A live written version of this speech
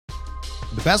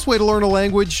The best way to learn a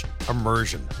language?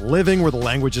 Immersion. Living where the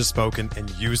language is spoken and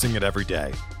using it every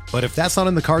day. But if that's not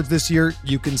in the cards this year,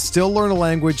 you can still learn a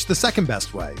language the second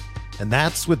best way, and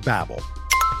that's with Babbel.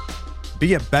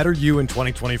 Be a better you in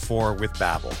 2024 with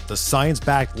Babbel, the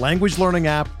science-backed language learning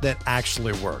app that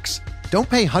actually works. Don't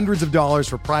pay hundreds of dollars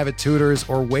for private tutors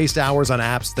or waste hours on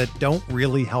apps that don't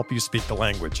really help you speak the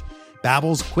language.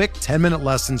 Babbel's quick 10-minute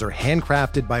lessons are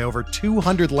handcrafted by over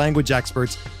 200 language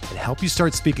experts and help you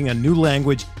start speaking a new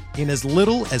language in as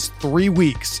little as 3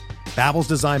 weeks. Babbel's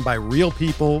designed by real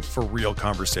people for real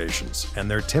conversations,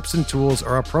 and their tips and tools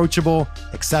are approachable,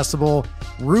 accessible,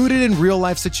 rooted in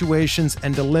real-life situations,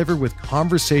 and delivered with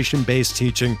conversation-based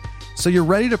teaching, so you're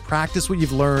ready to practice what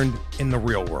you've learned in the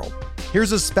real world.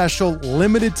 Here's a special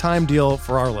limited-time deal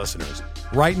for our listeners.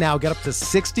 Right now, get up to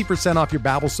 60% off your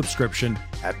Babbel subscription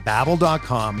at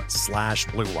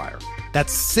babbel.com/Blue Wire.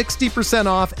 That's 60%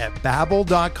 off at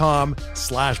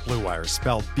babbel.com/Blue Wire,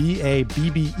 spelled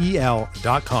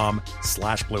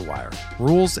BABBEL.com/Blue Wire.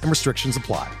 Rules and restrictions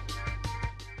apply.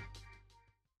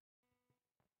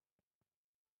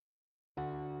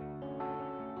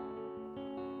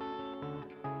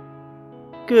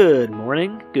 Good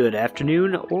morning, good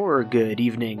afternoon, or good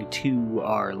evening to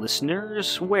our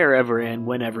listeners, wherever and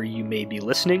whenever you may be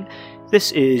listening.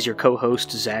 This is your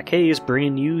co-host, Zach Hayes,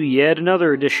 bringing you yet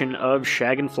another edition of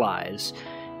Shaggin' Flies.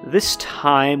 This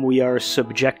time we are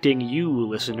subjecting you,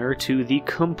 listener, to the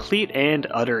complete and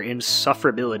utter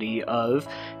insufferability of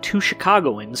two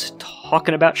Chicagoans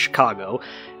talking about Chicago,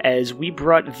 as we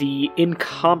brought the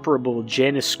incomparable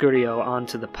Janice Scurio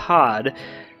onto the pod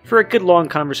for a good long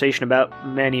conversation about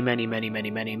many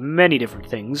different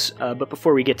things. But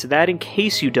before we get to that, in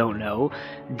case you don't know,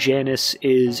 Janice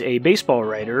is a baseball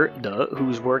writer,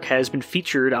 whose work has been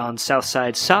featured on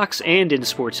Southside Sox and in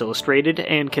Sports Illustrated,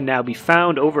 and can now be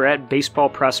found over at Baseball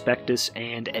Prospectus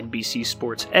and NBC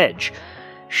Sports Edge.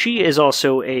 She is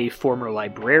also a former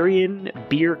librarian,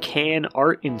 beer can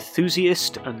art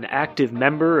enthusiast, an active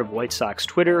member of White Sox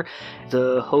Twitter,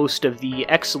 the host of the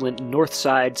excellent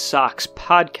Northside Sox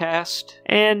podcast,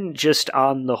 and just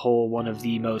on the whole one of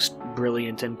the most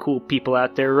brilliant and cool people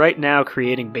out there right now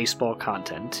creating baseball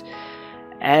content.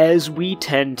 As we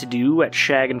tend to do at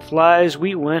Shaggin' Flies,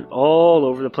 we went all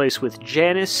over the place with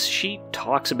Janice. She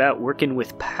talks about working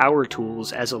with power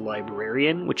tools as a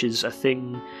librarian, which is a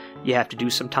thing you have to do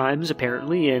sometimes,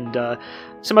 apparently, and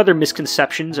some other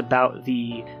misconceptions about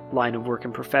the line of work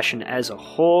and profession as a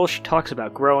whole. She talks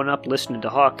about growing up listening to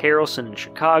Hawk Harrelson in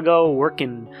Chicago,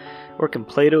 working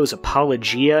Plato's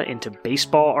Apologia into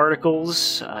baseball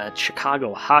articles,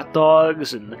 Chicago hot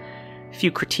dogs, and a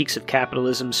few critiques of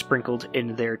capitalism sprinkled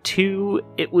in there too.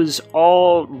 It was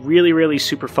all really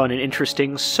super fun and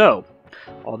interesting, so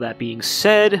all that being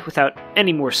said, without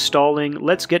any more stalling,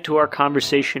 let's get to our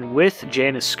conversation with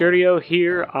Janice Scurio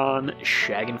here on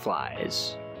Shaggin'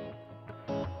 Flies.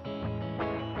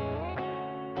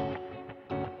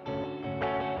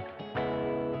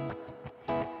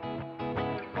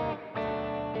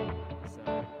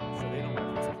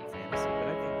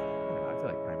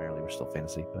 Still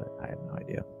fantasy, but I have no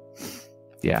idea.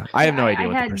 Yeah, I have no idea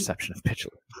what the perception of pitcher.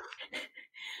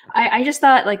 I just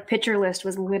thought like pitcher list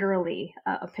was literally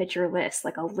a pitcher list,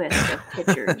 like a list of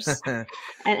pitchers. and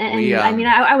I mean,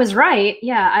 I was right.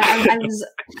 Yeah, I was.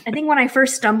 I think when I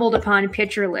first stumbled upon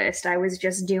pitcher list, I was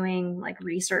just doing like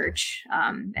research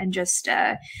and just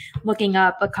looking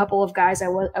up a couple of guys I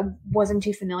wasn't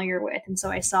too familiar with, and so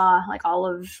I saw like all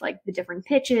of like the different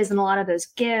pitches and a lot of those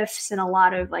GIFs and a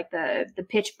lot of like the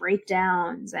pitch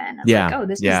breakdowns, and I'm like, oh,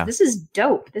 this is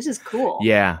dope. This is cool.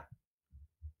 Yeah.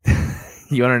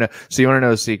 You want to know? So you want to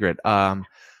know a secret?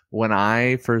 When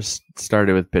I first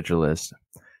started with Pitcher List,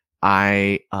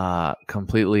 I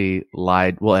completely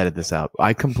lied. We'll edit this out.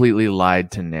 I completely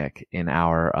lied to Nick in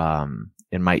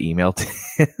my email to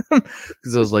him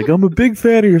because I was like, I'm a big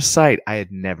fan of your site. I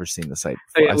had never seen the site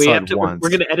before. I saw it once. We're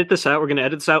going to edit this out. We're going to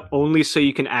edit this out only so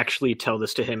you can actually tell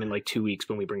this to him in like 2 weeks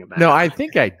when we bring it back. No, I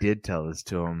think I did tell this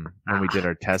to him when we did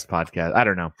our test podcast. I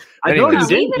don't know. I know you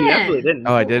didn't. You definitely didn't.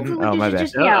 Oh, I didn't? Oh, my bad.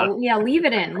 Yeah, leave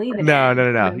it in.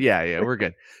 No. Yeah, we're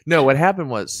good. No, what happened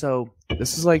was, so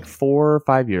this is like 4 or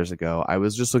 5 years ago. I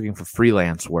was just looking for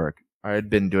freelance work. I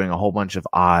had been doing a whole bunch of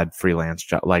odd freelance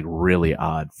jobs, like really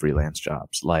odd freelance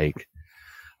jobs. Like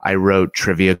I wrote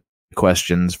trivia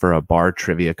questions for a bar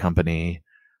trivia company,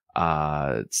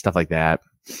 stuff like that.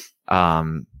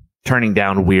 Turning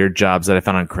down weird jobs that I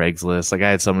found on Craigslist. Like I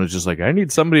had someone who's just like, I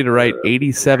need somebody to write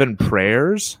 87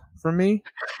 prayers for me.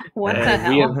 What the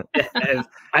hell?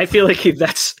 I feel like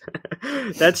that's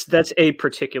a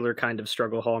particular kind of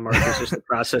struggle hallmark. It's just the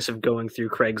process of going through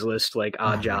Craigslist, like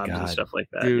odd jobs and stuff like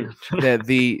that. Dude,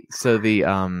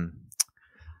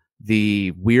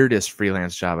 the weirdest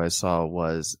freelance job I saw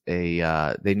was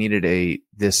they needed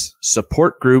this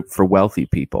support group for wealthy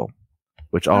people,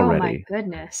 which already, oh my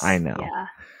goodness, I know. Yeah.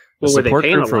 Well, were they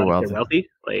paying a lot for wealthy?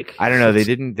 Like, I don't know. They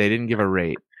didn't give a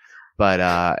rate, but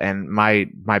and my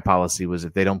policy was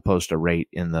if they don't post a rate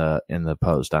in the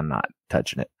post, I'm not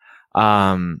touching it.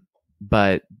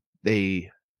 But the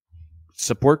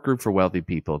support group for wealthy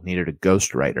people needed a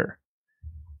ghostwriter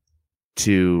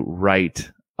to write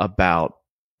about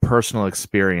personal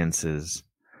experiences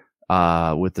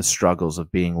with the struggles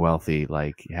of being wealthy,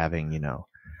 like having,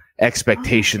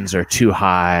 expectations are too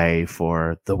high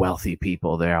for the wealthy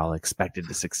people. They're all expected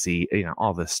to succeed,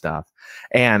 all this stuff.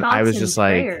 And I was just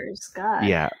prayers. God.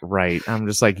 Yeah, right. I'm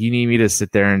just like, you need me to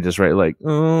sit there and just write like,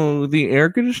 oh, the air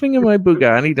conditioning in my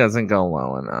Bugatti doesn't go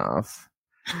low enough.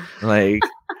 Like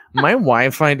my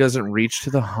Wi-Fi doesn't reach to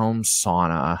the home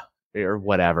sauna or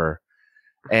whatever.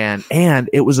 And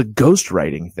it was a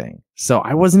ghostwriting thing. So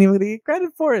I wasn't even going to get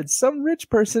credit for it. Some rich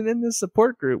person in this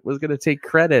support group was going to take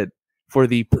credit for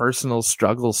the personal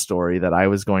struggle story that I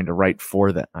was going to write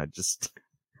for them. I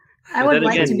would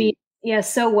like to be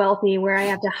so wealthy where I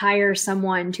have to hire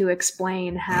someone to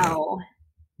explain how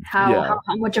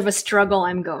much of a struggle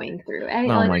I'm going through.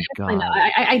 My God.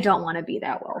 I don't want to be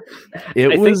that wealthy.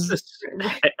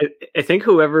 I think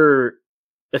whoever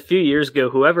a few years ago,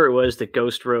 whoever it was that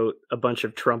ghost wrote a bunch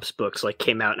of Trump's books, like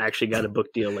came out and actually got a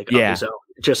book deal of his own,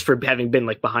 just for having been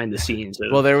like behind the scenes.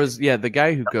 Well, there was the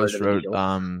guy who ghost wrote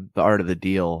The Art of the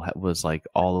Deal was like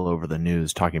all over the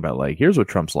news talking about like, here's what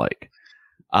Trump's like.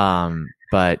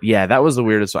 But yeah, that was the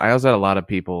weirdest. I also had a lot of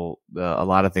people, a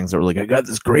lot of things that were like, I got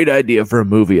this great idea for a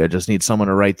movie. I just need someone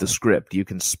to write the script. You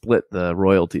can split the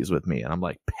royalties with me. And I'm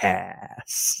like,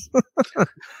 pass.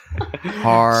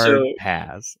 Hard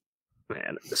pass.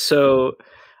 Man. So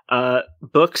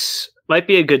books might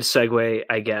be a good segue,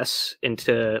 I guess,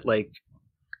 into like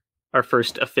our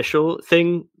first official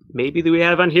thing maybe that we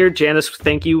have on here. Janice,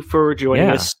 thank you for joining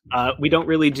us. We don't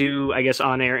really do, I guess,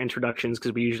 on-air introductions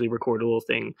because we usually record a little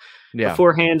thing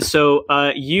beforehand. So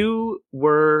you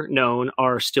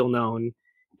are still known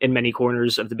in many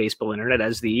corners of the baseball internet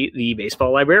as the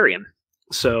baseball librarian.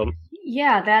 So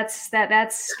yeah,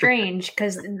 that's strange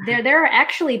because there are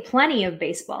actually plenty of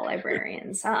baseball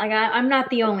librarians. I'm not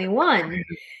the only one.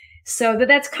 So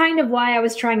that's kind of why I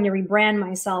was trying to rebrand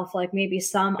myself like maybe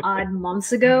some odd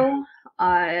months ago.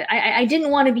 I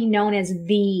didn't want to be known as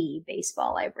the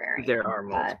baseball librarian. There are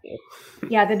multiple.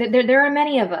 Yeah, there are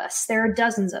many of us. There are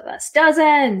dozens of us.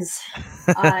 Dozens!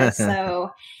 So,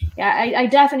 yeah, I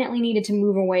definitely needed to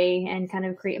move away and kind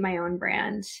of create my own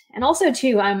brand. And also,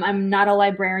 too, I'm not a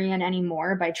librarian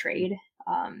anymore by trade.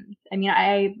 My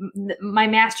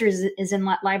master's is in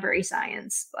library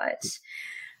science, but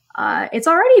it's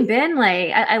already been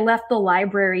like I left the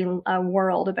library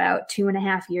world about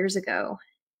 2.5 years ago.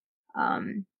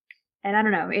 And I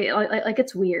don't know,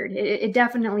 it's weird. It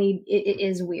definitely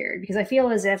is weird because I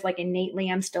feel as if like innately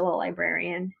I'm still a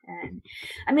librarian. And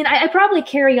I mean, I probably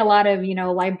carry a lot of,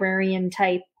 librarian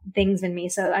type things in me.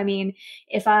 So, I mean,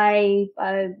 if I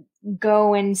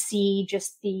go and see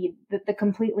just the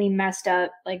completely messed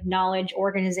up like knowledge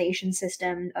organization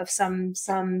system of some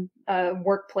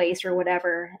workplace or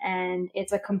whatever, and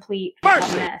it's a complete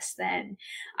mess, then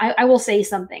I will say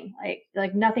something.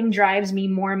 Like nothing drives me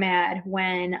more mad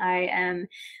when I am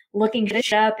looking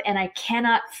shit up and I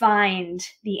cannot find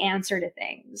the answer to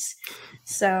things.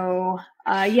 So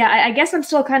I guess I'm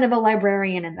still kind of a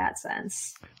librarian in that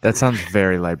sense. That sounds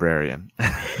very librarian.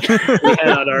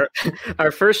 On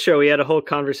our first show, we had a whole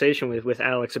conversation with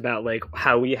Alex about like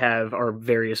how we have our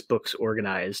various books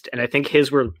organized, and I think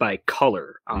his were by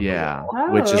color.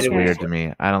 Which is weird to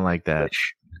me. I don't like that.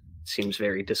 Which seems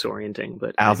very disorienting.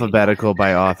 But alphabetical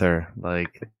by author,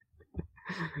 like.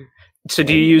 So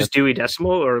do you use Dewey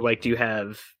Decimal, or like do you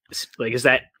have like is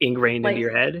that ingrained into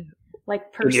your head?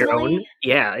 Like personally?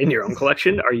 In your own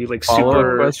collection? Are you like Follow-up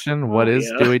super question? What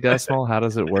is Dewey Decimal? How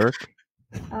does it work?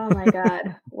 Oh my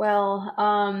God. Well,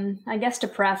 I guess to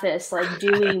preface, like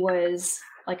Dewey was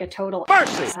like a total kind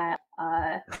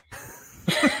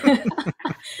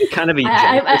of he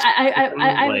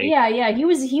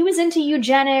was into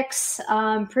eugenics.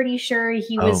 Pretty sure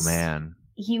he was. Oh man.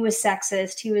 He was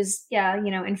sexist. He was,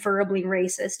 inferably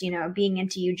racist, being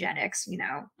into eugenics,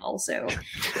 also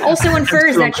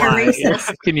infers that you're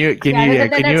racist. Can you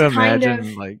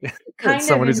imagine like kind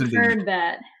someone of who's inferred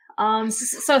that.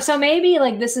 So maybe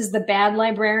like this is the bad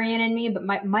librarian in me,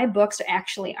 but my books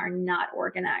actually are not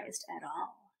organized at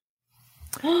all.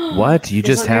 What? You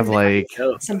just have like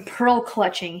some pearl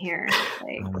clutching here.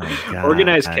 Like, oh my God.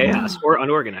 Organized chaos or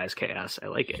unorganized chaos. I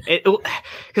like it.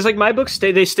 Because like my books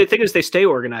they stay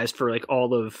organized for like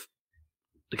all of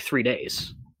like 3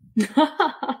 days.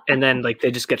 And then like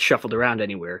they just get shuffled around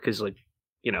anywhere because like,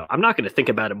 you know, I'm not going to think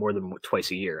about it more than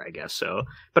twice a year, I guess. So,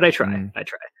 but I try.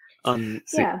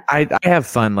 See, I have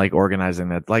fun like organizing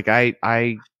that. Like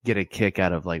I get a kick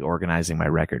out of like organizing my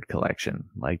record collection.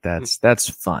 Like that's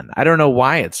fun. I don't know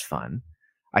why it's fun.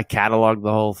 I catalog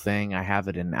the whole thing. I have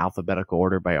it in alphabetical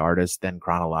order by artist, then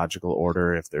chronological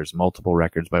order if there's multiple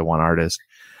records by one artist.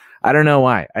 I don't know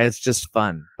why. It's just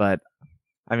fun. But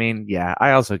I mean, yeah,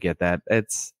 I also get that.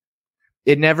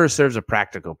 It never serves a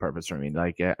practical purpose for me.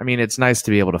 Like, I mean, it's nice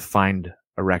to be able to find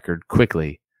a record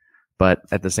quickly, but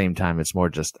at the same time, it's more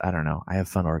just, I don't know. I have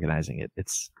fun organizing it.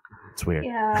 It's weird.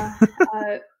 Yeah.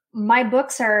 My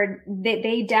books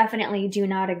they definitely do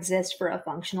not exist for a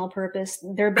functional purpose.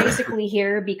 They're basically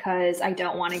here because I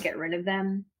don't want to get rid of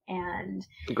them. And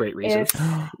great reason.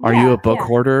 Are you a book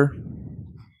hoarder?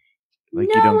 Like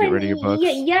no, you don't get rid of your books?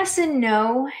 Yes and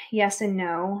no. Yes and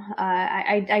no.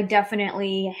 I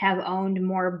definitely have owned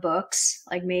more books,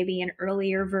 like maybe in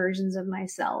earlier versions of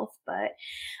myself. But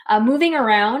moving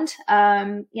around,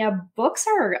 books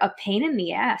are a pain in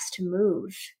the ass to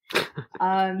move.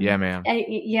 Yeah, man.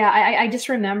 I just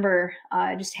remember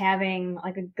just having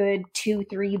like a good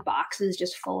 2-3 boxes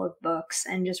just full of books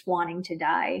and just wanting to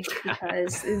die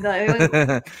because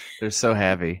they're so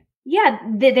heavy. Yeah,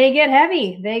 they get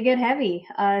heavy. They get heavy.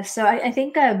 So I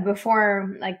think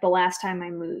before, like the last time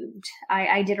I moved,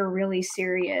 I did a really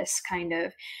serious kind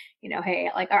of, you know,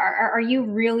 hey, like, are you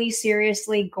really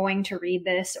seriously going to read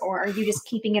this, or are you just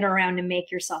keeping it around to make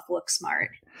yourself look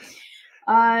smart?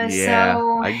 So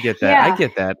I get that. Yeah. I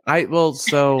get that. I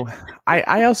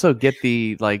also get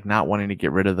the like not wanting to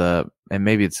get rid of and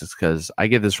maybe it's just because I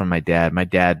get this from my dad. My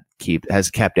dad has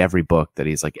kept every book that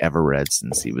he's like ever read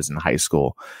since he was in high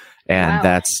school. And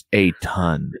that's a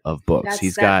ton of books.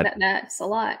 That's a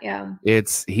lot. Yeah.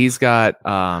 He's got,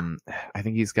 I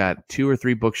think he's got 2 or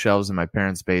 3 bookshelves in my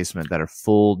parents' basement that are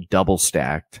full double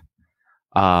stacked.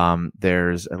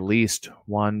 There's at least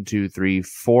 1, 2, 3,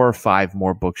 4 or 5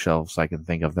 more bookshelves I can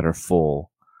think of that are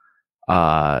full,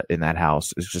 in that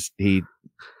house. It's just, he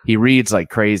reads like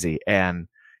crazy and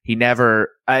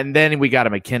and then we got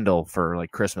him a Kindle for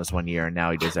like Christmas one year and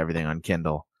now he does everything on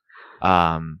Kindle.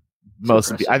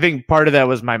 I think part of that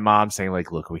was my mom saying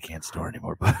like, look, we can't store any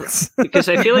more books. Because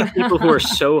I feel like people who are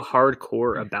so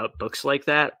hardcore about books like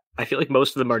that, I feel like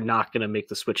most of them are not going to make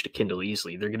the switch to Kindle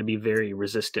easily. They're going to be very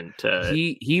resistant to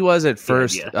He was at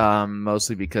first,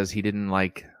 mostly because he didn't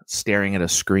like staring at a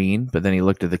screen, but then he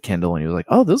looked at the Kindle and he was like,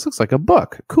 oh, this looks like a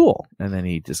book. Cool. And then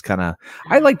he just kind of,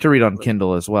 I like to read on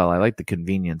Kindle as well. I like the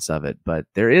convenience of it, but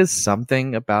there is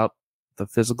something about the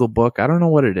physical book. I don't know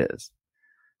what it is.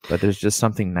 But there's just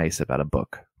something nice about a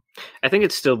book. I think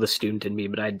it's still the student in me,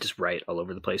 but I just write all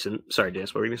over the place. And sorry,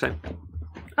 Dennis, what were you going to say?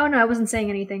 Oh no, I wasn't saying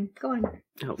anything. Go on.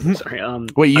 Oh, sorry.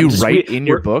 Wait, you write in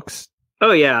your books?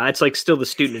 Oh yeah, it's like still the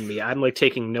student in me. I'm like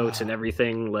taking notes and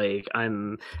everything. Like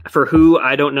I'm for who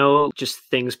I don't know, just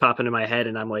things pop into my head,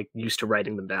 and I'm like used to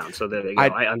writing them down. So there they go.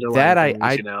 I underline that. Things,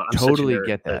 I you know, totally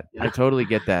get that. But, yeah. I totally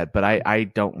get that. But I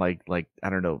don't like I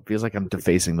don't know. It feels like I'm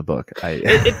defacing the book.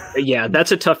 Yeah,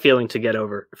 that's a tough feeling to get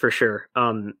over for sure.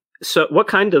 So what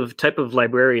type of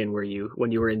librarian were you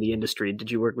when you were in the industry?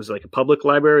 Did you work was it like a public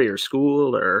library or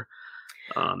school or?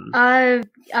 I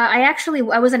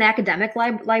was an academic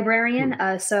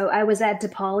librarian. So I was at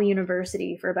DePaul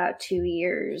University for about 2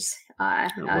 years. I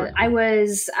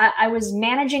was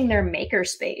managing their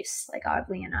makerspace, like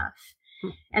oddly enough.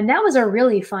 And that was a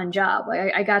really fun job.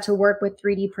 I got to work with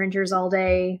 3D printers all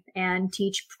day and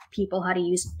teach people how to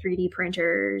use 3D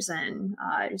printers and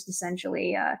just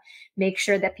essentially make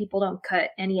sure that people don't cut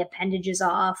any appendages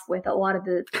off with a lot of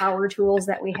the power tools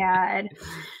that we had.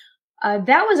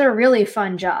 That was a really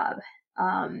fun job.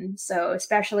 So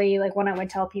especially like when I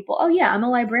would tell people, oh yeah, I'm a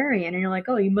librarian. And you're like,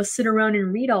 oh, you must sit around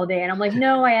and read all day. And I'm like,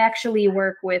 no, I actually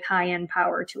work with high-end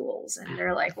power tools. And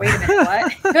they're like, wait a minute,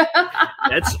 what?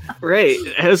 That's right.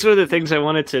 That's one of the things I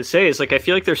wanted to say is like, I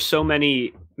feel like there's so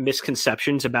many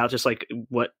misconceptions about just like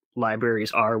what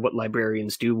libraries are, what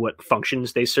librarians do, what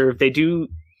functions they serve. They do.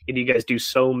 And you guys do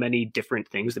so many different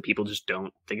things that people just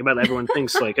don't think about. Everyone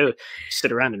thinks like, oh,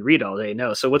 sit around and read all day.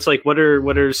 No. So what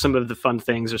are some of the fun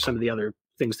things or some of the other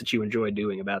things that you enjoy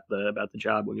doing about the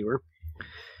job when you were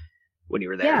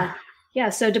there? Yeah,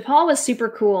 so DePaul was super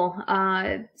cool.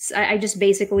 I just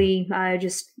basically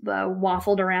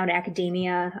waffled around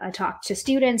academia, talked to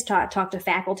students, talked to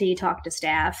faculty, talked to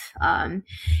staff.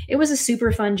 It was a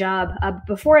super fun job.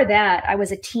 Before that, I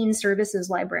was a teen services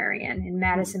librarian in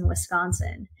Madison,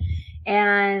 Wisconsin.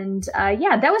 And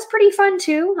that was pretty fun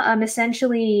too.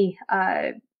 Essentially,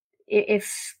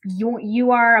 if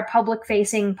you are a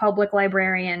public-facing public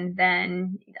librarian,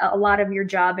 then a lot of your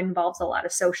job involves a lot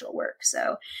of social work.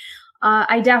 So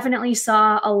I definitely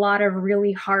saw a lot of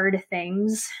really hard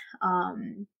things.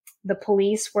 The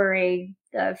police were a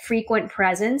frequent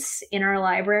presence in our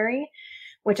library,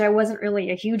 which I wasn't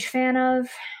really a huge fan of.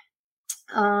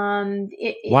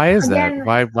 Why is that?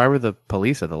 Why were the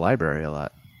police at the library a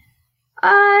lot?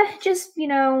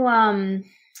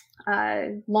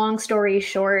 Long story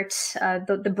short,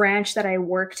 the branch that I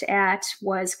worked at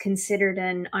was considered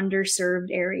an underserved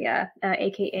area,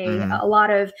 aka a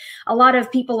lot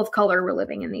of people of color were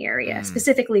living in the area,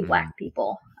 specifically Black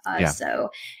people. So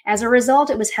as a result,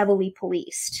 it was heavily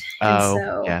policed.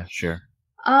 Yeah, sure.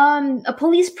 A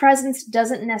police presence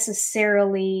doesn't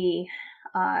necessarily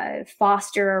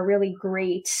foster a really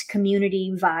great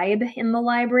community vibe in the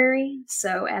library.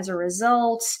 So as a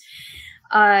result,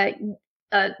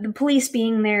 the police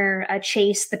being there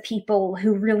chase the people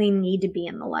who really need to be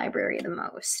in the library the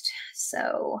most.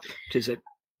 So,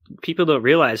 people don't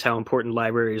realize how important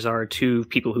libraries are to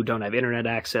people who don't have internet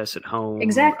access at home.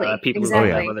 Exactly. People who don't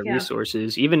have other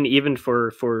resources, even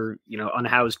for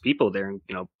unhoused people, they're in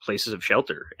places of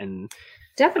shelter and.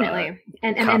 Definitely.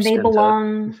 And they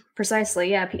belong precisely.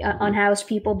 Yeah. Unhoused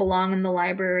people belong in the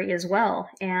library as well.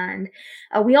 And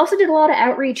we also did a lot of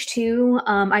outreach too.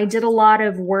 I did a lot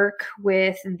of work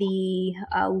with the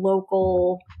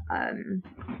local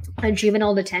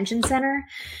juvenile detention center.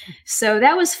 So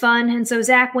that was fun. And so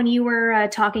Zach, when you were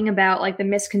talking about like the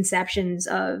misconceptions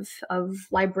of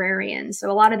librarians, so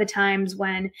a lot of the times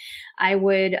when I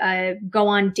would go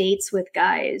on dates with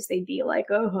guys, they'd be like,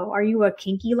 "Oh, are you a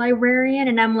kinky librarian?"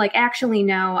 And I'm like, "Actually,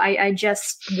 no. I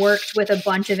just worked with a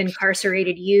bunch of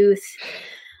incarcerated youth."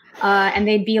 And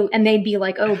they'd be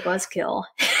like, "Oh, buzzkill."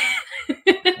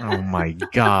 Oh my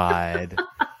God.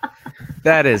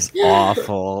 That is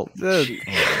awful. Oh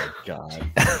my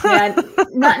God. Yeah,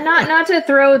 not to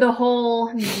throw the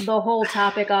whole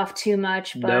topic off too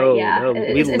much, but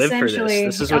we live for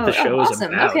this. This is what the show is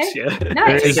awesome. about. Okay. Yeah.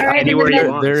 Nice. All right,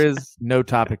 there is no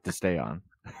topic to stay on.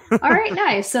 All right,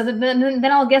 nice. So then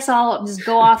I'll guess I'll just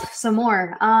go off some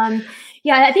more.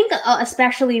 I think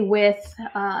especially with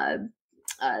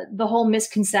the whole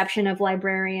misconception of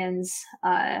librarians,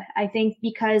 I think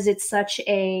because it's such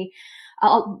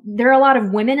there are a lot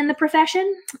of women in the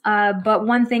profession, but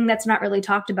one thing that's not really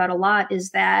talked about a lot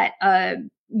is that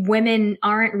women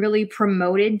aren't really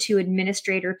promoted to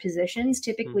administrator positions.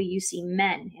 Typically, you see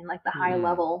men in like the high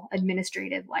level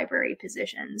administrative library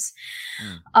positions.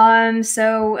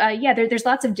 There's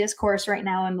lots of discourse right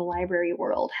now in the library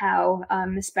world, how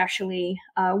especially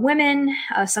women,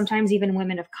 sometimes even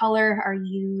women of color, are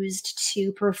used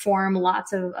to perform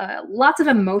lots of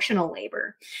emotional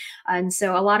labor. And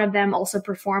so a lot of them also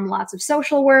perform lots of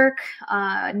social work.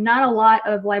 Not a lot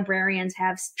of librarians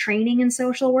have training in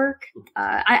social work.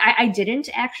 I didn't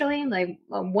actually. Like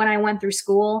when I went through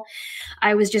school,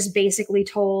 I was just basically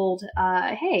told,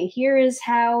 hey, here is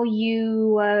how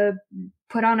you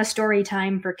put on a story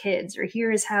time for kids, or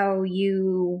here is how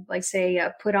you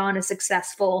put on a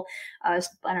successful,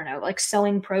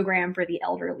 sewing program for the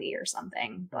elderly or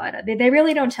something. But they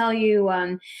really don't tell you,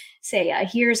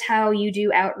 here's how you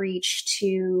do outreach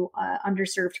to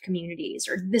underserved communities,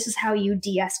 or this is how you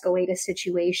de-escalate a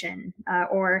situation,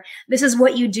 or this is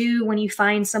what you do when you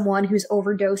find someone who's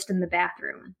overdosed in the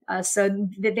bathroom. So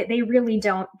they really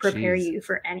don't prepare you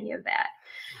for any of that.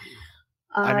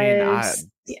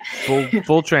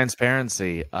 Full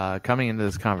transparency. Coming into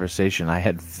this conversation, I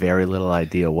had very little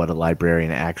idea what a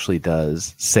librarian actually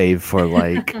does, save for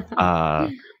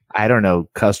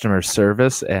customer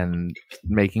service and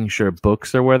making sure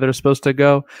books are where they're supposed to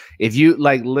go. If you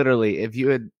if you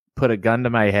had put a gun to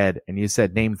my head and you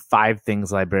said, name 5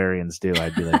 things librarians do,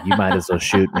 I'd be like, you might as well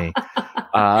shoot me.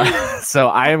 So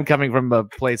I am coming from a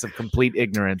place of complete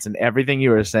ignorance, and everything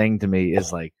you are saying to me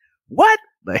is like, what?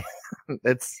 Like,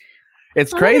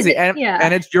 it's crazy. And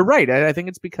you're right. I think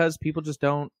it's because people just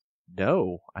don't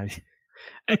know. I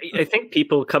think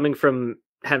people coming from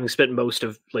having spent most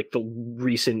of the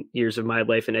recent years of my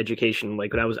life in education,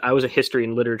 like when I was a history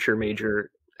and literature major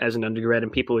as an undergrad,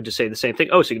 and people would just say the same thing.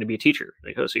 Oh, so you're going to be a teacher?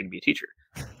 Like, oh, so you're going to be a teacher?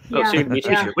 Oh, so you're going to be a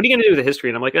teacher? Yeah. What are you going to do with the history?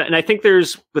 And I'm like, and I think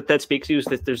what that speaks to is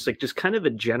that there's just kind of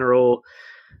a general,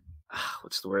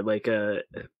 what's the word?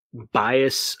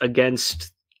 bias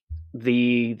against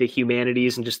the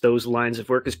humanities and just those lines of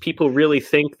work, is people really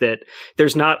think that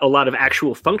there's not a lot of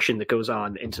actual function that goes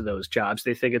on into those jobs.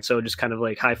 They think it's so just kind of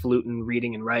like highfalutin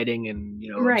reading and writing and,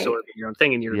 you know, absorbing your own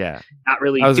thing, and you're not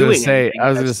really doing anything. I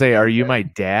was going to say, are you my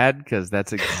dad? Because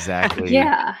that's exactly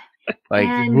like,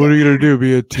 and what are you going to do?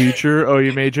 Be a teacher? Oh,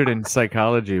 you majored in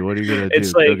psychology. What are you going to do?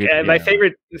 It's like my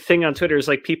favorite thing on Twitter is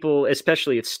like people,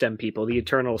 especially it's STEM people, the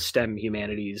eternal STEM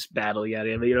humanities battle.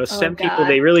 You know, STEM people,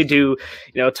 they really do,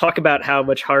 you know, talk about how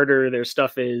much harder their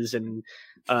stuff is, and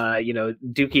you know,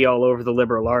 dookie all over the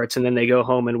liberal arts, and then they go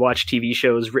home and watch TV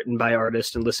shows written by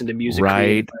artists and listen to music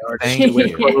created by artists and wear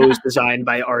clothes designed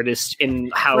by artists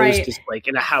in like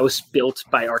in a house built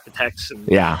by architects and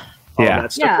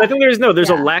that stuff. I think there's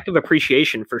a lack of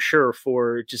appreciation for sure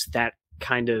for just that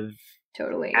kind of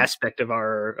aspect of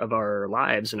our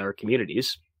lives and our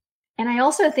communities. And I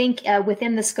also think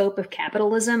within the scope of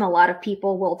capitalism, a lot of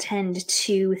people will tend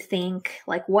to think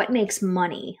like, what makes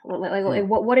money? Like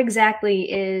what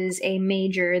exactly is a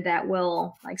major that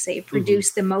will, like, say,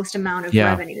 produce the most amount of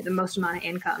revenue, the most amount of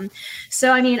income?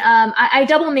 So, I mean, I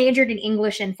double majored in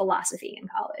English and philosophy in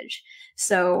college.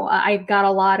 So I got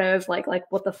a lot of like,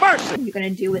 what the fuck are you going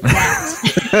to do with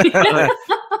that?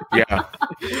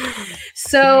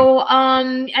 So,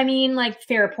 I mean, like,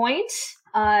 fair point.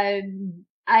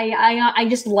 I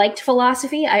just liked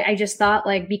philosophy. I just thought,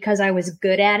 like, because I was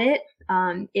good at it,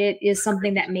 it is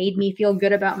something that made me feel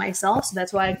good about myself. So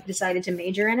that's why I decided to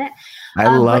major in it.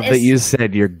 I love that you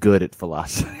said you're good at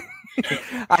philosophy.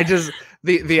 I just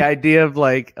the idea of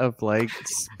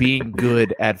being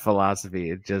good at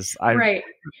philosophy. It just right.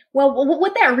 Well,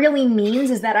 what that really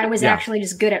means is that I was actually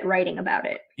just good at writing about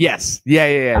it. Yes.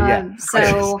 Yeah.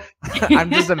 So I'm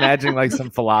just imagining like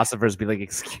some philosophers be like,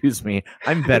 "Excuse me,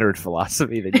 I'm better at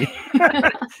philosophy than you."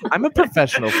 I'm a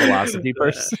professional philosophy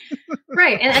person.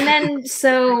 Right. And then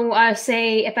so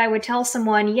say if I would tell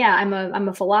someone, I'm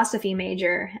a philosophy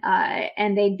major,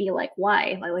 and they'd be like,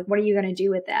 "Why? Like what are you going to do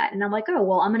with that?" And I'm like, "Oh,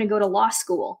 well, I'm going to go to law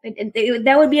school."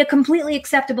 That would be a completely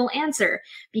acceptable answer,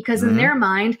 because in their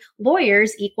mind,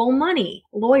 lawyers equal money,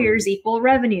 lawyers equal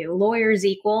revenue, lawyers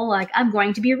equal like I'm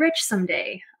going to be rich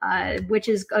someday, which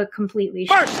is a completely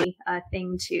shitty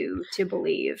thing to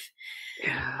believe.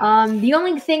 The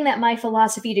only thing that my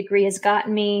philosophy degree has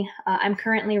gotten me, I'm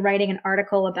currently writing an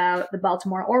article about the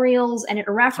Baltimore Orioles, and it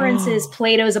references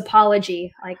Plato's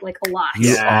Apology like a lot.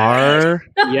 You are?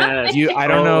 Yeah. I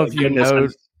don't know if you know.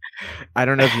 I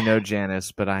don't know if you know,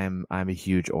 Janice, but I'm a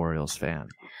huge Orioles fan.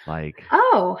 Like,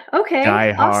 okay,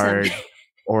 diehard awesome.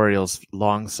 Orioles,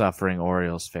 long-suffering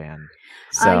Orioles fan.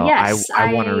 So yes,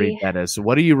 I want to read that. So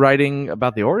what are you writing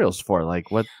about the Orioles for?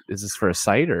 Like, what is this for a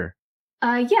site or?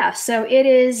 So it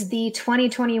is the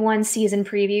 2021 season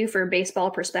preview for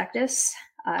Baseball Prospectus.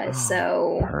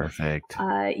 So perfect.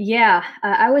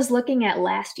 I was looking at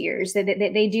last year's.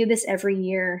 They do this every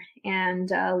year, and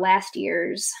last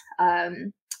year's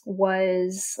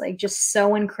was like just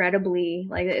so incredibly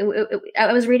like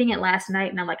I was reading it last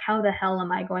night, and I'm like, how the hell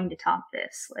am I going to top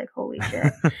this? Like, holy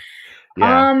shit.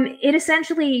 It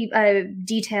essentially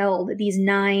detailed these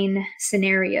 9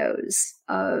 scenarios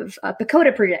of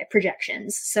PECOTA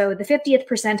projections. So the 50th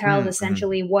percentile is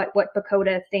essentially what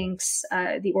PECOTA thinks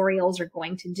the Orioles are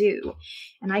going to do.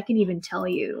 And I can even tell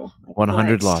you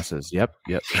 100 losses. Yep.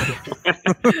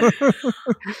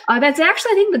 That's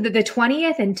actually, I think, the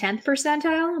 20th and 10th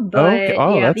percentile. But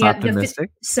that's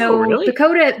optimistic. Really?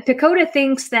 PECOTA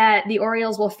thinks that the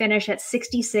Orioles will finish at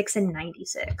 66 and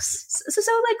 96. So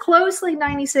like close, like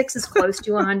 96 is close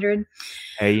to 100.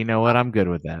 Hey, you know what? I'm good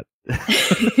with that.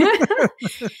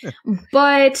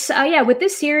 But with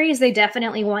this series, they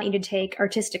definitely want you to take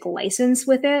artistic license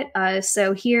with it.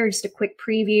 So here, just a quick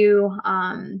preview.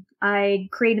 I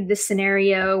created this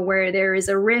scenario where there is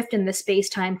a rift in the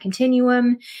space-time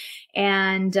continuum,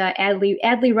 and Adley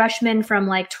Rushman from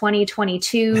like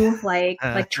 2022 like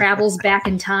travels back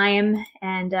in time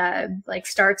and like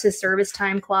starts his service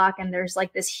time clock, and there's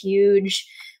like this huge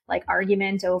like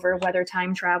argument over whether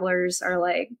time travelers are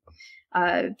like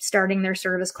starting their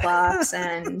service clocks,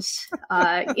 and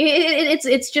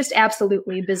it's just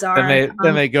absolutely bizarre.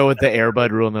 Then they go with the Air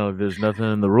Bud rule. No, there's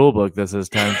nothing in the rule book that says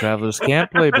time travelers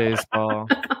can't play baseball.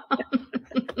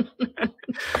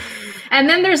 And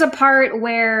then there's a part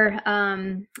where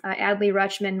Adley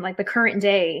Rutschman, like the current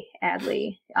day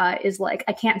Adley, is like,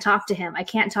 I can't talk to him. I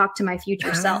can't talk to my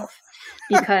future self.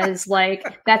 because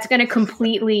like that's going to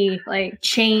completely like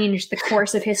change the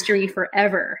course of history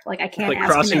forever. Like I can't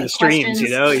ask crossing him any the streams, questions. you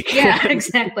know? Yeah,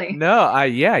 exactly. No,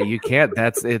 you can't.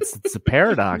 It's a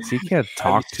paradox. You can't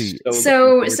talk to you.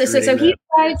 So he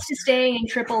decides to stay in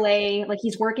AAA. Like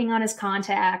he's working on his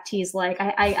contact. He's like,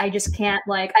 I just can't.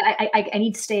 Like I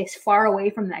need to stay as far away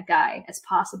from that guy as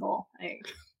possible.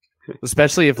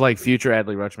 Especially if like future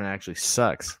Adley Rutschman actually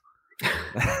sucks.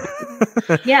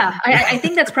 Yeah, I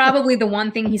think that's probably the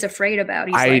one thing he's afraid about.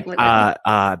 He's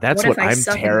that's what I'm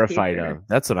terrified of.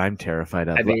 That's what I'm terrified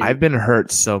of. I mean, I've been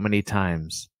hurt so many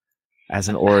times as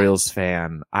an Orioles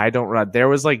fan. There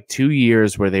was like 2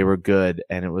 years where they were good,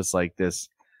 and it was like this.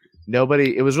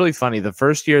 It was really funny. The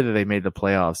first year that they made the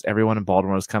playoffs, everyone in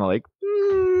Baltimore was kind of like,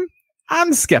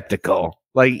 I'm skeptical.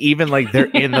 Like even like they're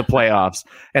in the playoffs,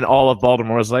 and all of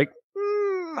Baltimore was like,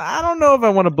 I don't know if I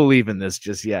want to believe in this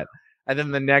just yet. And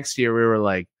then the next year we were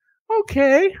like,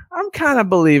 okay, I'm kind of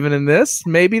believing in this.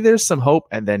 Maybe there's some hope.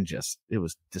 And then it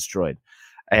was destroyed.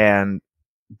 And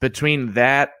between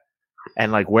that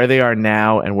and like where they are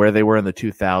now and where they were in the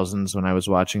 2000s when I was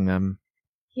watching them,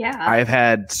 yeah, I've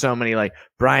had so many like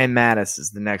Brian Mattis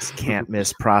is the next can't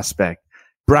miss prospect.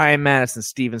 Brian Mattis and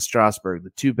Steven Strasburg,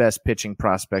 the two best pitching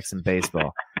prospects in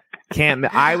baseball.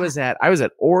 I was at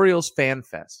Orioles Fan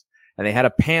Fest, and they had a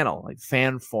panel, like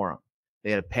fan forum. They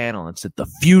had a panel and said the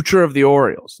future of the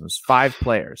Orioles. And it was 5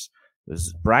 players. It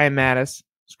was Brian Mattis, it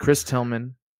was Chris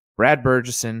Tillman, Brad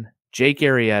Burgesson, Jake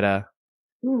Arrieta,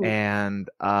 and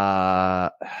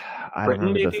I don't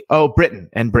remember Britton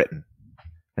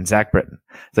and Zach Britton.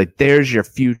 It's like there's your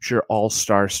future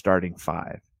all-star starting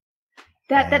 5.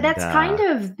 That's kind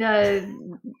of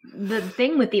the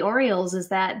thing with the Orioles is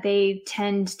that they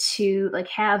tend to like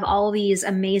have all these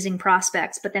amazing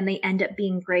prospects, but then they end up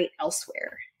being great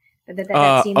elsewhere.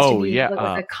 That seems to be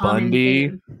like a common Bundy.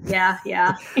 theme.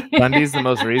 Yeah. Bundy's the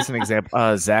most recent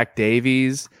example. Zach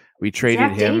Davies, we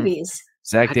traded him.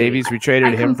 Zach Davies, we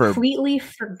traded him for. I completely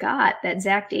forgot that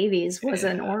Zach Davies was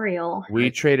an Oriole.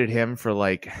 We traded him for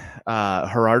like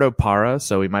Gerardo Parra,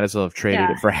 so we might as well have traded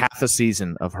it for half a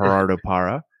season of Gerardo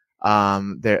Parra.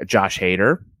 Josh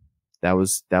Hader, that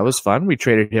was fun. We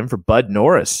traded him for Bud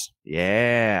Norris.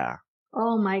 Yeah.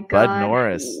 Oh my God, Bud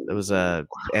Norris. It was and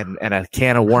a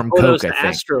can of warm Coke. The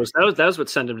Astros. That was what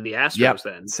sent him to the Astros. Yep,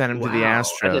 then sent him to the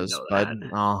Astros. Bud.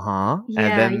 Yeah,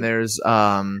 and then there's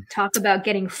talk about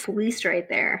getting fleeced right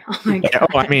there. Oh my God.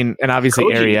 Yeah, I mean, and obviously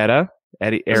Arrieta.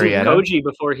 Koji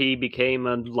before he became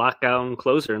a lockdown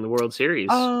closer in the World Series.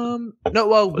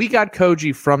 We got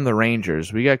Koji from the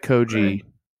Rangers. We got Koji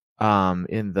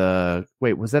in the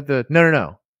was that the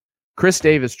no Chris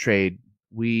Davis trade.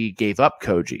 We gave up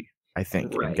Koji, I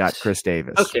think, and got Chris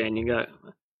Davis. Okay, and you got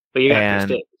Chris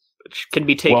Davis, which can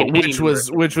be taken. Which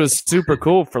was super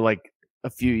cool for like a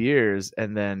few years,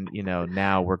 and then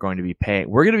now we're going to be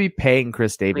paying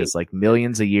Chris Davis like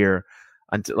millions a year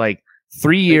until like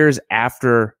 3 years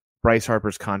after Bryce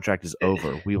Harper's contract is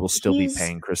over. We will still be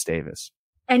paying Chris Davis,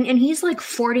 and he's like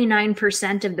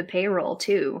 49% of the payroll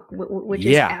too, which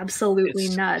is absolutely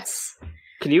nuts.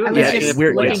 Can you imagine? I was just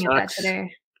looking at that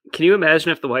today. Can you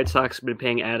imagine if the White Sox had been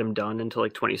paying Adam Dunn until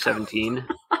like 2017?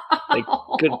 Like,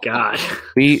 good God.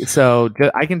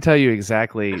 I can tell you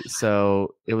exactly.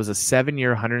 So it was a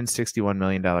 7-year, $161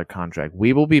 million contract.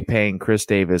 We will be paying Chris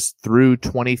Davis through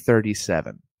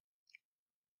 2037.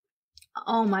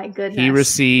 Oh my goodness. He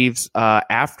receives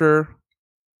after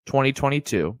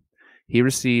 2022. He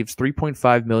receives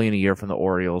 $3.5 million a year from the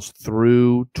Orioles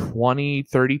through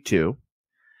 2032.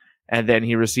 And then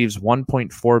he receives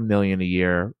 $1.4 million a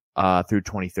year through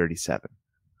 2037.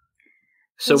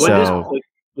 So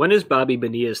when is Bobby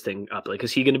Bonilla's thing up? Like,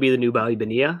 is he going to be the new Bobby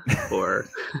Bonilla? Or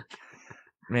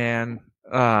man,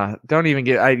 don't even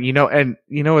get.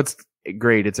 It's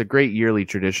great. It's a great yearly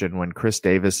tradition when Chris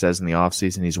Davis says in the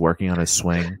offseason he's working on his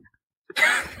swing.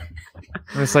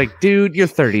 And it's like, dude, you're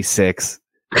 36.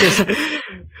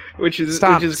 Which is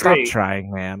stop great.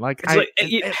 Trying, man.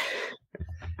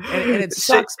 And it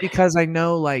sucks because I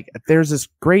know like there's this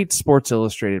great Sports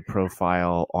Illustrated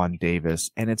profile on Davis,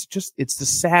 and it's the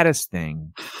saddest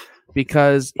thing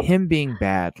because him being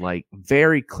bad like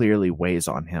very clearly weighs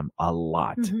on him a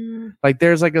lot. Mm-hmm. Like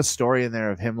there's like a story in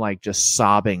there of him like just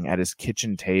sobbing at his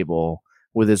kitchen table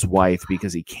with his wife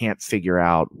because he can't figure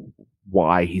out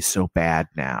why he's so bad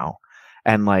now.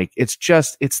 And like it's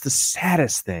the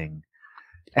saddest thing.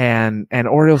 And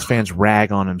Orioles fans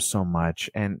rag on him so much.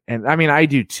 And I mean, I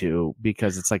do too,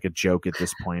 because it's like a joke at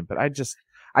this point, but I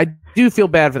do feel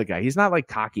bad for the guy. He's not like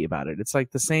cocky about it. It's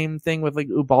like the same thing with like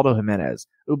Ubaldo Jimenez.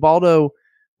 Ubaldo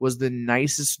was the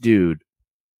nicest dude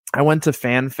I went to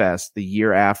FanFest the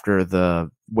year after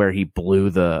where he blew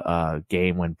the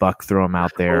game when Buck threw him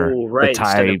out there. Oh, right.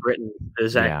 Instead of the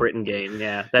Zach Britton game.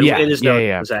 Yeah. It is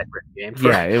the Zach Britton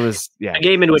game. It was a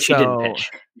game in which he didn't pitch.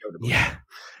 Notably. Yeah.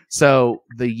 So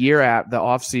the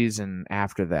off season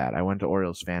after that, I went to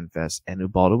Orioles FanFest, and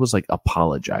Ubaldo was like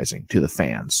apologizing to the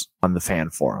fans on the fan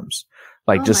forums,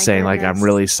 like just saying like, I'm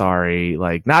really sorry,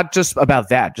 like not just about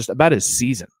that, just about his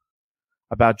season,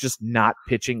 about just not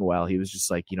pitching well. He was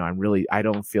just like, I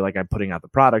don't feel like I'm putting out the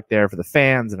product there for the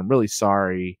fans, and I'm really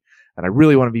sorry, and I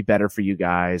really want to be better for you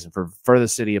guys and for the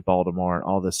city of Baltimore and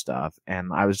all this stuff.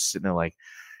 And I was just sitting there like,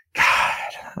 God,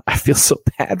 I feel so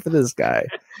bad for this guy,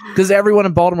 because everyone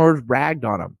in Baltimore ragged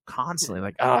on him constantly,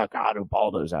 like, oh God,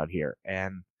 Ubaldo's out here.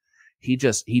 And he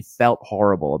felt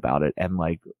horrible about it. And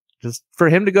like, just for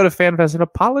him to go to FanFest and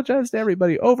apologize to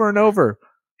everybody over and over,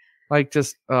 like,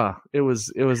 just, it was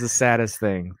the saddest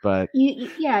thing. But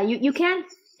you can't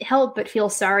help but feel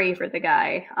sorry for the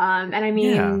guy. And I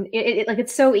mean,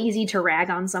 it's so easy to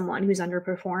rag on someone who's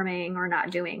underperforming or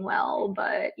not doing well,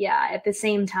 but at the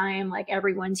same time, like,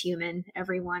 everyone's human.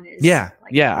 Everyone is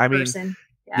person.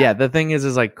 The thing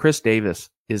is like, Chris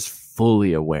Davis is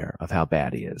fully aware of how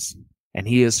bad he is, and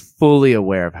he is fully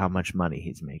aware of how much money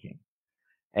he's making.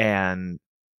 And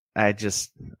I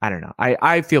don't know.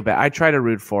 I feel bad. I try to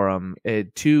root for him.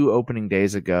 2 opening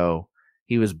days ago,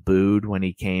 he was booed when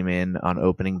he came in on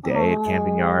opening day at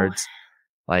Camden Yards.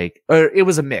 It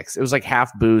was a mix. It was like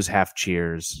half boos, half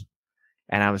cheers.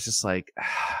 And I was just like,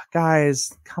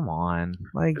 guys, come on.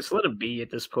 Like, just let him be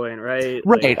at this point, right?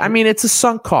 Right. Like, I mean, it's a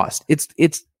sunk cost.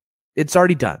 It's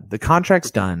already done. The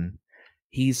contract's done.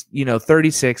 He's,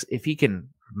 36. If he can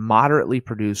moderately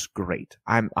produce, great.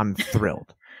 I'm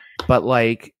thrilled. But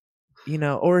like,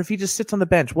 or if he just sits on the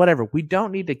bench, whatever. We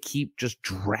don't need to keep just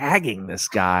dragging this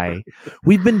guy.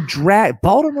 We've been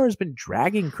Baltimore has been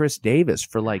dragging Chris Davis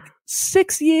for like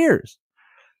 6 years.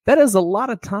 That is a lot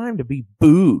of time to be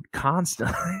booed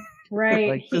constantly. Right.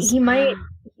 Like he might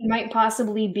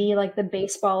possibly be like the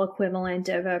baseball equivalent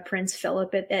of Prince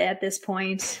Philip at this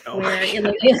point, where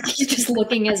he's just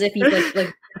looking as if he's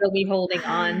like really holding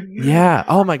on. Yeah.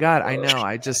 Oh my God. I know.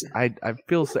 I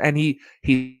feel so, and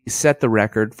he set the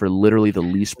record for literally the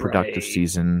least productive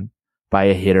season by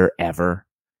a hitter ever,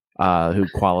 who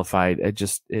qualified.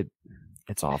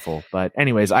 It's awful. But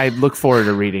anyways, I look forward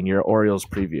to reading your Orioles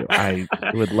preview. I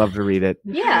would love to read it.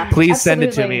 Yeah. Please send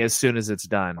it to me as soon as it's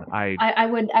done. I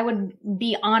would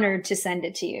be honored to send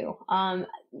it to you. I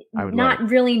would not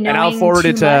really knowing. And I'll forward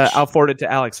it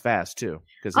to Alex Fast too,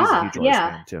 because he's a huge Orioles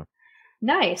fan too.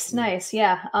 Nice.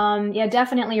 Yeah.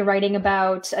 Definitely writing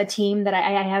about a team that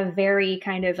I have very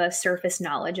kind of a surface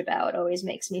knowledge about always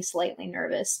makes me slightly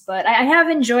nervous, but I have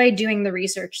enjoyed doing the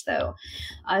research though.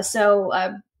 So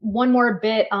one more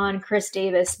bit on Chris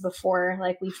Davis before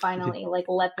we finally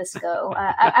let this go.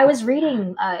 I was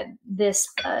reading this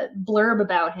blurb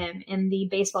about him in the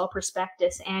Baseball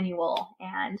Prospectus Annual,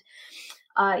 and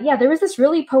there was this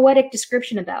really poetic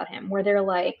description about him where they're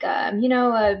like,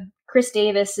 Chris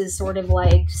Davis is sort of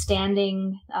like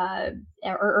standing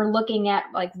or looking at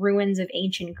like ruins of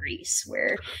ancient Greece,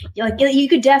 where you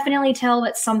could definitely tell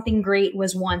that something great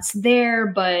was once there,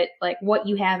 but like what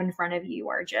you have in front of you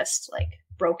are just like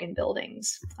broken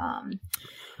buildings. And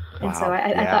so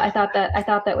I thought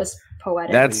that was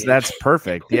poetic. That's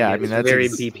perfect. Yeah, I mean that's very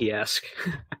BP-esque.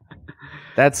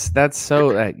 That's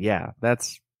so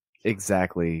that's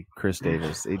exactly Chris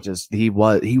Davis. He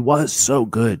was so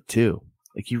good too.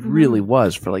 Like he really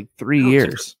was for like 3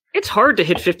 years. It's hard to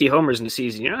hit 50 homers in a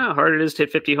season. You know how hard it is to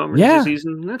hit 50 homers in a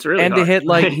season? That's really hard.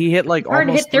 And he hit like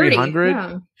almost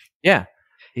 300. Yeah.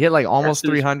 He hit like almost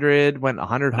 300, went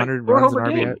 100 runs in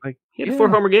RBI. He had a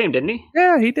 4-homer game, didn't he?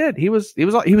 Yeah, he did. He was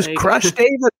crushed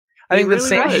Davis. I think the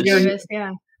same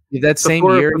year. That same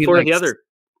year before the other.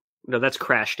 No, that's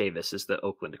Crash Davis is the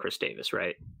Oakland Chris Davis,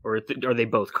 right? Or are they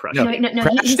both Crush? No,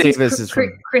 Crash Davis is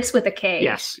from Chris with a K.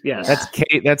 Yes.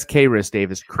 That's K-Riss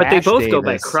Davis. But they both go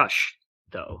by Crush,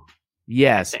 though.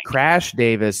 Yes, Crash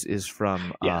Davis is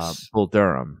from Bull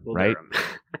Durham, right? Durham.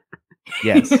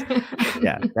 Yes.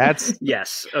 Yeah, that's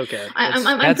yes. Okay.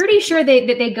 I'm pretty sure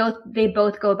they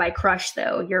both go by Crush,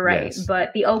 though. You're right,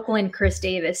 but the Oakland Chris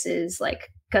Davis is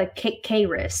like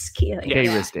K-Riss.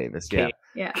 K-Riss Davis. Yeah.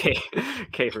 Yeah.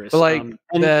 K-Riss. Like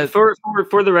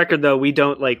for the record, though, we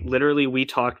don't literally. We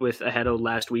talked with Ahedo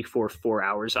last week for 4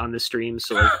 hours on the stream,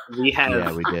 so we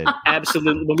have we did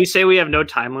absolutely. When we say we have no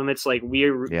time limits,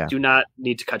 do not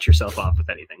need to cut yourself off with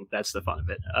anything. That's the fun of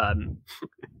it.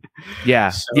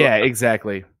 Yeah,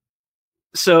 exactly.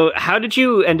 So how did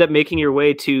you end up making your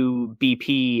way to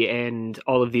BP and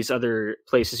all of these other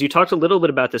places? You talked a little bit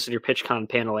about this in your PitchCon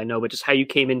panel, I know, but just how you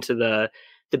came into the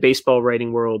baseball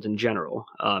writing world in general.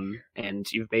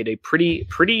 And you've made a pretty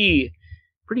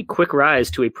quick rise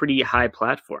to a pretty high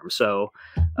platform. So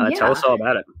tell us all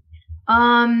about it.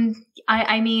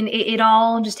 I mean, it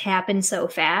all just happened so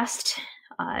fast.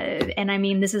 And I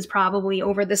mean, this is probably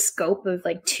over the scope of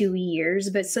like 2 years,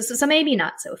 but so maybe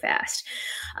not so fast.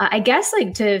 I guess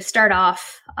like to start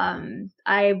off,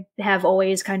 I have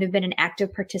always kind of been an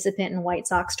active participant in White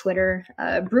Sox Twitter,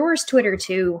 Brewers Twitter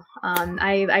too.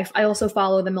 I also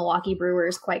follow the Milwaukee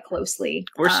Brewers quite closely.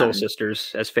 We're soul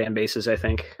sisters as fan bases, I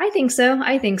think. I think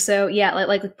so. Yeah.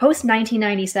 Like post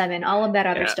 1997, all of that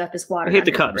other stuff is water. I hate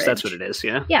the Cubs. That's what it is.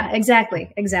 Yeah. Yeah,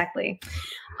 exactly.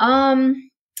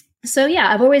 So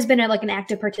yeah, I've always been an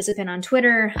active participant on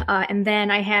Twitter, and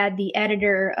then I had the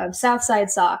editor of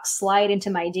Southside Sox slide into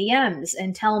my DMs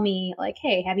and tell me like,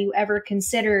 "Hey, have you ever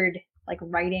considered like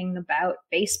writing about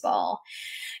baseball?"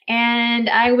 And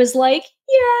I was like,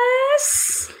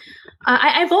 "Yes."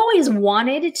 I've always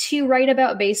wanted to write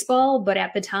about baseball, but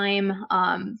at the time,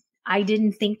 I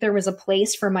didn't think there was a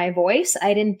place for my voice.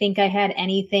 I didn't think I had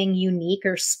anything unique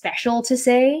or special to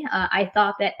say. I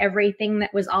thought that everything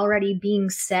that was already being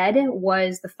said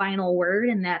was the final word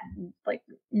and that like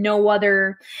no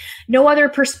other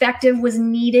perspective was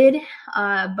needed.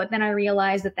 But then I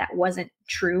realized that wasn't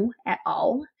true at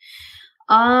all.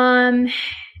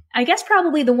 I guess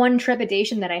probably the one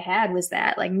trepidation that I had was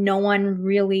that like no one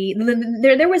really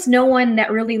there was no one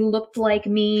that really looked like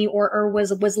me or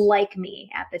was like me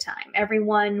at the time.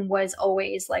 Everyone was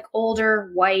always like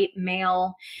older, white,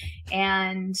 male,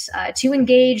 and to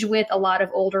engage with a lot of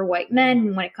older white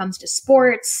men when it comes to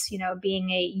sports, you know, being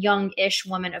a young-ish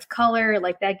woman of color,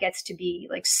 like that gets to be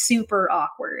like super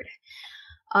awkward.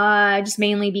 Just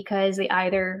mainly because they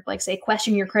either like say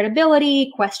question your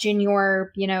credibility, question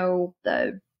your, you know,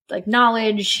 the like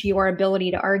knowledge, your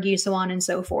ability to argue, so on and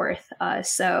so forth.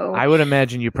 So I would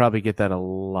imagine you probably get that a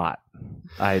lot.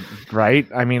 Right?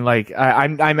 I mean, like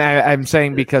I'm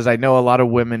saying because I know a lot of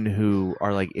women who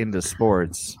are like into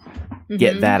sports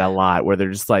get that a lot, where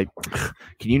they're just like,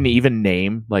 can you even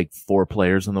name like 4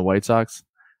 players on the White Sox?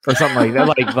 Or something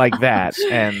like that, like that,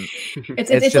 and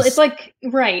it's like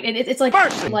right. It's like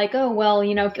oh well,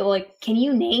 you know, like can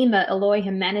you name Eloy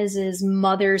Jimenez's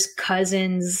mother's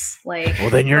cousin's like?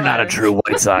 Well, then you're not a true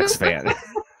White Sox fan.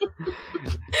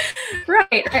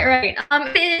 Right.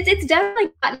 It's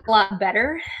definitely gotten a lot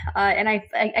better, and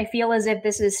I feel as if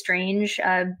this is strange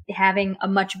having a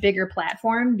much bigger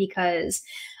platform because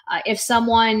if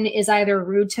someone is either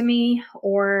rude to me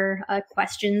or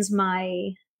questions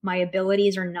my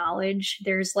abilities or knowledge,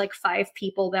 there's like 5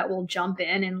 people that will jump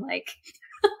in and like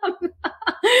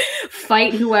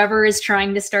fight whoever is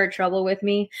trying to start trouble with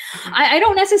me. I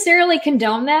don't necessarily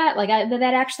condone that. Like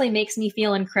that actually makes me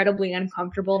feel incredibly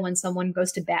uncomfortable when someone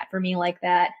goes to bat for me like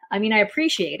that. I mean, I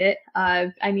appreciate it.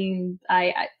 I mean,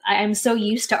 I'm so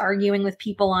used to arguing with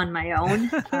people on my own,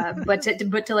 but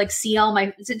to like see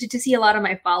to see a lot of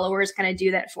my followers kind of do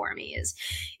that for me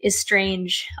is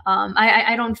strange.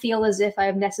 I don't feel as if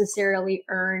I've necessarily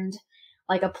earned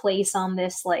like a place on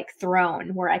this like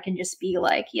throne where I can just be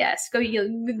like, yes,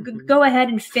 go ahead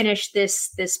and finish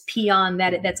this peon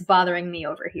that's bothering me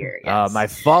over here. Yes. My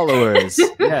followers,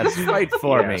 yes, fight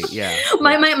for me. Yeah,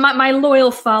 my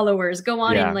loyal followers, go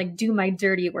on and like do my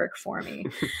dirty work for me.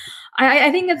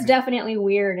 I think that's definitely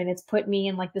weird, and it's put me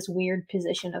in like this weird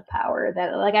position of power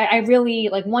that like I really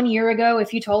like 1 year ago,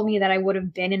 if you told me that I would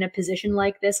have been in a position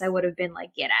like this, I would have been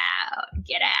like, get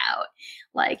out.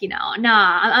 Like, you know,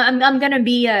 nah, I'm going to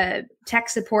be a tech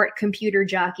support computer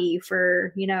jockey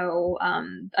for, you know,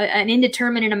 an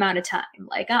indeterminate amount of time.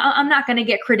 Like I'm not going to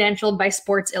get credentialed by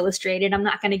Sports Illustrated. I'm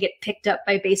not going to get picked up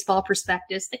by Baseball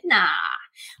Prospectus. Like, nah,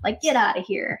 like get out of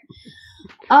here.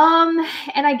 And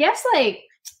I guess like,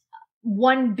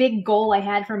 one big goal I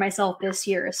had for myself this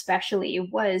year, especially,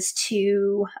 was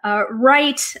to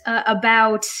write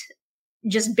about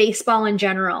just baseball in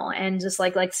general, and just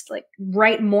like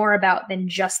write more about than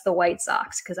just the White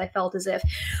Sox, because I felt as if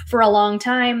for a long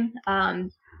time,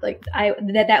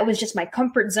 that was just my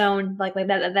comfort zone. Like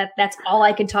that's all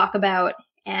I could talk about.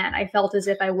 And I felt as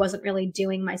if I wasn't really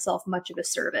doing myself much of a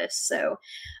service. So,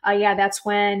 that's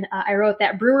when I wrote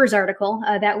that Brewers article.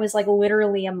 That was like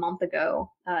literally a month ago.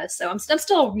 So I'm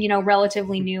still, you know,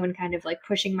 relatively new and kind of like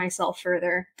pushing myself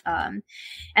further. And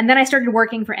then I started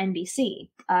working for NBC.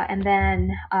 And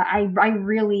then I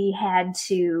really had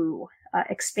to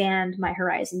expand my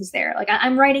horizons there. Like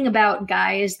I'm writing about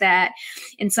guys that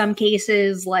in some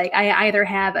cases, like I either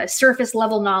have a surface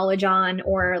level knowledge on,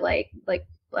 or like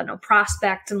I don't know,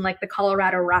 prospects in like the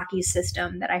Colorado Rockies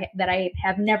system that I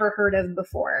have never heard of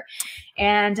before.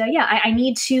 And I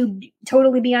need to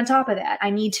totally be on top of that. I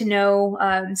need to know,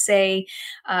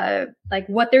 like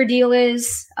what their deal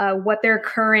is, what their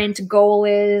current goal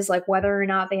is, like whether or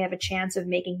not they have a chance of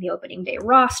making the opening day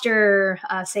roster,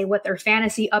 say what their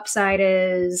fantasy upside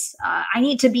is. I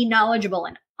need to be knowledgeable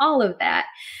in all of that.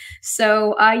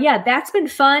 So, that's been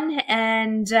fun.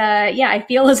 And, I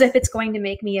feel as if it's going to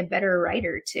make me a better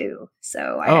writer too.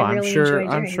 So I really enjoy doing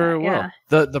I'm sure that.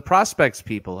 it will. The prospects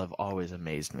people have always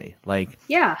amazed me. Like,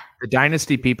 the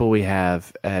dynasty people we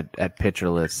have at Pitcher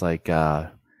List, like,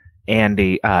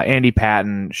 Andy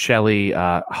Patton, Shelly.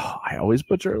 I always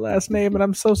butcher her last name, and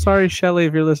I'm so sorry, Shelly,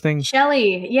 if you're listening.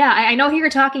 Shelly, I know who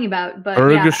you're talking about, but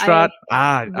Bergestrat.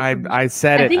 I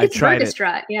said it. I think it's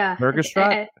Bergestrat. Yeah,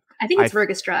 Bergestrat. I think it's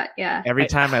Vergestrat. Yeah. Every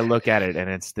time I look at it, and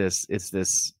it's this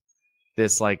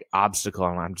like obstacle,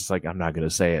 and I'm just like, I'm not going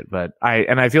to say it, but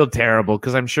I feel terrible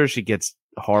because I'm sure she gets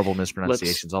horrible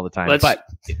mispronunciations all the time.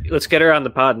 Let's get her on the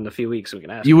pod in a few weeks. We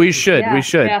can ask. We should.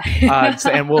 Yeah.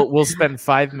 And we'll spend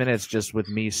 5 minutes just with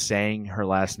me saying her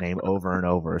last name over and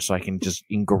over, so I can just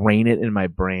ingrain it in my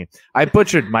brain. I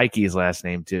butchered Mikey's last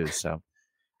name too, so.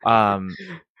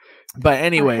 But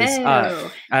anyways,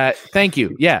 thank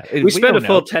you. Yeah, we spent a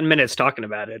full 10 minutes talking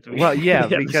about it. Well, yeah,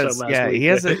 because he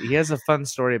has a fun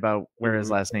story about where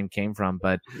his last name came from.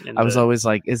 But I was always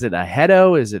like, is it a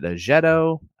Hedo? Is it a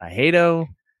Jedo? A Hato?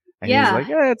 And he was like,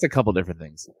 it's a couple different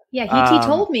things. Yeah, he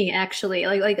told me actually,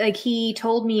 like he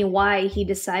told me why he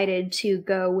decided to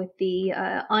go with the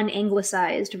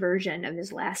unanglicized version of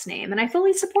his last name, and I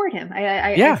fully support him.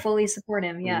 I fully support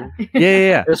him. Yeah,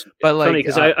 yeah. It's but funny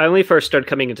because I only first started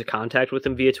coming into contact with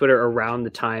him via Twitter around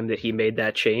the time that he made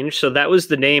that change. So that was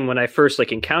the name when I first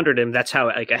encountered him. That's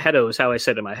how Ahedo is how I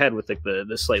said in my head with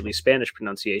the slightly Spanish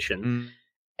pronunciation. Mm.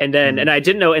 And then, and I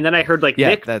didn't know, and then I heard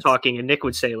Nick talking, and Nick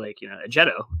would say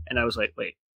Ajeto, and I was like,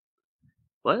 wait,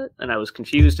 what? And I was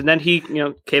confused, and then he,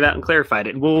 came out and clarified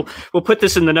it. And we'll put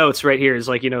this in the notes right here. Is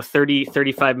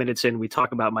 35 minutes in, we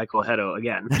talk about Michael Ajeto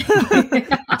again.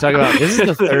 Talk about this is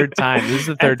the third time. This is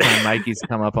the third time Mikey's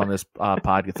come up on this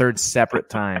podcast. Third separate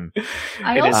time.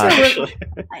 I also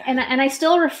and I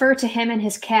still refer to him and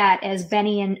his cat as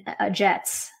Benny and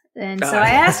Jets. And so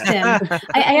I asked him.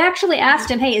 I actually asked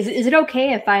him, "Hey, is it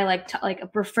okay if I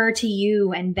refer to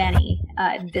you and Benny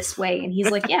this way?" And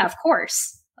he's like, "Yeah, of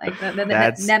course.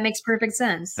 That makes perfect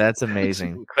sense." That's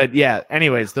amazing. But yeah,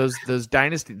 anyways, those the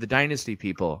dynasty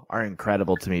people are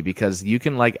incredible to me because you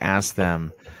can ask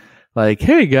them,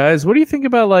 "Hey guys, what do you think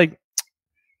about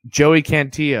Joey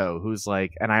Cantillo?" Who's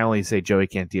and I only say Joey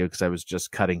Cantillo because I was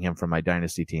just cutting him from my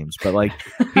dynasty teams, but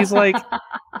he's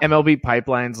MLB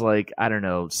Pipeline's I don't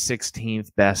know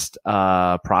 16th best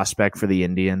prospect for the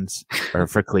Indians or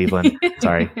for Cleveland.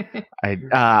 Sorry,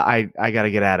 I got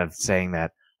to get out of saying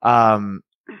that.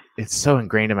 It's so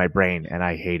ingrained in my brain and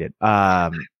I hate it.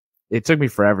 It took me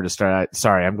forever to start.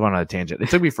 Sorry, I'm going on a tangent. It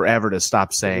took me forever to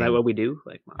stop saying. Isn't that what we do?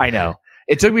 I know.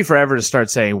 It took me forever to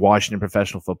start saying Washington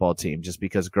Professional Football Team just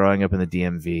because growing up in the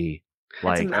DMV,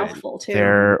 that's a mouthful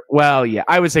too.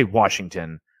 I would say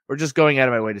Washington. We're just going out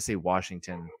of my way to say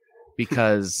Washington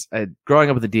because growing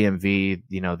up with the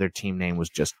DMV, their team name was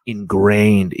just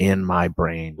ingrained in my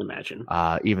brain. Imagine.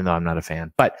 Even though I'm not a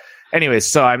fan. But anyways,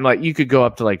 so I'm you could go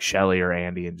up to Shelly or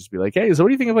Andy and just be like, "Hey, so what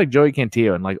do you think of Joey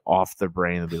Cantillo?" And off the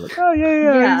brain, they'll be like, "Oh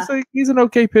yeah. He's an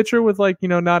okay pitcher with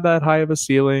not that high of a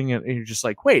ceiling." And you're just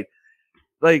wait,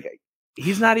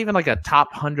 he's not even a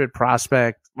top 100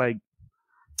 prospect.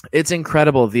 It's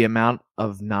incredible the amount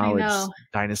of knowledge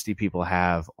dynasty people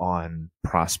have on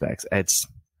prospects. It's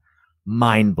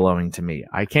mind-blowing to me.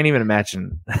 I can't even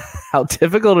imagine how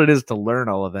difficult it is to learn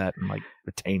all of that and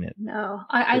retain it. No,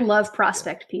 I love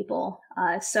prospect people.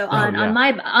 So on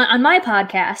my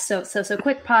podcast, so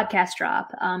quick podcast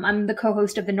drop. I'm the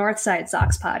co-host of the Northside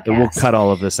Sox podcast. We'll cut all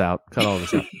of this out.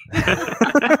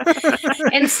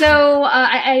 And so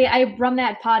I run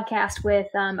that podcast with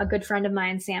a good friend of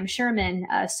mine, Sam Sherman.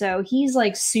 So he's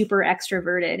super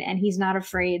extroverted, and he's not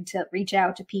afraid to reach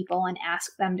out to people and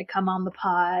ask them to come on the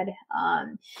pod.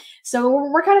 So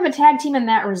we're kind of a tag team in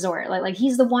that resort.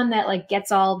 He's the one that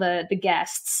gets all the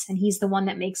guests, and he's the one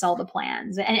that makes all the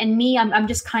plans. And me, I'm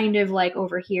just kind of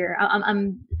over here.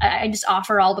 I just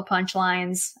offer all the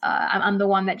punchlines. I'm the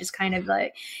one that just kind of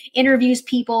interviews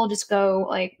people, just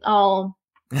go all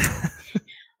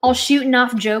all shooting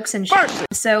off jokes and shit.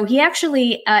 So he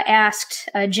actually asked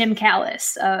Jim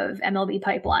Callis of MLB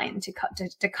Pipeline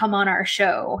to come on our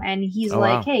show, and he's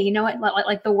like, "Hey, you know what?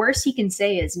 Like the worst he can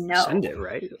say is no." Send it,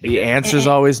 right? The answer's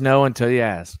always no until you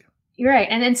ask. You're right,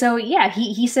 and then so yeah,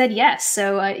 he said yes.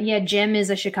 So Jim is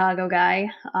a Chicago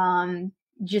guy.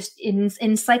 Just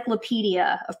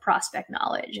encyclopedia of prospect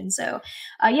knowledge. And so,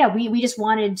 we just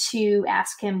wanted to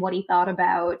ask him what he thought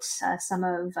about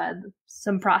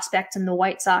some prospects in the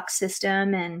White Sox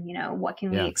system, and, what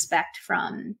can we expect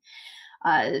from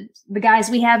the guys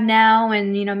we have now,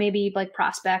 and, maybe like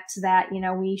prospects that,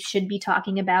 we should be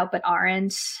talking about but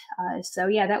aren't.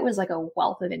 That was like a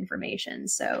wealth of information.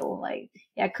 So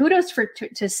kudos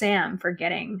to Sam for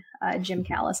getting Jim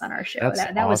Callis on our show.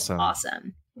 That was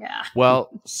awesome. Yeah.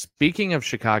 Well, speaking of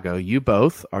Chicago, you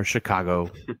both are Chicago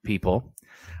people.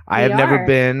 I have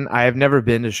never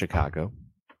been to Chicago.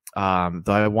 Though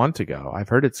I want to go. I've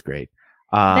heard it's great.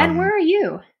 Then where are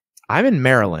you? I'm in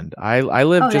Maryland. I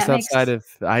live just outside of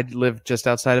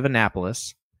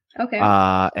Annapolis. Okay.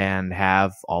 And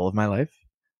have all of my life.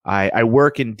 I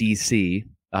work in DC.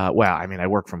 I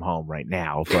work from home right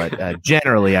now, but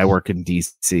generally I work in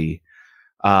DC.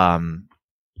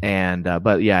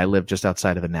 I live just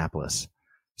outside of Annapolis.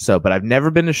 So, but I've never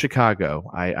been to Chicago.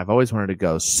 I've always wanted to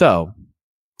go. So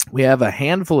we have a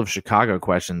handful of Chicago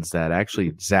questions that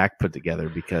actually Zach put together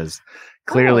because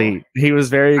clearly he was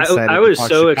very excited. I was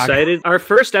so excited. Our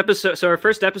first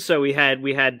episode we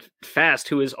had Fast,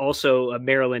 who is also a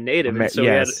Maryland native. And so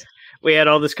we had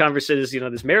all this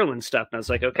conversation, this Maryland stuff, and I was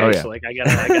like, okay, so like I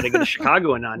gotta get a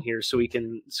Chicagoan on here so we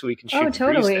can shoot. Oh,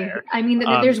 totally. There. I mean,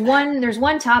 there's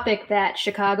one topic that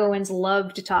Chicagoans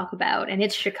love to talk about, and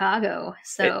it's Chicago.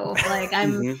 So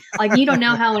I'm like, you don't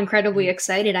know how incredibly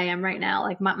excited I am right now.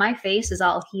 Like my face is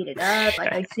all heated up.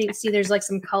 Like I see there's like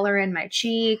some color in my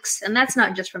cheeks, and that's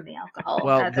not just from the alcohol.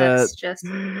 Well, that's just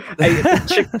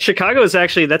Chicago is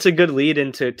actually, that's a good lead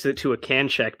into to a can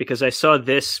check, because I saw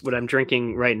this, what I'm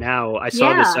drinking right now. I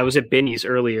saw this. I was at Binny's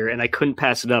earlier, and I couldn't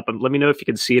pass it up. Let me know if you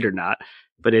can see it or not.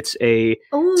 But it's a...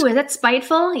 Oh, is that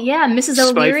Spiteful? Yeah, Mrs.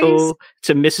 O'Leary's? It's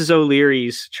a Mrs.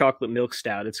 O'Leary's chocolate milk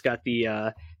stout. It's got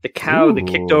the cow that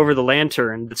kicked over the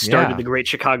lantern that started the Great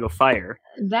Chicago Fire.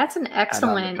 That's an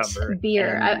excellent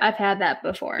beer. I've had that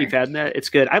before. You've had that? It's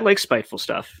good. I like Spiteful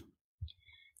stuff.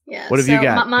 Yeah. What have you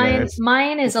got?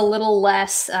 Mine is a little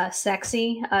less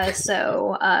sexy. I'm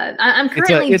currently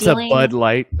dealing. It's a Bud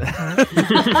Light.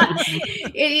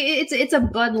 It's a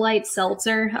Bud Light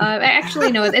seltzer.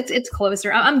 Actually, no, it's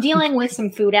closer. I'm dealing with some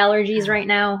food allergies right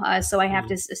now, so I have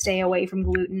to stay away from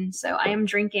gluten. So I am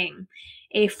drinking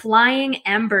a Flying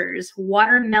Embers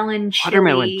watermelon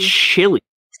chili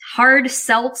hard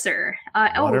seltzer.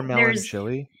 Watermelon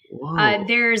chili.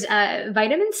 There's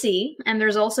vitamin C, and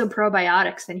there's also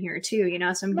probiotics in here too.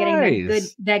 So I'm getting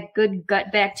that good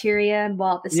gut bacteria,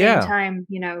 while at the same time,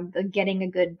 getting a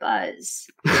good buzz.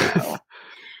 So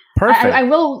Perfect. I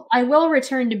will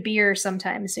return to beer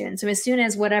sometime soon. So as soon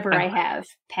as whatever I have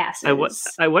passes.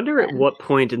 I wonder at what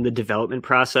point in the development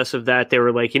process of that they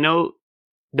were like, no,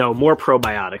 more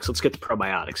probiotics. Let's get the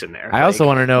probiotics in there. I also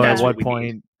want to know at what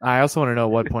point. I also want to know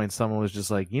at what point someone was just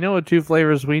like, what 2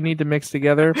 flavors we need to mix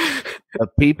together? The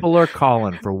people are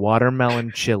calling for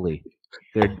watermelon chili.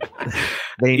 They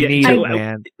need it,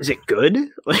 man. Is it good?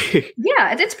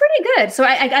 Yeah, it's pretty good. So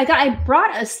I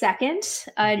brought a second,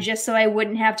 just so I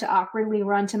wouldn't have to awkwardly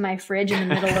run to my fridge in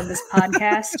the middle of this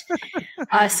podcast.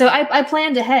 So I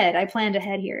planned ahead.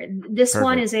 here. This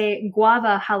one is a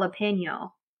guava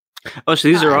jalapeno. Oh, so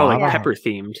these are all like pepper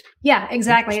themed. Yeah,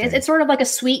 exactly. It's sort of like a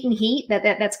sweet and heat.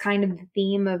 That's kind of the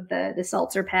theme of the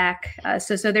seltzer pack.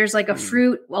 So there's like a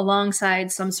fruit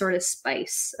alongside some sort of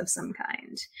spice of some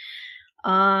kind.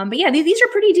 But yeah, these are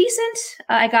pretty decent.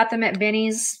 I got them at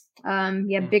Binny's.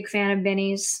 Big fan of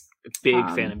Binny's. Big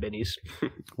fan of Binny's.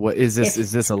 What is this?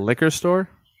 Is this a liquor store?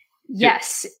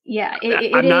 Yes. Yeah.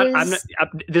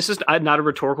 This is not a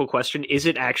rhetorical question. Is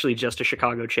it actually just a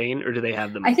Chicago chain, or do they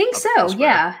have them? I think so. Elsewhere?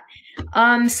 Yeah.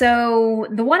 So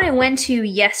the one I went to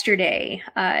yesterday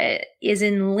is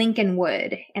in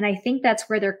Lincolnwood, and I think that's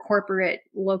where their corporate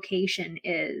location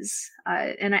is.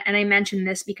 And I mentioned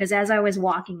this because as I was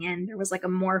walking in, there was like a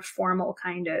more formal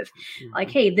kind of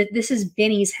like, hey, this is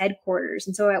Binny's headquarters.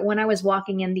 And so when I was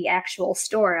walking in the actual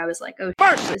store, I was like, oh,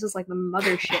 this is like the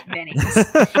mothership Binny's.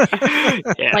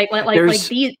 Yeah. Like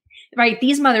these. Right,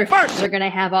 these motherfuckers are going to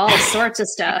have all sorts of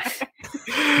stuff.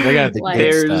 They got the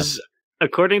good stuff.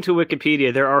 According to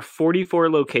Wikipedia, there are 44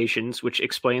 locations, which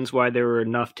explains why there were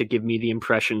enough to give me the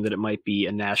impression that it might be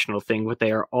a national thing, but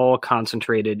they are all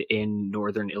concentrated in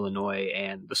northern Illinois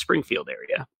and the Springfield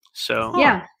area. So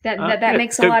yeah, that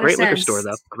makes a lot of great sense. Liquor store,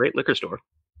 though. Great liquor store.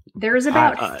 There's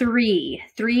about three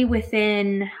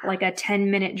within like a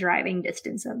 10-minute driving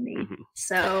distance of me. Mm-hmm.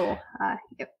 So,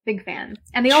 big fan.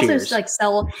 And they also like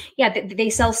sell, they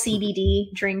sell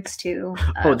CBD drinks too.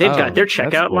 They've got their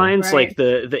checkout lines, right. like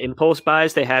the impulse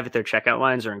buys they have at their checkout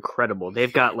lines are incredible.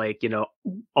 They've got like,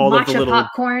 all matcha of the little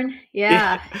popcorn.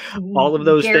 Yeah. all of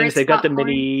those Garrett's things. They've got popcorn.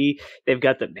 they've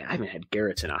got I haven't had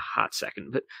Garrett's in a hot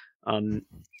second, but,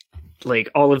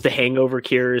 like all of the hangover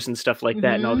cures and stuff like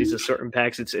that, and all these assortment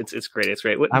packs. It's great. It's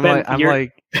great. I'm like,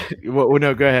 well,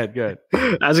 no, go ahead.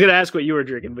 I was gonna ask what you were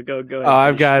drinking, but go ahead. Oh,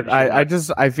 I've got.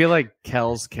 I feel like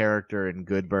Kel's character in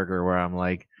Good Burger, where I'm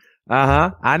like,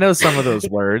 I know some of those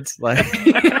words. Like,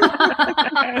 no,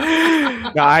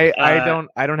 I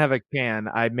don't have a can.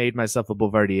 I made myself a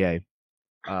Boulevardier.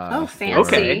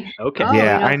 Fancy. Okay.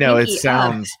 Yeah, I know it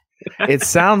sounds. It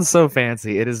sounds so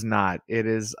fancy. It is not. It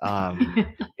is.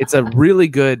 It's a really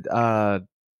good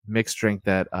mixed drink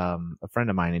that a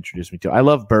friend of mine introduced me to. I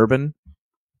love bourbon,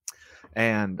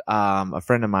 and a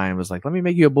friend of mine was like, "Let me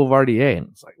make you a Boulevardier." And I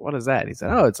was like, "What is that?" He said,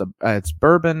 "Oh, it's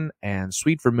bourbon and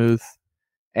sweet vermouth,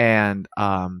 and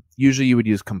usually you would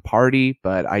use Campari,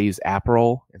 but I use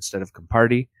Aperol instead of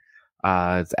Campari.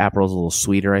 Aperol's a little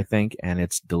sweeter, I think, and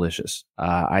it's delicious.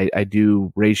 I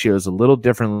do ratios a little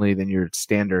differently than your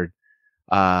standard.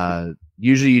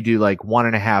 Usually you do like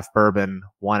 1.5 bourbon,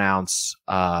 1 ounce,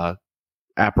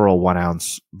 Aperol, 1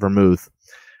 ounce vermouth.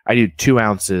 I do 2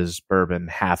 ounces bourbon,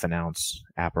 1/2 ounce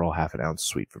Aperol, 1/2 ounce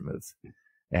sweet vermouth,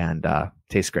 and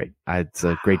tastes great. It's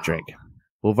a great drink.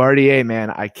 Boulevardier, man,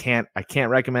 I can't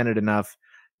recommend it enough.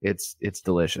 It's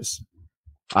delicious.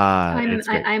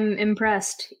 I'm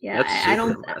impressed. Yeah, That's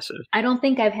super impressive. I don't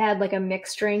think I've had like a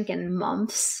mixed drink in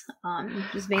months.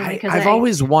 Just mainly because I've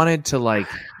always wanted to like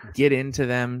get into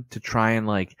them to try and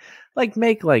like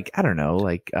make like I don't know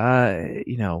like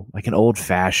like an old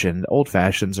fashioned. Old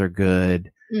fashions are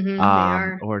good. They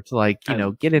are. Or to like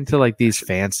get into like these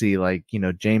fancy like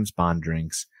James Bond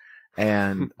drinks,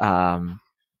 and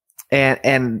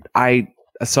and I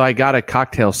got a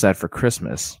cocktail set for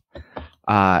Christmas,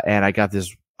 and I got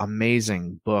this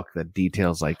amazing book that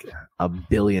details like 1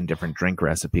 billion different drink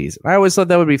recipes. I always thought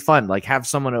that would be fun, like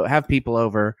have people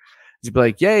over, just be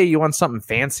like, "Yay, you want something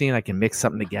fancy?" And I can mix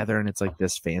something together, and it's like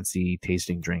this fancy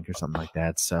tasting drink or something like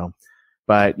that. So,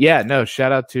 but yeah, no,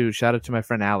 shout out to my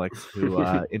friend Alex who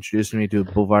introduced me to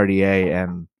Boulevardier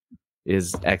and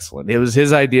is excellent. It was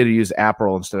his idea to use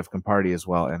Aperol instead of Campari as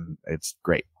well, and it's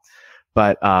great.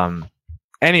 But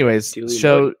anyways,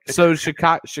 so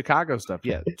Chicago stuff.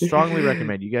 Yeah, strongly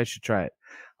recommend. You guys should try it.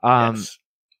 Yes.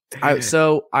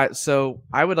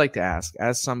 I would like to ask,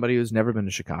 as somebody who's never been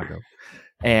to Chicago,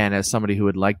 and as somebody who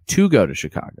would like to go to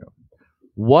Chicago,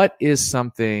 what is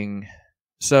something?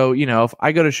 So if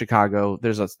I go to Chicago,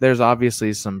 there's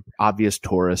obviously some obvious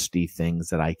touristy things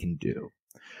that I can do.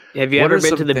 Have you ever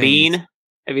been to the Bean?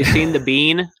 Have you seen the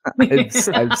Bean? I've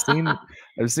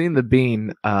seen the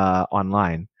Bean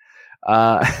online.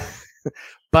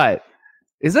 But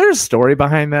is there a story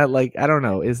behind that? Like, I don't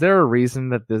know. Is there a reason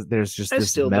that there's just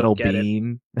this metal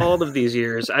bean? All of these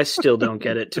years, I still don't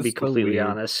get it, to be completely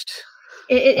honest.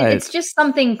 It's just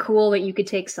something cool that you could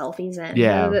take selfies in.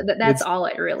 Yeah, that's all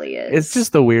it really is. It's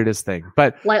just the weirdest thing.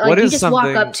 But like you just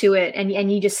walk up to it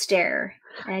and you just stare.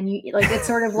 And you like it's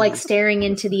sort of like staring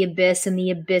into the abyss, and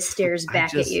the abyss stares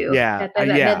back at you. Yeah,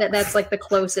 that's like the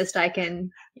closest I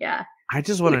can. Yeah. I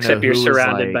just want to know. Except you're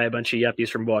surrounded by a bunch of yuppies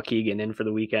from Waukegan in for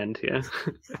the weekend. Yeah,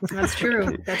 that's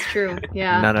true. That's true.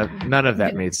 Yeah. None of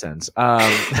that made sense. No,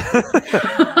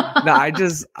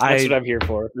 that's what I'm here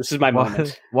for. This is my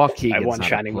moment. Waukegan's not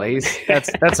shining a place.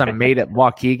 That's a made up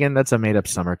Waukegan. That's a made up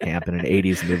summer camp in an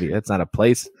 '80s movie. That's not a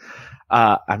place.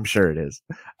 I'm sure it is,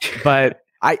 but.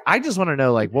 I just want to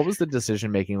know, like, what was the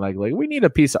decision making like we need a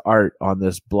piece of art on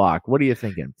this block. What are you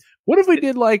thinking? What if we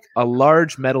did like a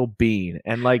large metal bean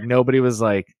and like nobody was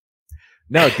like,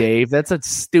 "No, Dave, that's a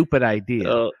stupid idea."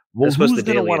 Well, who's going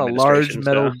to want a large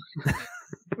metal?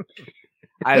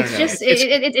 I don't know.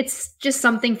 It's just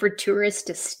something for tourists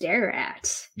to stare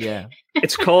at. Yeah.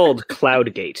 It's called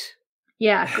Cloudgate.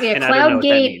 Yeah.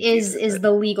 Cloudgate is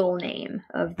the legal name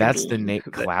of that's the name.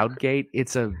 Cloudgate.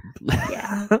 It's a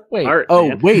wait. Art,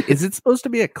 wait. Is it supposed to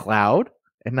be a cloud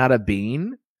and not a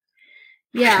bean?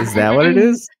 Yeah. Is that what it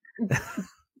is?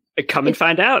 Come and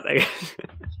find out.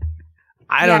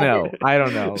 I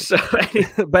don't know. So,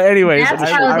 but anyways,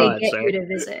 that's how they get you to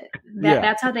visit.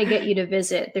 That's how they get you to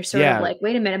visit. They're sort of like,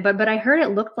 wait a minute, but I heard it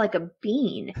looked like a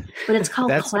bean, but it's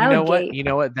called Cloudgate. You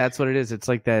know what? That's what it is. It's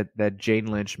like that Jane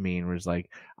Lynch meme where it's like,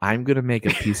 I'm gonna make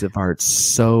a piece of art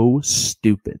so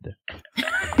stupid.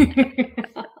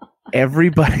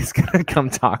 everybody's gonna come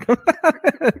talk about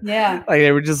it. Yeah. Like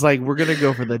they were just like, we're gonna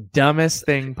go for the dumbest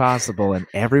thing possible, and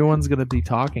everyone's gonna be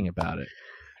talking about it.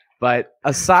 But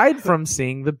aside from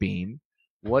seeing the bean,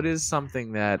 what is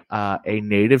something that a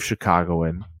native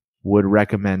Chicagoan would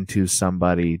recommend to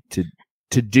somebody to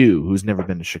do who's never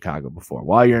been to Chicago before?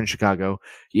 While you're in Chicago,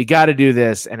 you got to do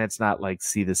this, and it's not like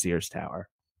see the Sears Tower.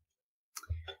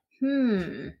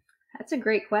 That's a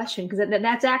great question, because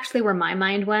that's actually where my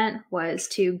mind went, was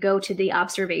to go to the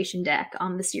observation deck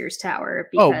on the Sears Tower.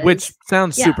 Because, which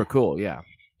sounds super cool. Yeah.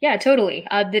 Yeah, totally.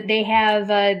 They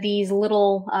have these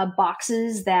little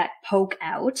boxes that poke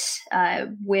out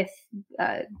with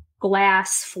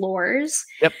glass floors.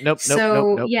 Yep. Nope.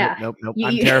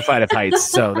 I'm terrified of heights.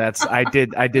 So I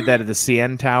did that at the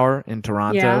CN Tower in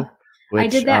Toronto. Yeah, which, I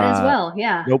did that as well.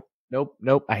 Yeah.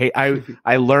 Nope.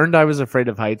 I learned I was afraid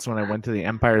of heights when I went to the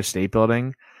Empire State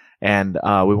Building, and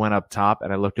we went up top,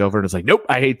 and I looked over and was like, nope,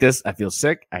 I hate this. I feel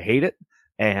sick. I hate it.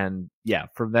 And yeah,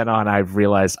 from then on, I've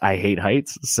realized I hate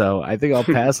heights. So I think I'll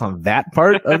pass on that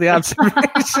part of the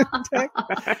observation deck,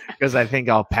 because I think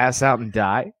I'll pass out and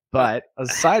die. But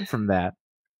aside from that,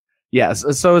 yes.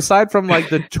 So aside from like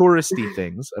the touristy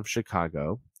things of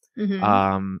Chicago, get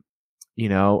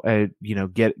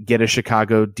a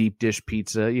Chicago deep dish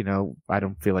pizza. I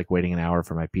don't feel like waiting an hour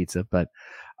for my pizza. But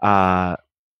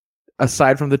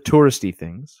aside from the touristy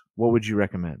things, what would you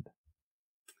recommend?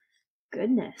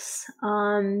 Goodness.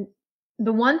 The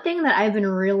one thing that I've been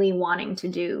really wanting to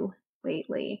do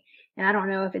lately, and I don't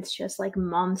know if it's just like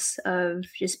months of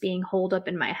just being holed up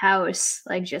in my house,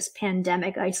 like just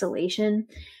pandemic isolation.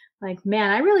 Like,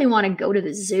 man, I really want to go to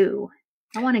the zoo.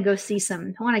 I want to go see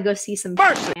some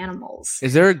animals.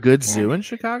 Is there a good zoo in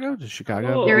Chicago? Does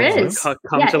Chicago? There is.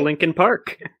 Come to Lincoln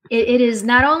Park. It is,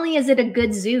 not only is it a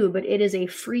good zoo, but it is a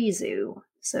free zoo.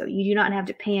 So you do not have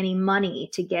to pay any money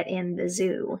to get in the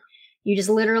zoo. You just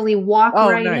literally walk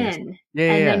nice. in.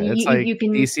 Yeah, and then it's you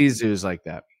can DC zoos like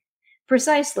that.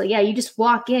 Precisely. Yeah, you just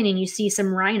walk in and you see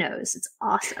some rhinos. It's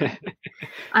awesome.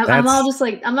 I'm all just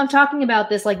like, I'm talking about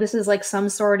this like this is like some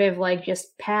sort of like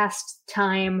just past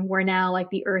time where now like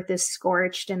the earth is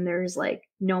scorched and there's like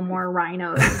no more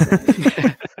rhinos.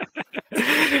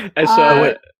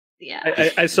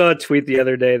 I saw a tweet the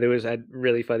other day that was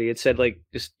really funny. It said like,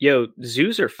 just, yo,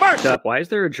 zoos are fucked up. Why is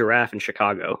there a giraffe in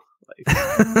Chicago?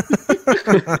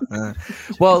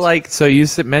 Well, like, so you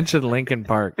mentioned Lincoln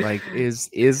Park. Like,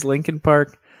 is Lincoln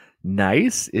Park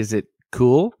nice? Is it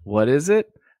cool? What is it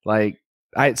like?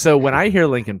 So when I hear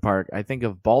Lincoln Park, I think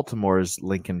of Baltimore's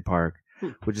Lincoln Park,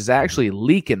 which is actually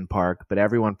Leakin Park, but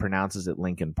everyone pronounces it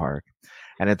Lincoln Park,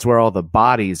 and it's where all the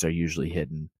bodies are usually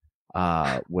hidden.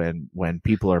 When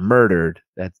people are murdered,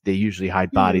 that they usually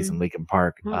hide bodies in Lincoln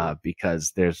Park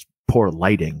because there's poor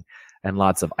lighting and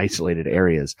lots of isolated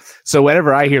areas. So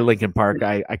whenever I hear Lincoln Park,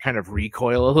 I kind of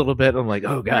recoil a little bit. I'm like,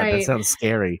 oh God, that sounds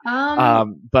scary.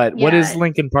 But what is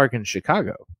Lincoln Park in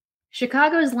Chicago?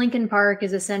 Chicago's Lincoln Park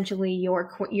is essentially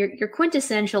your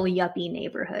quintessential yuppie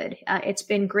neighborhood. It's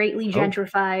been greatly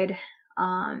gentrified.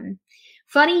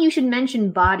 Funny you should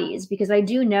mention bodies, because I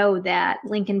do know that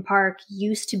Lincoln Park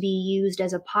used to be used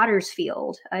as a potter's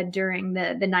field during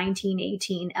the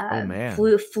 1918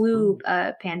 flu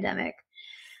pandemic.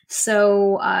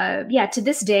 So, to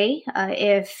this day,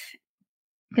 if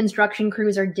construction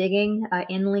crews are digging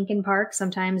in Lincoln Park,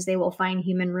 sometimes they will find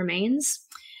human remains.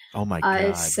 Oh my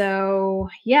God. So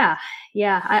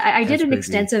I did an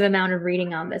extensive amount of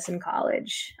reading on this in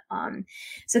college.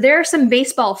 So there are some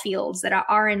baseball fields that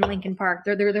are in Lincoln Park.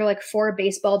 They're like 4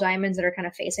 baseball diamonds that are kind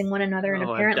of facing one another. And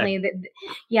apparently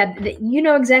you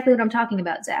know exactly what I'm talking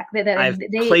about, Zach. I've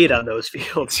played on those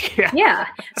fields. Yeah.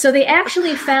 So they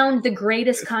actually found the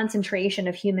greatest concentration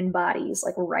of human bodies,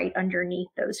 like right underneath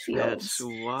those fields. That's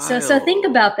wild. So think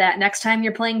about that next time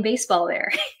you're playing baseball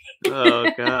there. Oh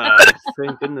God!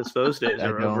 Thank goodness those days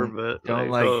are over. But don't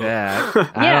like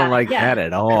that. I don't like that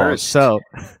at all. Cursed. So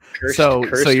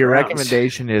your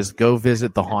recommendation is go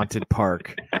visit the haunted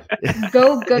park.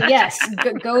 Go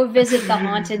visit the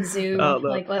haunted zoo.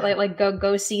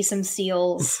 Go see some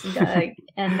seals,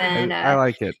 and then I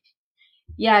like it.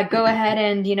 Yeah, go ahead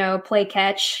and play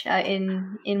catch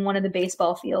in one of the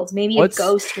baseball fields. Maybe a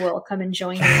ghost will come and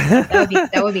join you.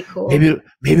 That would be cool. Maybe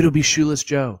it'll be Shoeless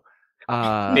Joe.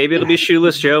 Maybe it'll be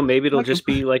Shoeless Joe. Maybe it'll just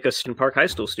be like a Stone Park High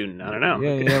School student. I don't know.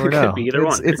 Yeah, you never know. Could be either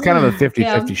one. It's kind of a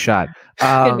 50-50 shot.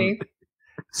 Could be.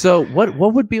 So what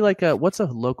would be like what's a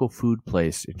local food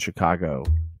place in Chicago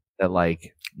that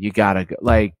like you gotta go,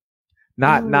 like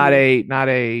not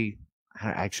a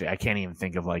actually I can't even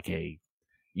think of like a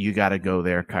you gotta go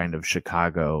there kind of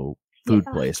Chicago food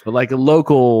place, but like a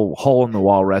local hole in the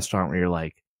wall restaurant where you're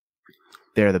like,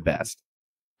 they're the best.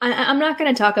 I'm not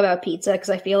going to talk about pizza because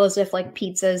I feel as if like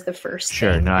pizza is the first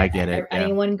thing I get it.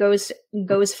 Anyone goes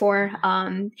for.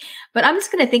 But I'm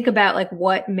just going to think about like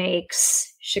what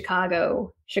makes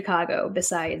Chicago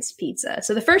besides pizza.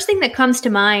 So the first thing that comes to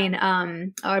mind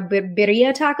are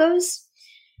birria tacos.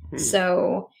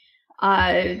 So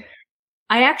I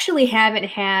actually haven't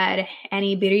had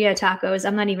any birria tacos.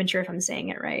 I'm not even sure if I'm saying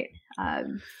it right.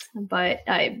 But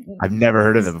I've never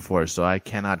heard of it before, so I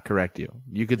cannot correct you.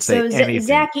 You could say anything.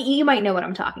 Zach, you might know what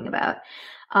I'm talking about.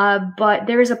 But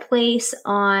there's a place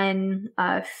on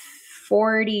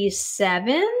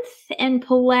 47th and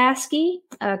Pulaski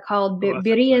called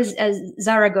Birria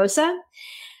Zaragoza.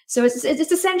 So it's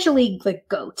essentially like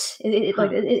goat.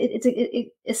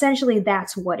 Essentially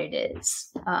that's what it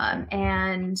is.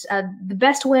 And the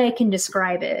best way I can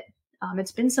describe it.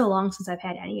 It's been so long since I've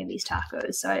had any of these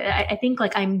tacos. So I think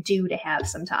like I'm due to have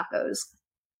some tacos.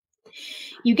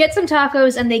 You get some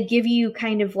tacos and they give you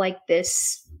kind of like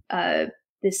this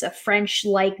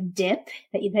French-like dip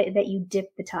that you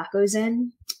dip the tacos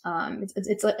in.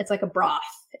 It's like a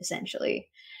broth essentially.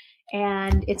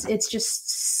 And it's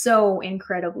just so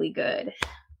incredibly good.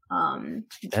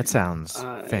 That sounds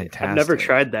fantastic. I've never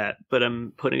tried that, but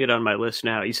I'm putting it on my list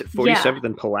now. You said 47th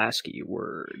and Pulaski.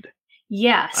 Word.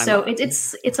 Yeah, so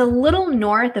it's a little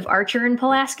north of Archer and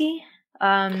Pulaski. Wait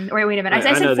a minute. I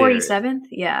said 47th.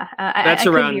 Yeah, that's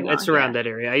around. It's around that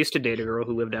area. I used to date a girl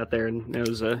who lived out there, and it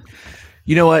was a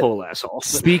whole asshole.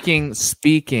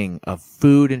 Speaking of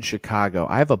food in Chicago,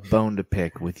 I have a bone to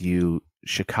pick with you,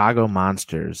 Chicago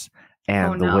monsters,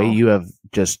 and the way you have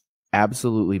just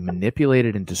absolutely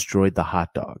manipulated and destroyed the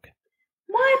hot dog.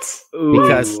 What?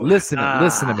 Because listen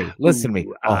to me.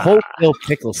 A whole dill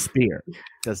pickle spear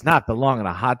does not belong on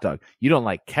a hot dog. You don't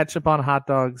like ketchup on hot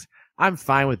dogs. I'm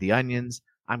fine with the onions.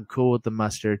 I'm cool with the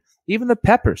mustard. Even the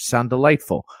peppers sound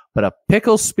delightful. But a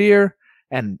pickle spear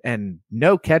and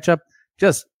no ketchup,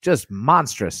 just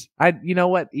monstrous. You know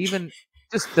what? Even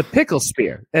just the pickle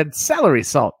spear and celery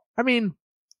salt. I mean,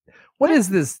 what is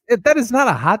this? That is not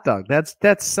a hot dog.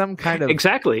 That's some kind of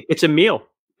exactly. It's a meal.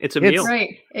 It's a meal.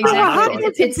 Right, exactly.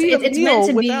 It's meant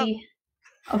to be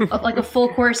like a full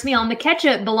course meal. And the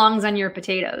ketchup belongs on your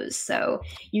potatoes. So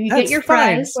you get your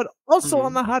fries. But also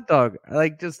on the hot dog.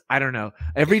 Like I don't know.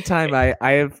 Every time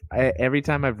every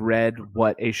time I've read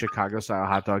what a Chicago style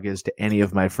hot dog is to any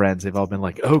of my friends, they've all been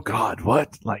like, "Oh God,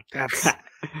 what? Like that's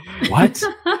what?"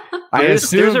 I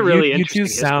assume you two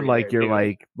sound like you're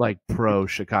like pro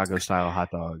Chicago style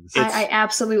hot dogs. I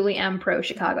absolutely am pro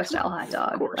Chicago style hot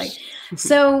dog.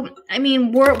 So I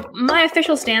mean, my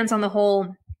official stance on the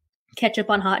whole ketchup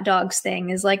on hot dogs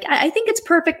thing is like I think it's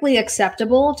perfectly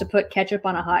acceptable to put ketchup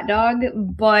on a hot dog,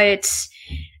 but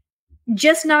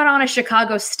just not on a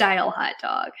Chicago style hot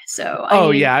dog. So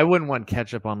I wouldn't want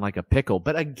ketchup on like a pickle,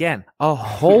 but again, a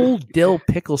whole dill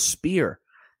pickle spear.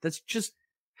 That's just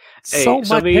so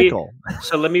much pickle.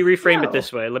 So let me reframe it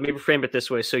this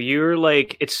way. So you're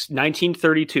like, it's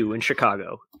 1932 in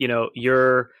Chicago. You know,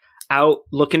 you're out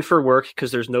looking for work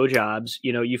because there's no jobs.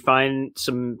 You know, you find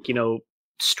some,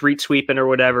 street sweeping or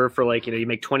whatever for like, you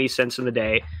make 20 cents in the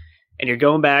day, and you're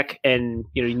going back and,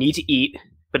 you need to eat,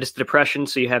 but it's the Depression,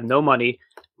 so you have no money.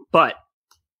 But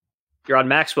you're on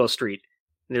Maxwell Street,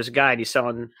 and there's a guy, and he's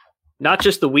selling not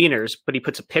just the wieners, but he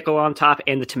puts a pickle on top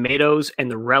and the tomatoes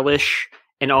and the relish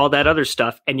and all that other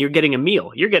stuff, and you're getting a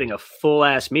meal. You're getting a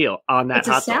full-ass meal on that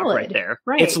hot dog right there.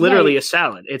 Right, it's literally a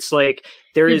salad. It's like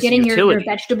you're getting your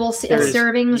vegetable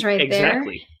servings right there.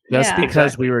 Exactly. Just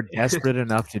because we were desperate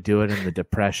enough to do it in the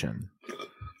Depression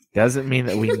doesn't mean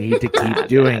that we need to keep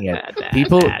doing it.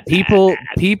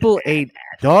 People ate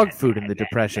dog food in the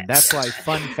Depression. That's why,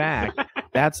 fun fact,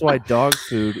 that's why dog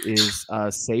food is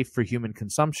safe for human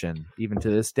consumption, even to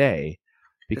this day.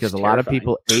 Because a lot of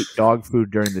people ate dog food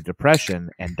during the Depression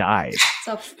and died. It's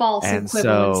a false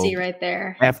equivalency right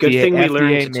there. Good thing we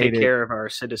learned to take care of our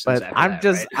citizens. But I'm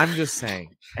just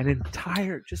saying, an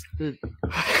entire the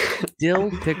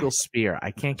dill pickle spear.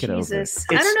 I can't get over it.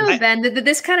 I don't know, Ben.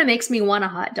 This kind of makes me want a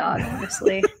hot dog.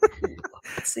 Honestly,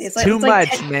 it's too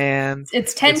much, man.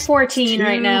 It's 10:14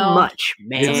 right now. Too much,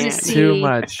 man. Too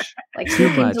much. Like who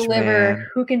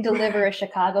can deliver a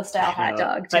Chicago style hot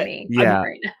dog to me?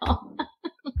 Right now.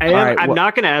 I'm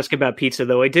not going to ask about pizza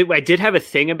though. I did have a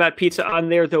thing about pizza on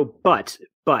there though, but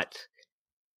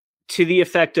to the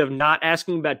effect of not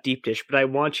asking about deep dish, but I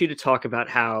want you to talk about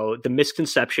how the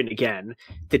misconception again,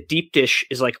 that deep dish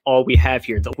is like all we have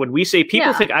here. When we say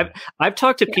people think I've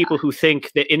talked to people who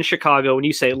think that in Chicago, when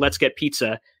you say let's get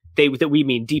pizza, that we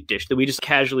mean deep dish, that we just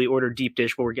casually order deep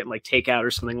dish when we're getting like takeout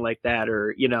or something like that,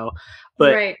 or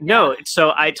but no.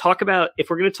 So I talk about, if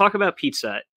we're going to talk about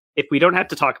pizza, if we don't have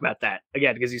to talk about that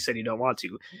again, because you said you don't want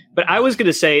to, but I was going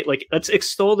to say, like, let's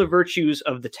extol the virtues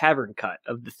of the tavern cut,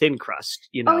 of the thin crust.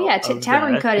 You know,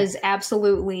 tavern cut is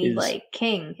absolutely like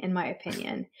king in my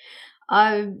opinion.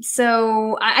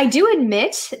 So I do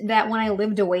admit that when I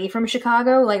lived away from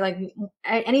Chicago, like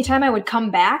anytime I would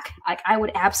come back, like I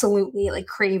would absolutely like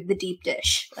crave the deep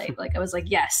dish. Like I was like,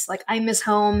 yes, like I miss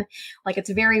home. Like it's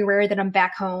very rare that I'm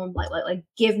back home. Like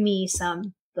give me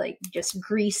some like just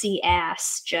greasy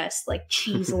ass, just like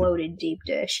cheese loaded deep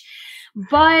dish.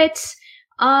 But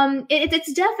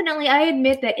it's definitely, I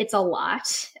admit that it's a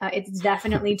lot. It's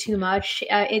definitely too much.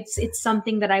 It's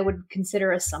something that I would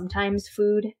consider a sometimes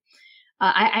food.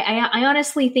 I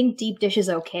honestly think deep dish is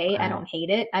okay. I don't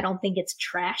hate it. I don't think it's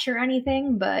trash or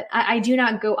anything, but I do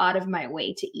not go out of my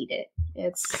way to eat it.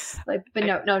 It's like, but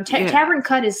no, tavern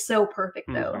cut is so perfect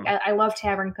though. Mm-hmm. I love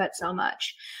tavern cut so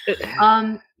much.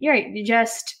 You're right.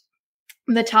 Just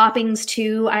the toppings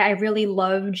too. I really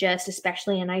love just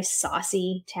especially a nice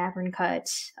saucy tavern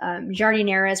cut.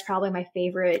 Giardiniera is probably my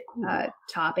favorite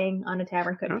topping on a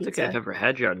tavern cut pizza. I don't think I've ever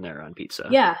had giardiniera on pizza.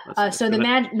 Yeah. So the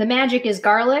magic is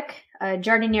garlic,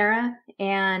 giardiniera,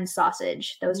 and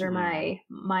sausage. Those are my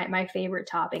favorite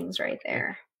toppings right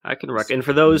there. I can recommend. And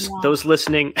for those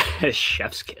listening,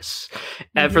 chef's kiss.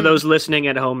 And for those listening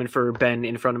at home, and for Ben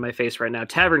in front of my face right now,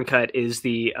 tavern cut is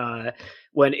the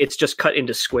when it's just cut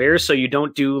into squares, so you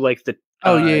don't do like the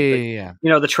you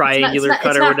know, the triangular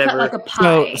cut or whatever. Like a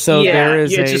pie. So there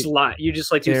is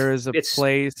there is a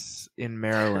place in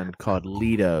Maryland called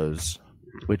Lido's,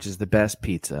 which is the best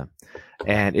pizza.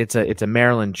 And it's a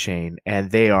Maryland chain, and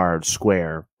they are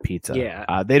square pizza.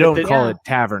 Yeah, they don't call it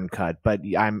tavern cut, but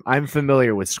I'm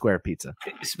familiar with square pizza.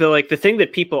 But like the thing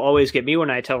that people always get me when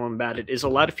I tell them about it is a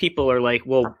lot of people are like,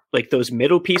 well, like those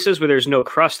middle pieces where there's no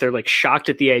crust, they're like shocked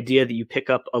at the idea that you pick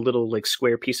up a little like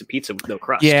square piece of pizza with no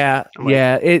crust. Yeah,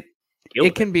 it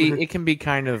can be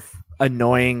kind of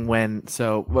annoying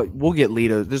we'll get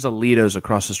Lido's. There's a Lido's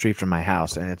across the street from my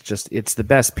house, and it's the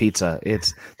best pizza.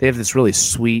 They have this really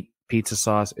sweet pizza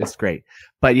sauce. It's great.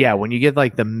 But yeah, when you get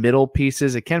like the middle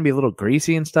pieces, it can be a little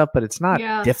greasy and stuff, but it's not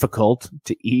difficult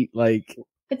to eat. Like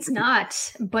it's not,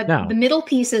 but the middle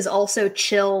pieces also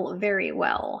chill very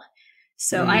well.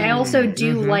 So I also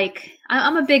do like,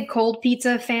 I'm a big cold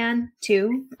pizza fan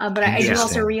too, but I do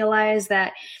also realize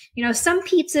that, you know, some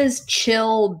pizzas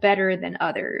chill better than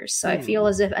others. So I feel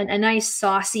as if a nice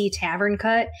saucy tavern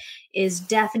cut is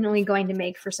definitely going to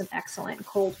make for some excellent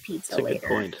cold pizza later. Good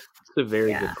point. It's a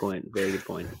very good point. Very good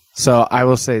point. So I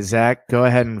will say, Zach, go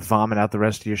ahead and vomit out the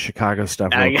rest of your Chicago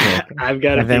stuff real quick. I've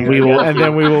got it. And then we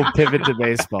will pivot to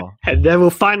baseball. And then we'll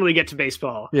finally get to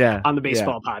baseball. Yeah. On the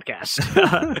baseball podcast.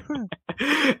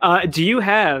 Do you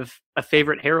have a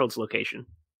favorite Harold's location?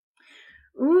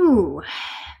 Ooh,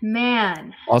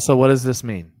 man. Also, what does this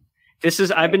mean?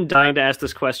 I've been dying to ask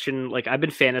this question. Like, I've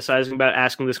been fantasizing about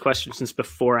asking this question since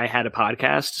before I had a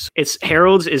podcast.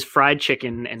 Harold's is fried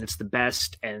chicken, and it's the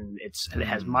best, and it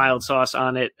has mild sauce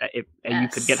on it. And you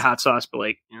could get hot sauce, but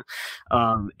like,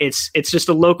 it's just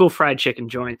a local fried chicken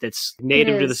joint that's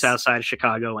native to the South Side of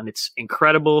Chicago, and it's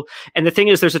incredible. And the thing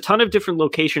is, there's a ton of different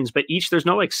locations, but there's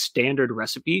no like standard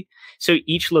recipe. So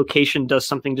each location does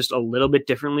something just a little bit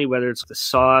differently, whether it's the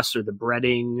sauce or the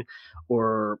breading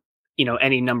or, you know,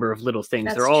 any number of little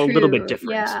things. They're all a little bit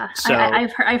different. Yeah. So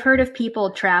I've heard of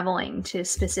people traveling to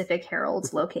specific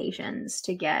Harold's locations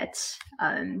to get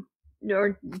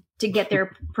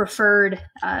their preferred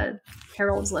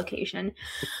Harold's location.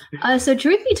 So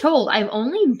truth be told, I've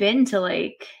only been to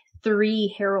like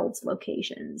 3 Harold's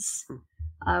locations.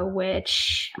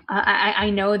 Which I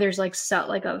know there's like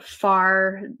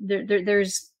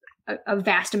there's a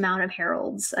vast amount of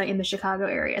Harold's in the Chicago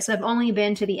area. So I've only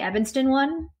been to the Evanston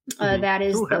one. That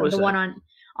is the one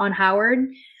on Howard.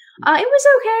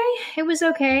 It was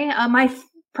okay.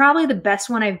 Probably the best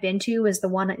one I've been to is the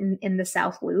one in the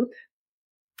South Loop.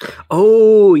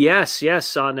 Oh, yes.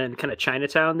 On kind of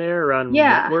Chinatown there around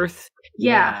Whitworth.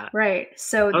 Yeah, right.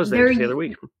 So I was there the other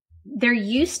week. There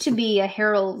used to be a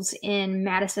Harold's in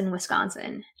Madison,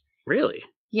 Wisconsin. Really?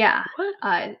 Yeah.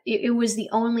 What? It was the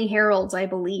only Harold's, I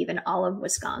believe, in all of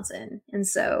Wisconsin. And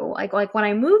so like when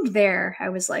I moved there, I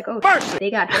was like, oh, they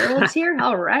got Harold's here?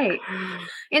 All right.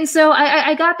 And so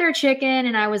I got their chicken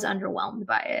and I was underwhelmed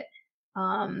by it.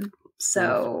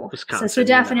 So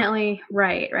definitely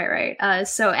right.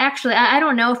 So actually, I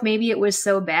don't know if maybe it was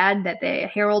so bad that the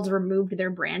Harold's removed their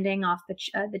branding off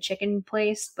the chicken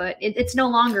place, but it's no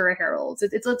longer a Harold's.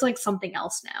 It's like something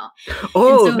else now.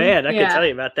 Oh man, I can tell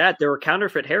you about that. There were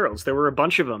counterfeit Harold's. There were a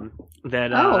bunch of them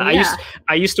that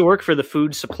I used to work for the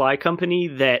food supply company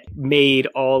that made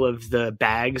all of the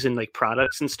bags and like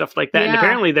products and stuff like that. And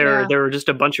apparently there were just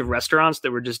a bunch of restaurants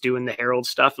that were just doing the Harold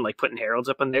stuff and like putting Harold's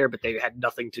up on there, but they had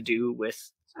nothing to do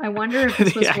with. I wonder if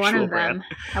this was one of them.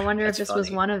 I wonder if this was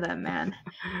one of them, man.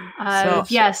 So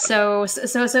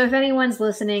if anyone's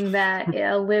listening that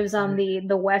lives on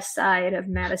the west side of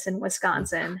Madison,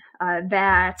 Wisconsin,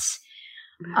 that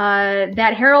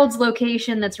Harold's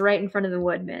location that's right in front of the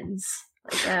Woodmans.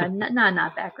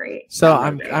 Not that great. So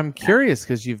I'm curious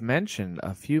because you've mentioned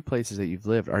a few places that you've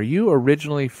lived. Are you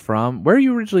originally from? Where are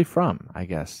you originally from? I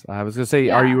guess I was gonna say,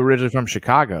 are you originally from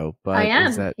Chicago? But I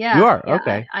am. You are. Yeah,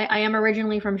 okay. I am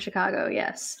originally from Chicago.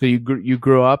 Yes. So you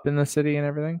grew up in the city and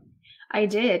everything? I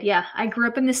did. Yeah, I grew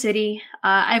up in the city.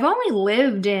 I've only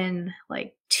lived in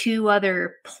like 2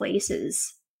 other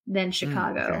places than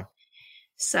Chicago. Okay.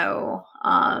 So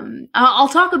I'll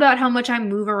talk about how much I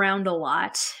move around a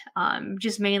lot,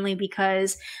 just mainly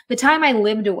because the time I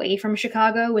lived away from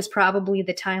Chicago was probably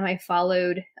the time I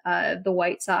followed the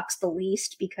White Sox the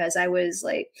least, because I was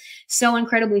like so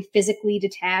incredibly physically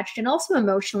detached and also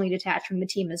emotionally detached from the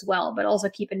team as well. But also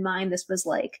keep in mind, this was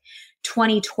like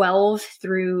 2012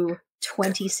 through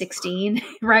 2016.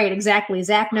 Right, exactly.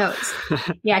 Zach knows.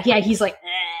 Yeah, he's like,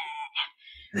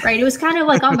 right. It was kind of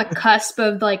like on the cusp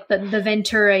of like the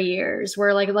Ventura years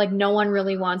where like no one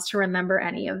really wants to remember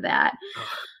any of that.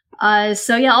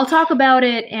 So yeah, I'll talk about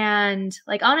it. And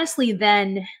like, honestly,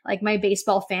 then like my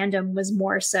baseball fandom was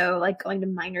more so like going to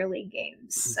minor league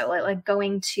games. So like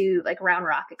going to like Round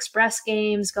Rock Express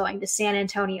games, going to San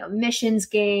Antonio Missions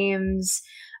games,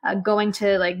 going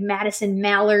to like Madison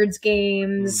Mallards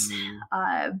games.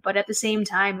 But at the same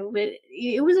time,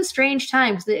 it was a strange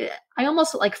time. I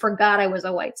almost like forgot I was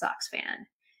a White Sox fan,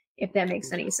 if that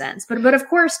makes any sense. But of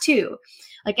course, too,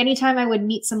 like anytime I would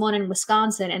meet someone in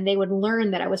Wisconsin and they would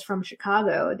learn that I was from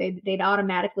Chicago, they'd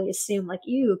automatically assume like,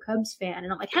 "You Cubs fan,"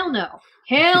 and I'm like, "Hell no,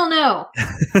 hell no."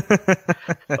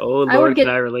 Oh Lord, can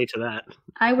I relate to that?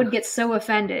 I would get so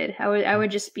offended. I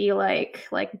would just be like,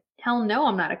 "Hell no,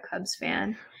 I'm not a Cubs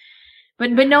fan."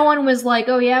 But no one was like,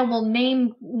 "Oh yeah, well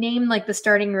name like the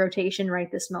starting rotation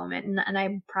right this moment," and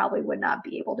I probably would not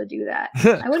be able to do that.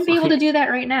 I wouldn't be able to do that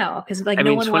right now because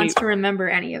no one wants to remember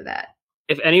any of that.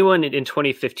 If anyone in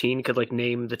 2015 could like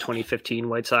name the 2015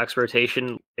 White Sox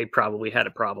rotation, they probably had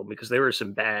a problem because there were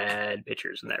some bad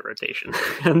pitchers in that rotation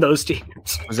and those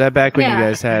teams. Was that back when you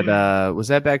guys had? Was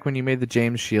that back when you made the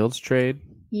James Shields trade?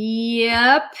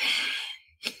 Yep.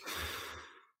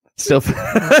 Still,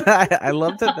 I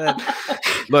love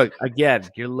that. Look, again,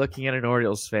 you're looking at an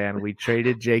Orioles fan. We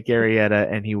traded Jake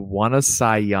Arrieta, and he won a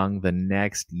Cy Young the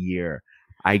next year.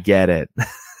 I get it.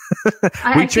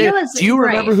 Do you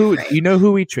remember who? Right. You know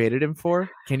who we traded him for?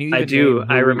 Can you? I do.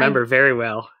 I remember very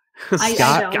well.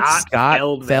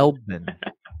 Scott Feldman.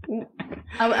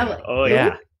 Oh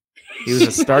yeah, he was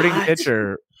a starting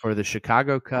pitcher for the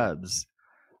Chicago Cubs.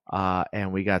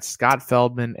 And we got Scott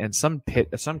Feldman and some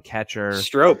catcher.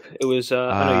 Strope. It was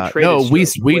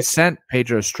we sent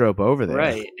Pedro Strope over there.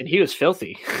 Right. And he was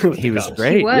filthy. He was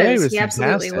great. He was he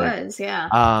absolutely was, yeah.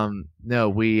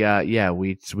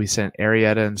 We sent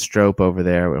Arrieta and Strope over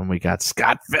there, and we got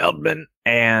Scott Feldman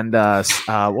and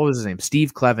what was his name?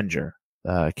 Steve Clevenger.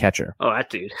 Catcher. Oh, that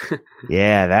dude.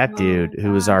 Yeah, that dude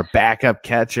who was our backup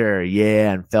catcher.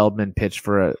 Yeah, and Feldman pitched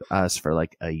for us for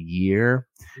like a year.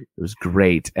 It was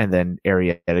great. And then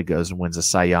Arrieta goes and wins a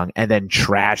Cy Young and then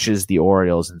trashes the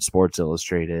Orioles in Sports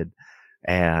Illustrated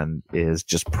and is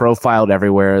just profiled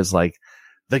everywhere as like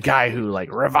the guy who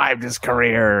like revived his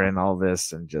career and all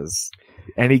this and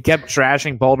he kept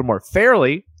trashing Baltimore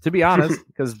fairly, to be honest,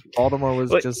 because Baltimore was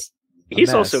just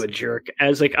he's also a jerk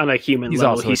as like on a human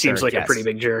level. He seems like a pretty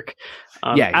big jerk.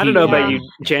 I don't know about you,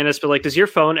 Janice, but like, does your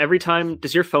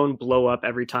phone blow up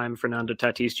every time Fernando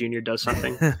Tatis Jr. does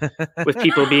something with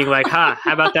people being like, how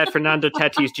about that Fernando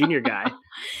Tatis Jr. guy?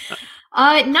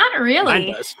 Not really.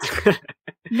 Mine does.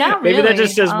 Not Maybe really. that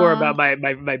just says more about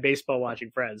my baseball watching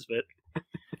friends, but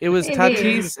it was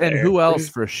Tatis and who else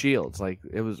for Shields? Like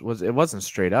it wasn't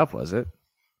straight up, was it?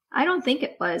 I don't think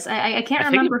it was. I can't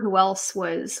remember who else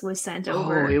was sent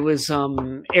over. Oh, it was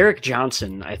Eric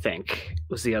Johnson, I think,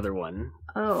 was the other one.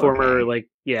 Oh, former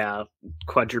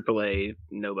quadruple A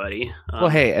nobody. Well,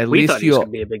 hey, at we least thought he was going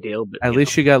to be a big deal. But, at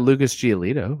least you got Lucas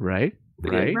Giolito, right?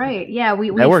 right? Right. Yeah, we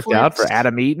that worked flipped. out for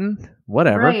Adam Eaton.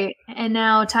 Whatever. Right. And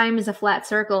now time is a flat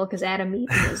circle because Adam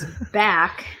Eaton is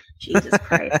back. Jesus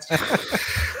Christ.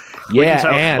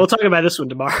 Yeah, we'll talk about this one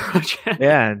tomorrow.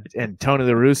 Yeah, and Tony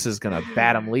La Russa is going to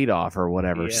bat him leadoff or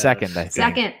whatever. Yes. Second, I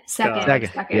think. Second.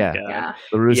 Yeah.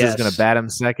 La Russa is Yes. going to bat him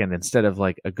second instead of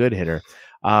like a good hitter.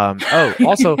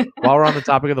 Also, while we're on the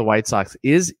topic of the White Sox,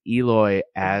 is Eloy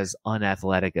as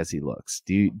unathletic as he looks?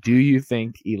 Do you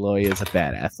think Eloy is a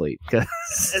bad athlete?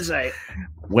 Because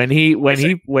when he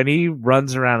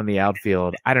runs around in the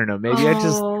outfield, I don't know.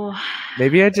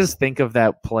 Maybe I just think of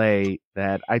that play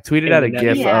that I tweeted out a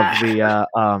GIF of the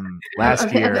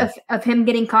last year of him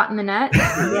getting caught in the net.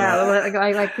 Yeah,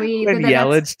 like we when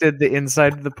Yelich did the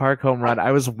inside of the park home run.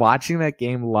 I was watching that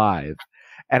game live.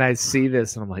 And I see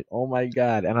this and I'm like, oh my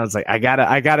God. And I was like, I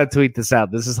gotta tweet this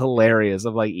out. This is hilarious.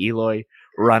 Of like Eloy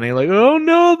running like, oh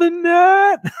no, the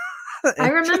net. I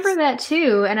remember that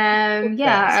too. And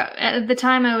at the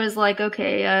time I was like,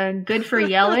 okay, good for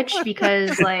Yelich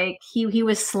because like he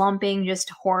was slumping just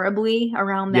horribly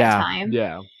around that time.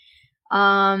 Yeah.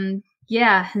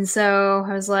 Yeah, and so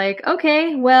I was like,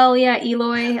 okay, well, yeah,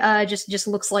 Eloy just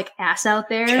looks like ass out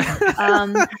there.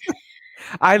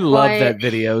 I love that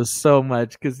video so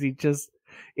much because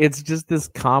it's just this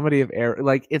comedy of error.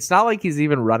 Like, it's not like he's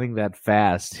even running that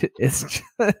fast. It's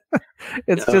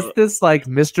just this like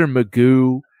Mr.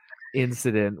 Magoo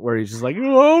incident where he's just like,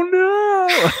 oh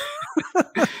no.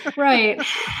 Right.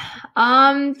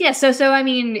 Yeah, so I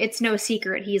mean, it's no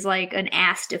secret he's like an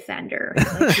ass defender.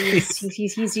 Like,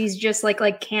 he's just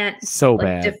like can't so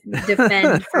like, bad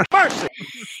defend.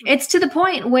 It's to the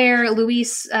point where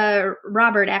Luis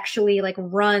Robert actually like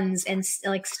runs and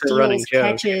like steals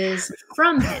catches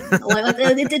from him. Like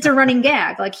it's a running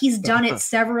gag. Like he's done it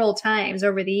several times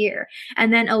over the year,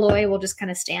 and then Eloy will just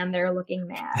kind of stand there looking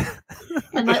mad.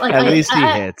 And at least he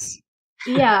hits.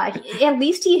 Yeah, at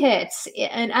least he hits.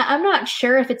 And I'm not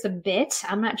sure if it's a bit.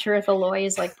 I'm not sure if Eloy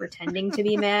is like pretending to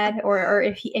be mad or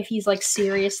if he's like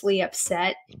seriously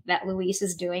upset that Luis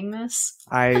is doing this.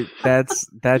 That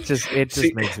just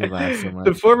makes me laugh so much.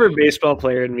 The former baseball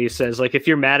player in me says, like, if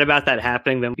you're mad about that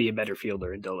happening, then be a better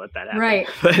fielder and don't let that happen.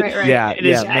 Right. Right.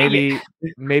 Yeah.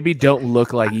 Maybe don't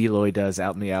look like Eloy does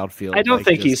out in the outfield. I don't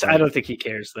think he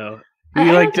cares though. I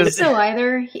don't think so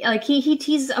either.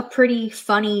 He's a pretty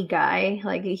funny guy.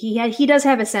 Like he does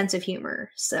have a sense of humor,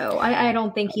 so I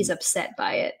don't think he's upset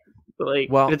by it.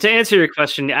 But to answer your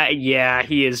question,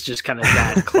 he is just kind of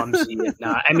that clumsy.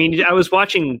 I mean, I was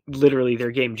watching literally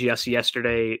their game just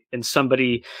yesterday, and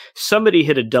somebody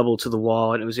hit a double to the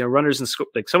wall, and it was runners in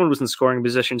someone was in scoring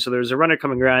position, so there was a runner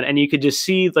coming around, and you could just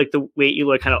see like the way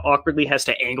Eloy kind of awkwardly has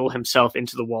to angle himself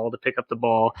into the wall to pick up the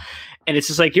ball, and it's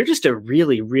just like you're just a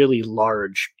really, really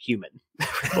large human.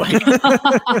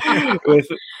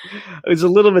 It's a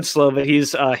little bit slow, but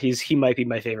he might be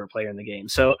my favorite player in the game.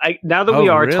 So now that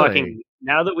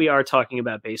we are talking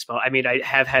about baseball, I mean, I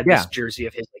have had this jersey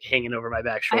of his like hanging over my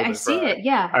back shoulder. I see it.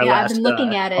 Yeah, I've been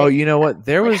looking at it. Oh, you know what?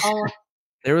 There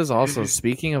was also,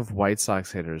 speaking of White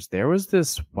Sox hitters, there was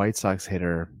this White Sox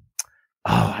hitter.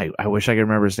 Oh, I wish I could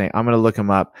remember his name. I'm gonna look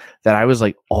him up. That I was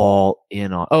like all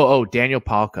in on. Oh, Daniel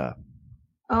Palka.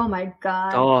 Oh my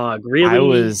God! Oh, really? I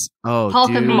was. Oh,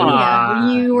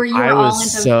 Palkamania. Were you I all was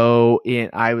into so in.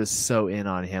 I was so in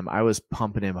on him. I was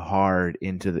pumping him hard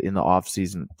in the off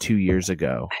season 2 years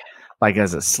ago, like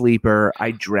as a sleeper.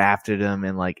 I drafted him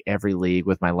in like every league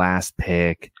with my last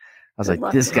pick. I was like,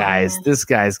 this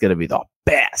guy's gonna be the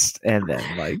best, and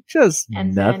then like just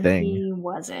nothing. Then he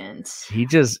wasn't. He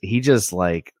just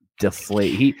like.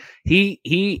 Deflate.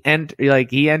 He entered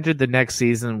the next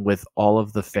season with all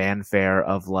of the fanfare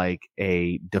of like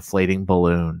a deflating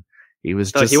balloon. He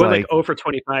was just went like 0 for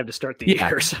 25 to start the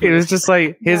year. So. It was just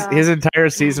like his entire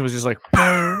season was just like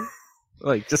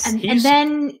like just and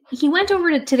then he went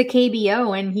over to the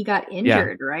KBO and he got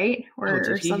injured, right?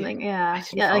 Or something. Yeah.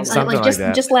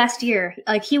 Just last year.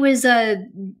 Like he was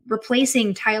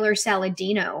replacing Tyler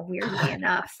Saladino, weirdly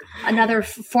enough. Another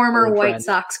former White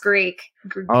Sox great.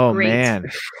 Oh man.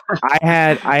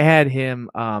 I had him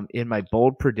in my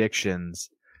bold predictions.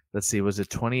 Let's see, was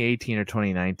it 2018 or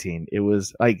 2019? It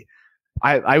was like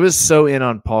I was so in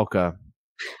on Palka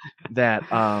that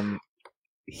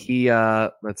he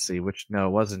let's see, it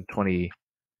wasn't 20.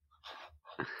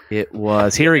 It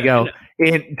was, here we go.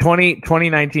 In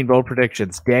 2019 bold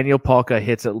predictions, Daniel Palka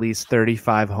hits at least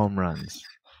 35 home runs.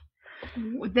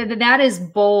 That is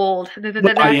bold.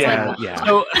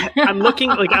 So I'm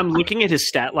looking at his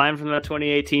stat line from that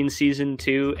 2018 season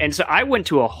too, and so I went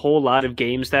to a whole lot of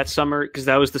games that summer because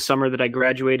that was the summer that I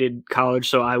graduated college.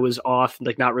 So I was off,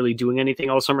 like not really doing anything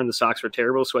all summer, and the Sox were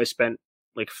terrible. So I spent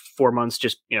like 4 months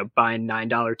just buying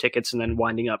 $9 tickets and then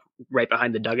winding up right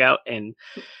behind the dugout. And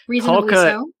reasonably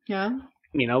Kalka, so, yeah.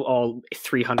 All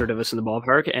 300 of us in the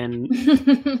ballpark, and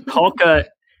Kalka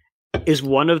is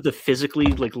one of the physically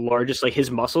like largest, like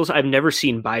his muscles. I've never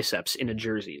seen biceps in a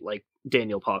jersey like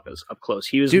Daniel Palka's up close.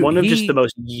 He was one of just the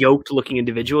most yoked looking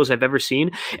individuals I've ever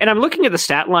seen. And I'm looking at the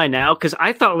stat line now because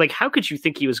I thought, like, how could you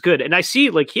think he was good? And I see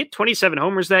like he had 27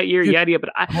 homers that year, yada.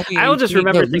 But I'll just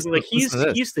remember thinking like he's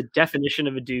the definition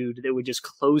of a dude that would just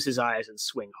close his eyes and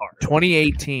swing hard.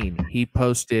 2018, he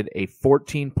posted a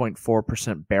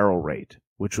 14.4% barrel rate,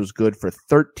 which was good for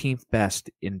 13th best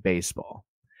in baseball.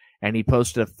 And he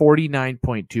posted a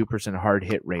 49.2% hard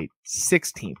hit rate,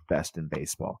 16th best in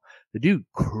baseball. The dude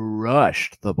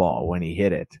crushed the ball when he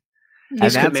hit it. And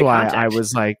that's why I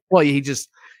was like, well, he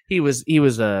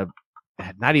was a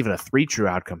not even a 3 true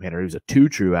outcome hitter. He was a 2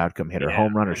 true outcome hitter,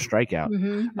 home run or strikeout.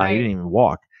 Right. He didn't even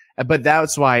walk. But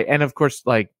that's why, and of course,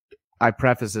 like I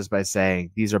preface this by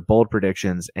saying these are bold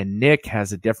predictions, and Nick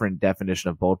has a different definition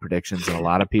of bold predictions than a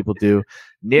lot of people do.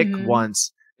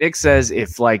 Nick says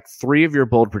if like 3 of your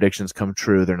bold predictions come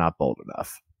true, they're not bold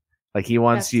enough. Like he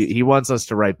wants us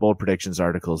to write bold predictions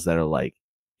articles that are like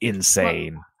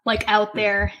insane, like out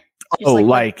there. Totally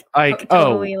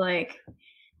like.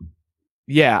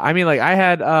 Yeah, I mean, like I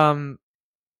had some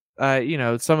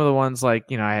of the ones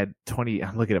like I had 20.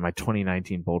 I'm looking at my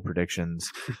 2019 bold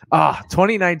predictions.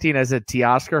 2019, I said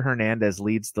Teoscar Hernandez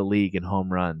leads the league in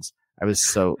home runs. I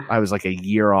was like a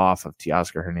year off of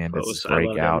Teoscar Hernandez's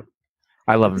breakout.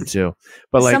 I love him too,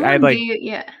 but like I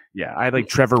had like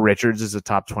Trevor Richards as a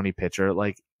top 20 pitcher,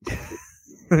 like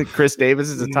Chris Davis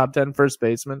is a top 10 first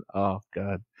baseman. Oh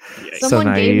god,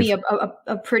 someone gave me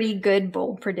a pretty good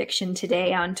bold prediction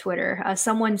today on Twitter.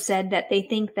 Someone said that they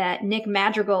think that Nick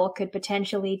Madrigal could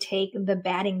potentially take the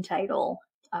batting title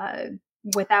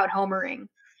without homering.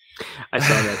 I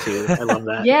saw that too. I love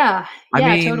that. Yeah,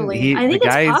 totally. I think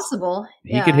it's possible.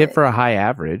 He could hit for a high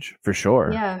average for sure.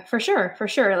 Yeah, for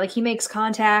sure. Like he makes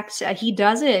contact. He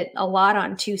does it a lot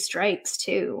on 2 strikes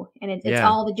too, and it's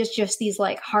all just these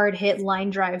like hard hit line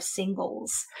drive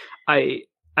singles. I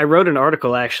wrote an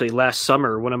article actually last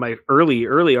summer. One of my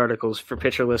early articles for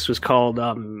Pitcher List was called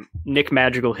 "Nick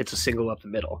Madrigal hits a single up the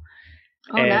middle."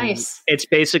 Oh, and nice. It's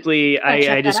basically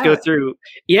I just go through.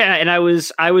 Yeah, and I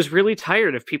was really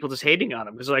tired of people just hating on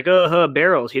him. It was like,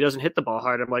 barrels. He doesn't hit the ball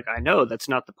hard. I'm like, I know that's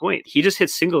not the point. He just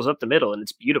hits singles up the middle, and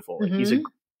it's beautiful. He's a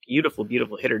beautiful,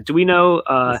 beautiful hitter. Do we know?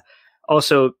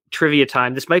 Also, trivia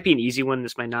time. This might be an easy one.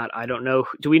 This might not. I don't know.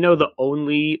 Do we know the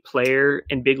only player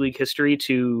in big league history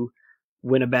to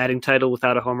win a batting title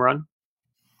without a home run?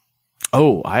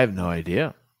 Oh, I have no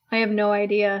idea.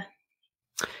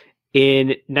 In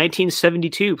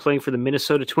 1972, playing for the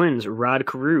Minnesota Twins, Rod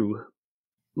Carew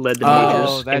led the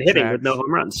majors in hitting with no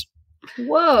home runs.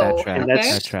 Whoa! And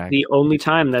that's the only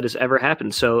time that has ever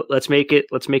happened. So let's make it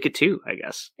 2, I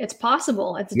guess. It's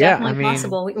possible. It's definitely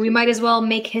possible. We might as well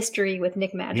make history with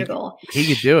Nick Madrigal. He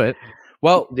could do it.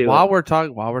 Well, while we're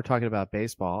talking about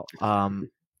baseball,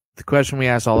 the question we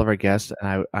ask all of our guests,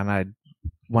 and I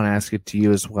want to ask it to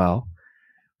you as well.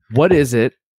 What is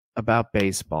it about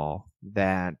baseball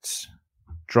that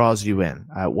draws you in?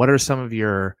 What are some of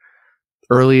your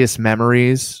earliest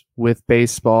memories with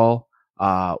baseball?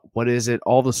 What is it?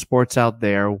 All the sports out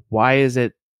there. Why is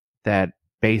it that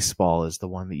baseball is the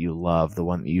one that you love, the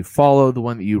one that you follow, the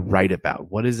one that you write about?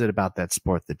 What is it about that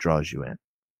sport that draws you in?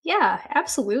 Yeah,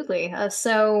 absolutely.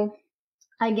 So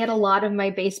I get a lot of my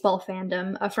baseball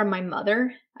fandom from my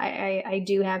mother. I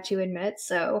do have to admit.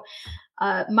 So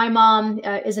my mom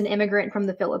is an immigrant from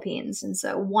the Philippines. And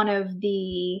so one of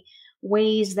the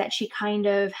ways that she kind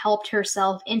of helped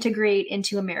herself integrate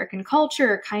into American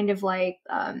culture, kind of like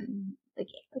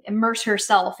immerse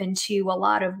herself into a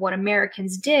lot of what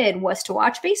Americans did, was to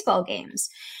watch baseball games.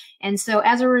 And so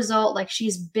as a result, like,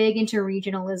 she's big into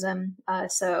regionalism.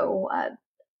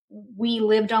 We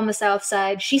lived on the South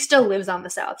Side. She still lives on the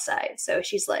South Side. So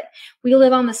she's like, we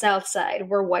live on the South Side.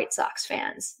 We're White Sox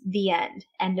fans. The end.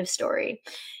 End of story.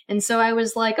 And so I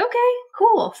was like, okay,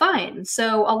 cool, fine.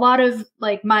 So a lot of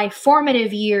like my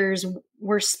formative years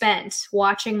were spent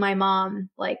watching my mom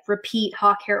like repeat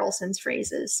Hawk Harrelson's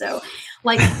phrases. So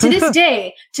like to this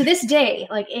day,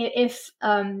 like if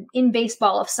in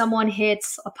baseball, if someone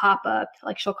hits a pop-up,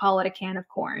 like she'll call it a can of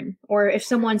corn, or if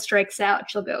someone strikes out,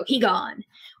 she'll go, he gone,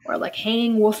 or like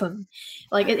hang woofum.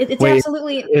 Like it's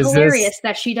absolutely hilarious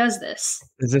that she does this.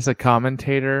 Is this a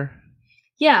commentator?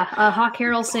 Yeah, Hawk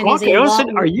Harrelson Hawk is a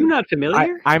Harrelson? Are you not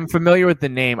familiar? I'm familiar with the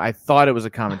name. I thought it was a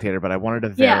commentator, but I wanted to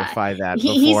verify that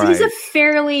before he's a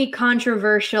fairly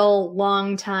controversial,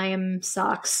 long-time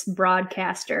Sox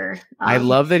broadcaster. I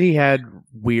love that he had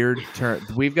weird turns.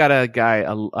 We've got a guy,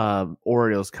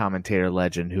 Orioles commentator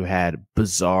legend, who had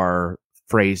bizarre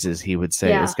phrases he would say.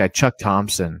 Yeah. This guy, Chuck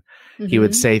Thompson, he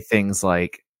would say things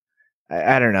like,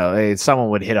 I don't know, someone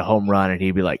would hit a home run and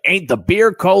he'd be like, "Ain't the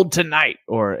beer cold tonight?"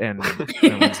 And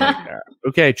like,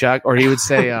 "Okay, Chuck." Or he would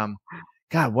say,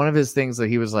 God, one of his things that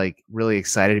he was like really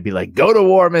excited to be like, "Go to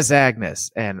war, Miss Agnes."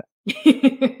 And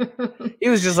he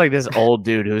was just like this old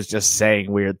dude who was just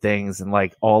saying weird things, and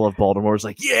like all of Baltimore was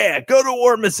like, "Yeah, go to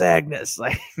war, Miss Agnes."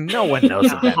 Like no one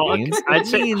knows what that means. I'd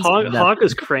say Hawk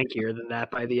was crankier than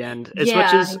that by the end. As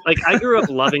much as like I grew up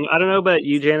loving, I don't know about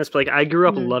you, Janice, but like I grew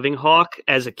up loving Hawk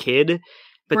as a kid.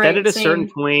 But then at a certain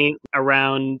point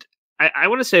around, I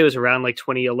want to say it was around like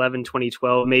 2011,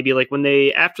 2012, maybe like when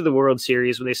they, after the World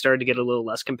Series, when they started to get a little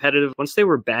less competitive, once they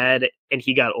were bad and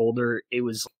he got older, it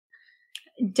was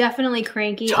definitely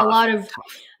cranky. Tough, a lot of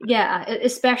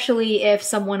especially if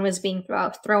someone was being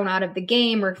thrown out of the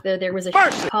game, or if there was a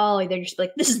call, they're just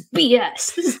like, "This is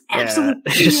BS. This is absolute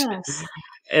BS."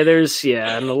 And there's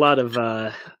and a lot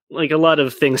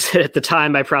of things that at the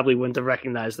time I probably wouldn't have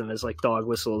recognized them as like dog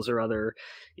whistles or other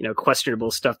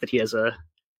questionable stuff that he has a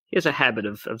habit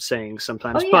of saying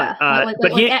sometimes. Oh, yeah.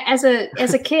 But as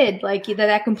a kid, like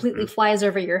that completely flies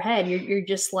over your head. You're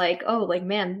just like, oh, like,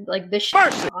 man, like this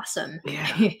shit is awesome.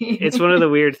 Yeah. It's one of the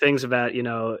weird things about,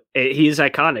 he's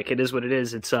iconic. It is what it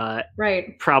is. It's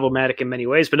right. problematic in many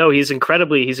ways, but no, he's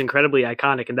incredibly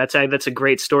iconic. And that's a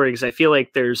great story, because I feel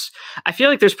like there's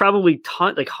probably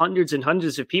hundreds and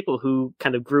hundreds of people who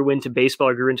kind of grew into baseball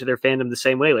or grew into their fandom the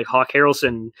same way. Like Hawk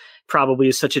Harrelson probably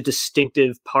is such a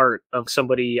distinctive part of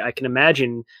somebody. I can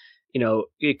imagine,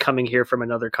 coming here from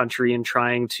another country and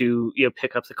trying to,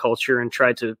 pick up the culture and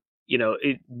try to,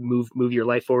 move your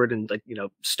life forward and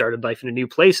start a life in a new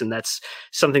place. And that's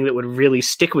something that would really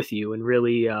stick with you and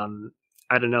really,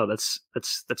 I don't know. That's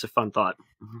a fun thought.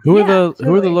 Who are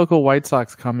the local White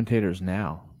Sox commentators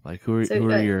now? Like who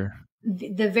are your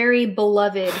the very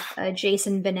beloved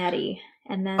Jason Benetti,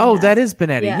 and then that is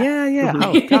Benetti. Yeah.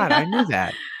 Oh God, I knew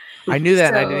that. I knew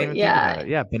that. So, and I didn't even think about it.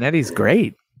 Yeah, Benetti's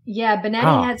great. Yeah,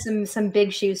 Benetti had some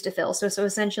big shoes to fill. So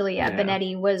essentially,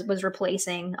 Benetti was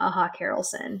replacing Hawk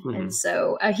Harrelson, and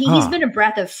so he's been a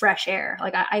breath of fresh air.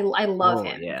 Like I love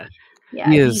him. Yeah,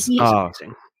 he is.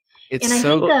 Amazing. And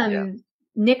I think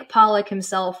Nick Pollock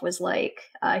himself was like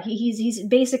he's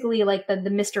basically like the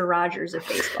Mr. Rogers of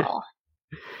baseball.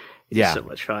 Yeah, so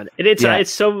much fun. And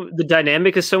it's so, the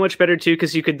dynamic is so much better too,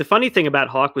 because the funny thing about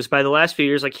Hawk was, by the last few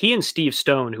years, like he and Steve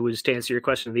Stone, who was, to answer your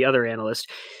question, the other analyst,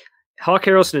 Hawk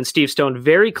Harrelson and Steve Stone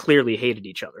very clearly hated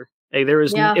each other. Like it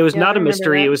was not a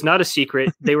mystery. It was not a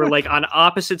secret. They were like on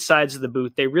opposite sides of the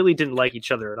booth. They really didn't like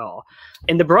each other at all.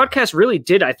 And the broadcast really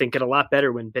did, I think, get a lot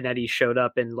better when Benetti showed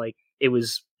up, and like it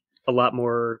was a lot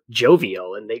more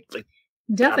jovial, and they like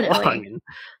definitely.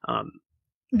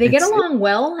 They get along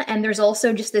well, and there's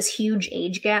also just this huge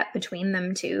age gap between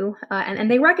them too,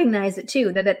 and they recognize it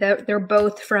too, that they're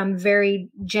both from very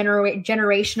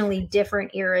generationally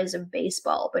different eras of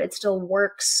baseball, but it still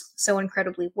works so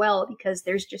incredibly well because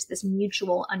there's just this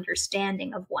mutual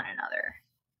understanding of one another.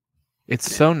 It's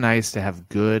so nice to have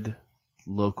good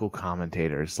local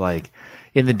commentators. Like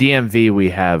in the DMV, we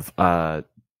have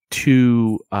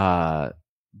two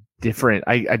different,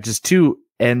 just two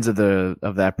ends of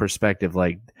that perspective.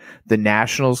 Like the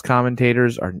Nationals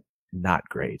commentators are not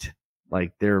great.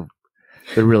 Like they're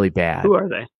really bad. Who are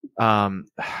they?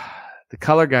 The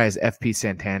color guy is FP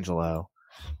Santangelo,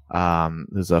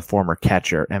 who's a former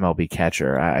catcher, MLB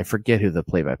catcher. I forget who the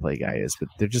play-by-play guy is, but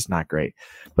they're just not great.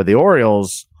 But the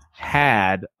Orioles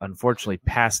had, unfortunately,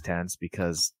 past tense,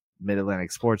 because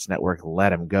Mid-Atlantic Sports Network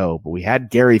let him go, but we had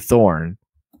Gary Thorne,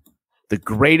 the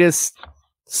greatest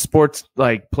sports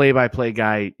like play-by-play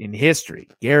guy in history,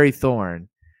 Gary Thorne,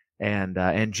 and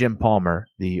Jim Palmer,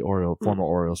 the former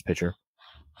Orioles pitcher.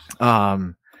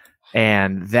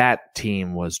 And that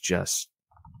team was just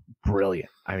brilliant.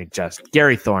 I mean, just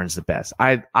Gary Thorne's the best.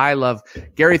 I love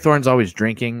Gary Thorne's always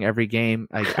drinking every game.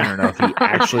 I don't know if he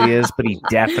actually is, but he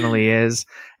definitely is.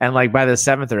 And like by the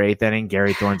 7th or 8th inning,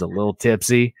 Gary Thorne's a little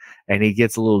tipsy and he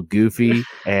gets a little goofy,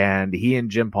 and he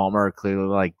and Jim Palmer are clearly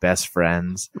like best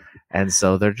friends. And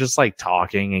so they're just like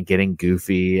talking and getting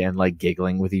goofy and like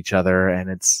giggling with each other. And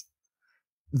it's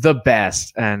the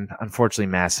best. And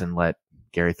unfortunately, Masson let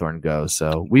Gary Thorne go.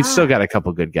 So we've still got a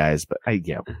couple good guys, but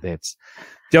it's,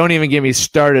 don't even get me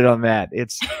started on that.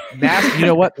 It's Masson. You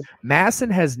know what? Masson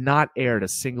has not aired a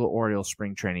single Orioles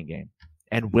spring training game.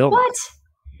 and will what? not.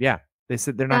 Yeah, they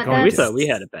said they're not going. We to. thought we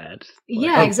had it bad.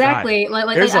 Yeah, exactly.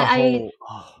 Like there's a whole.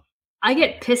 I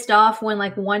get pissed off when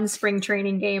like one spring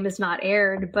training game is not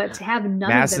aired, but to have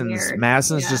none of them aired.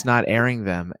 Masson's just not airing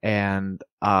them, and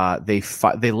they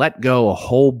let go a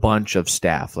whole bunch of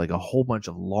staff, like a whole bunch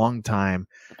of long time.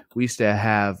 We used to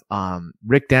have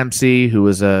Rick Dempsey, who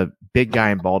was a big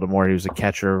guy in Baltimore. He was a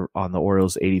catcher on the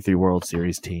Orioles '83 World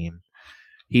Series team.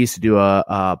 He used to do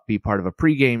be part of a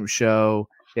pregame show.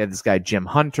 They had this guy Jim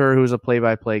Hunter, who was a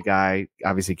play-by-play guy.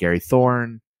 Obviously Gary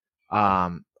Thorne.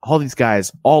 All these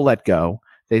guys all let go.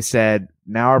 They said,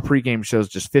 now our pregame show is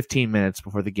just 15 minutes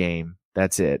before the game.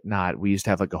 That's it. We used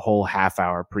to have like a whole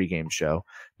half-hour pregame show.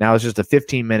 Now it's just a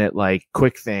 15-minute like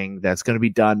quick thing that's going to be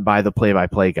done by the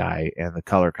play-by-play guy and the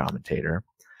color commentator,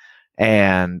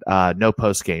 and no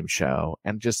post-game show.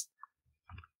 And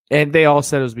they all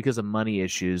said it was because of money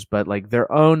issues, but like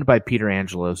they're owned by Peter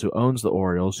Angelos, who owns the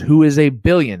Orioles, who is a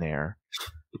billionaire.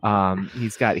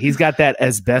 He's got that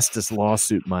asbestos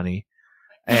lawsuit money.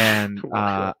 And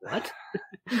what?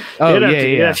 Oh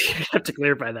yeah. You have to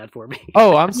clarify that for me.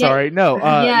 Oh, I'm sorry. No.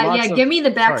 Give me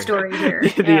the backstory here.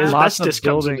 The asbestos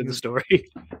comes into the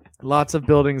story. Lots of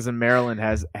buildings in Maryland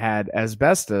has had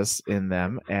asbestos in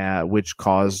them, which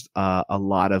caused a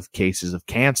lot of cases of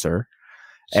cancer.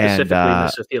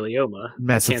 Specifically and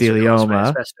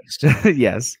mesothelioma.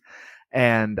 Yes.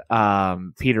 And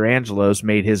Peter Angelos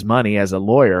made his money as a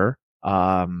lawyer,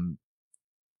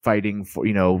 fighting for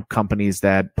companies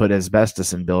that put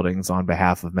asbestos in buildings on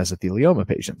behalf of mesothelioma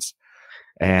patients.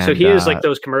 And so he is like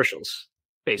those commercials,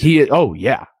 basically.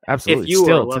 Yeah, absolutely. If you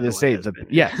still to this day,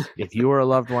 yes. If you or a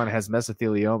loved one has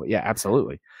mesothelioma, yeah,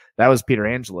 absolutely. That was Peter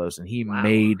Angelos, and he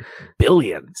made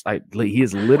billions. He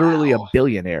is literally a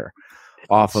billionaire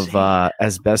off of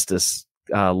asbestos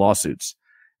lawsuits.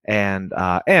 And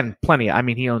plenty. I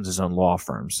mean, he owns his own law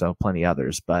firm, so plenty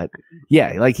others. But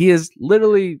yeah, like he is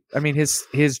literally. I mean,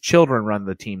 his children run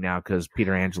the team now because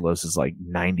Peter Angelos is like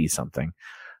 90 something.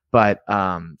 But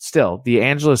still, the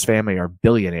Angelos family are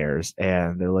billionaires,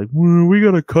 and they're like, we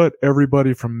gotta cut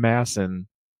everybody from Masson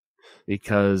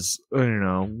because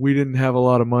we didn't have a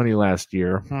lot of money last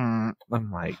year.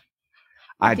 I'm like,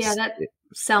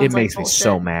 sounds. It makes me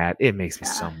so mad. It makes me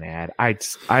so mad.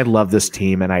 I love this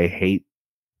team, and I hate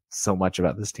so much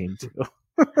about this team too.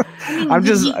 I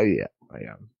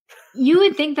am. You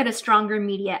would think that a stronger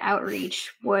media outreach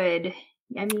would.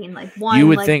 I mean, like one. You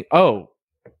would think. Oh,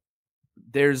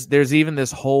 there's even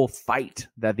this whole fight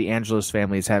that the Angelos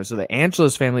families have. So the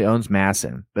Angelos family owns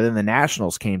Masson, but then the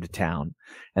Nationals came to town,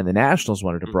 and the Nationals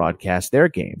wanted to broadcast their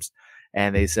games,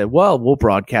 and they said, "Well, we'll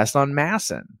broadcast on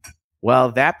Masson."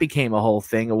 Well, that became a whole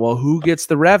thing. Well, who gets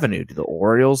the revenue? Do the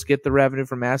Orioles get the revenue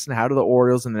from Masson? How do the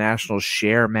Orioles and the Nationals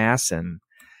share Masson?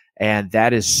 And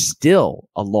that is still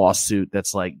a lawsuit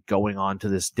that's like going on to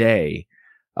this day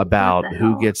about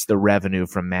who gets the revenue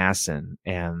from Masson.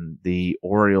 And the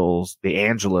Orioles, the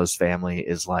Angelos family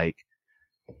is like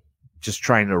just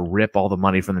trying to rip all the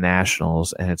money from the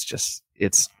Nationals. And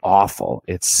it's awful.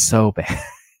 It's so bad.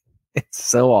 It's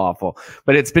so awful,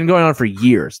 but it's been going on for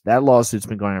years. That lawsuit's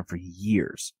been going on for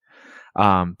years.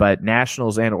 But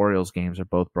Nationals and Orioles games are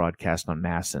both broadcast on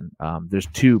Masson. There's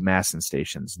 2 Masson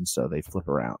stations, and so they flip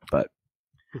around. But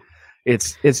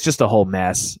it's just a whole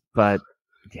mess. But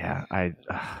yeah,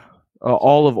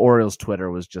 all of Orioles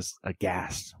Twitter was just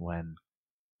aghast when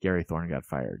Gary Thorne got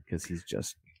fired because he's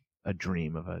just a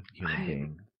dream of a human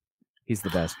being. He's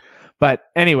the best. But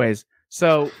anyways.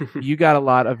 So you got a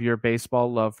lot of your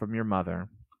baseball love from your mother.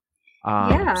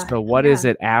 So what is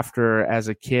it after, as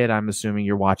a kid, I'm assuming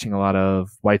you're watching a lot of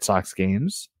White Sox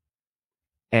games,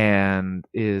 and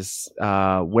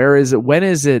when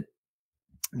is it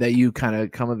that you kind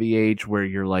of come of the age where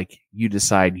you're like, you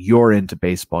decide you're into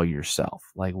baseball yourself?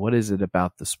 Like, what is it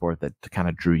about the sport that kind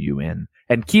of drew you in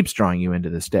and keeps drawing you into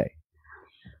this day?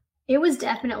 It was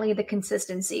definitely the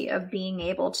consistency of being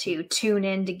able to tune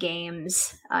into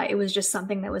games. It was just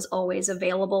something that was always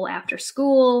available after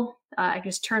school. I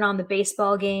just turn on the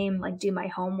baseball game, like do my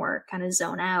homework, kind of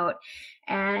zone out.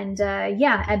 And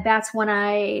that's when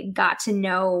I got to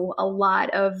know a lot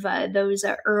of those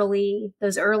early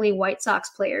White Sox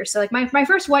players. So like my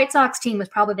first White Sox team was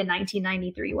probably the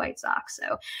 1993 White Sox. So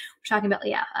we're talking about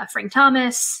Frank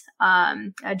Thomas,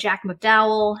 Jack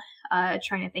McDowell.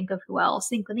 Trying to think of who else.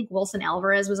 I think Wilson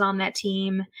Alvarez was on that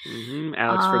team. Mm-hmm.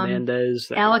 Alex Fernandez.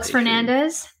 Alex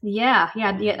Fernandez. Yeah.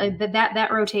 That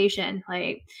rotation.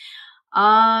 Like,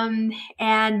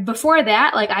 And before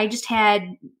that, like, I just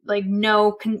had like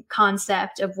no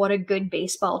concept of what a good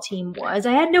baseball team was.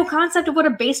 I had no concept of what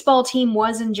a baseball team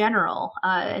was in general.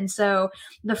 And so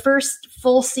the first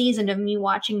full season of me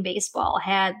watching baseball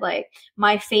had like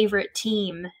my favorite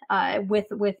team,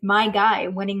 with my guy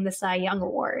winning the Cy Young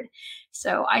Award.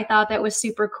 So I thought that was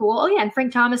super cool. Oh yeah, and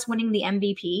Frank Thomas winning the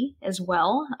MVP as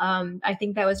well. I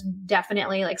think that was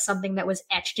definitely like something that was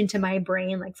etched into my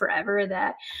brain like forever,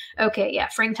 that, okay, yeah,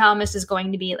 Frank Thomas is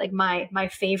going to be like my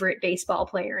favorite baseball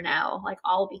player now, like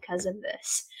all because of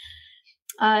this.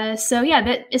 So yeah,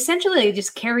 that essentially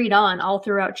just carried on all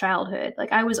throughout childhood.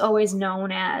 Like I was always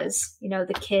known as, you know,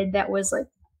 the kid that was like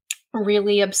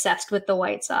really obsessed with the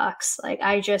White Sox. Like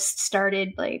I just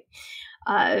started like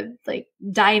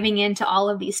diving into all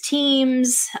of these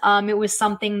teams. It was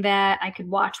something that I could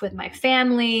watch with my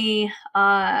family.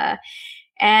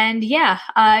 And yeah,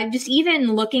 just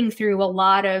even looking through a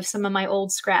lot of some of my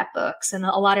old scrapbooks and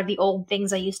a lot of the old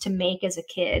things I used to make as a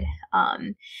kid.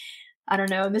 I don't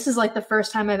know, this is like the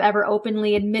first time I've ever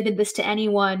openly admitted this to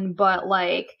anyone, but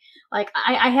like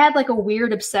I had like a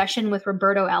weird obsession with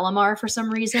Roberto Alomar for some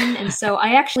reason. And so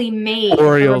I actually made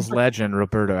Orioles legend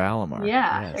Roberto Alomar.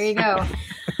 Yeah, yes. There you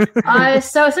go.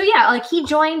 So yeah, like he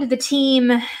joined the team.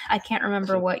 I can't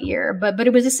remember what year, but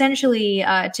it was essentially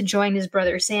to join his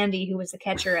brother Sandy, who was the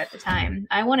catcher at the time.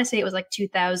 I want to say it was like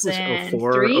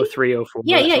 2003, 04.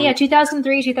 Yeah,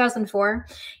 2003, 2004.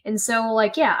 And so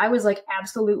like, yeah, I was like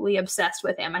absolutely obsessed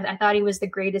with him. I thought he was the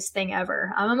greatest thing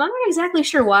ever. I'm not exactly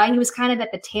sure why. He was kind of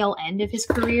at the tail end of his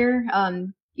career.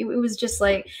 It was just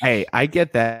like, hey, I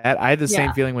get that. I had the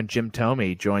same feeling when Jim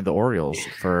Thome joined the Orioles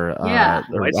for I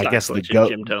guess the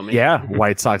Jim Thome. Yeah,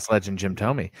 White Sox legend Jim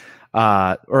Thome.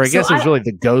 Or I guess it was really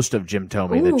the ghost of Jim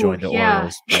Thome that joined the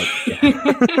Orioles. But,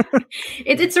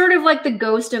 it's sort of like the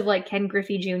ghost of like Ken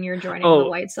Griffey Jr. joining the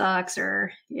White Sox,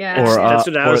 that's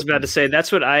what I was about to say.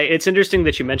 It's interesting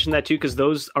that you mentioned that too, because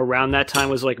those around that time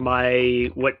was like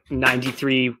what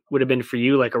 93 would have been for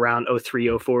you, like around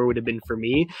 03, 04 would have been for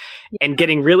me. And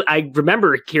getting really, I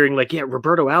remember hearing like, yeah,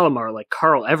 Roberto Alomar, like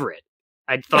Carl Everett.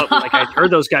 I thought like I'd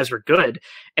heard those guys were good.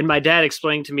 And my dad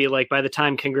explained to me, like, by the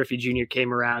time Ken Griffey Jr.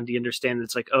 came around, you understand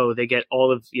it's like, oh, they get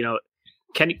all of, you know,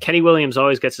 Kenny Williams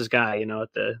always gets his guy, you know,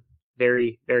 at the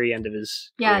very, very end of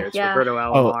his career. It's Roberto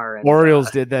Alomar. And,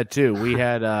 Orioles did that too. We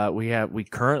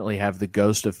currently have the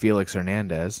ghost of Felix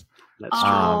Hernandez. That's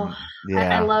true.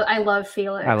 Yeah. I love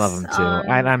Felix. I love him too.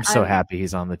 And I'm so happy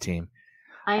he's on the team.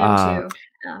 I am too.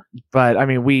 Yeah. But I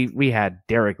mean, we had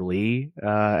Derek Lee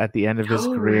at the end of his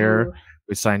career.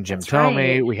 We signed Jim Thome.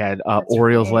 Right. We had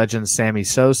Orioles legend Sammy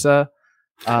Sosa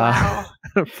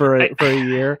for a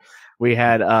year. We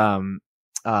had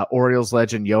Orioles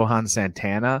legend Johan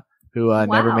Santana, who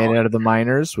never made it out of the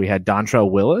minors. We had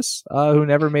Dontrelle Willis, who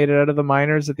never made it out of the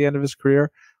minors at the end of his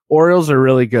career. Orioles are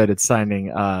really good at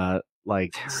signing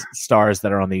stars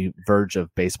that are on the verge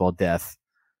of baseball death.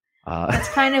 That's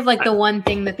kind of like the one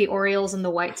thing that the Orioles and the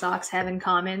White Sox have in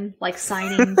common, like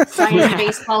signing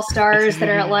baseball stars that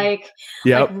are like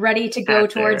ready to go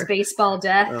towards baseball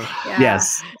death.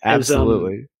 Yes,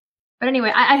 absolutely. But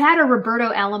anyway, I had a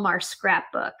Roberto Alomar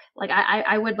scrapbook. Like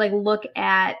I would like look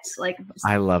at like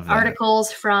I love that.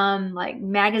 Articles from like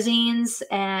magazines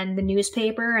and the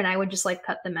newspaper, and I would just like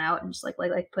cut them out and just like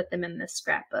put them in this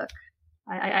scrapbook.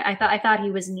 I thought he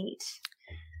was neat.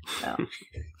 So.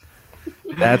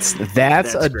 That's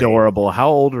adorable. Great. How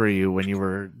old were you when you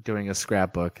were doing a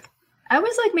scrapbook? I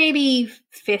was like maybe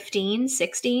 15,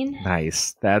 16.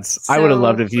 Nice. I would have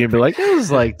loved if you'd be like, it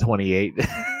was like 28.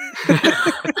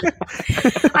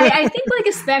 I think like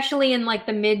especially in like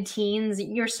the mid-teens,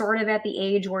 you're sort of at the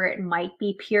age where it might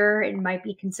be pure, it might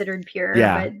be considered pure,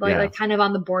 but like kind of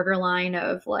on the borderline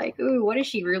of like, ooh, what is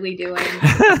she really doing?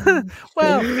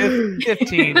 Well,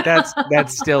 15,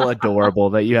 that's still adorable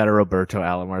that you had a Roberto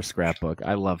Alomar scrapbook.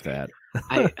 I love that.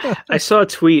 I saw a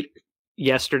tweet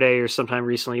yesterday or sometime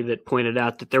recently that pointed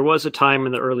out that there was a time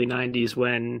in the early 90s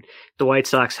when the White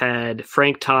Sox had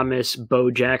Frank Thomas,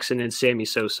 Bo Jackson, and Sammy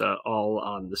Sosa all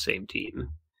on the same team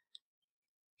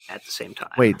at the same time.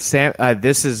 Wait,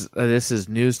 this is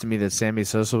news to me that Sammy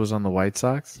Sosa was on the White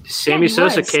Sox? Sammy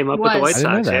Sosa came up with the White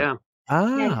Sox, yeah.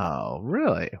 Oh,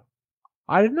 really?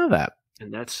 I didn't know that.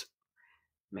 And that's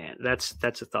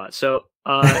a thought. So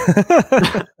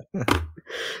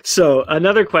So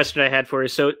another question I had for you.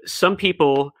 So some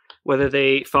people, whether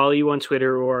they follow you on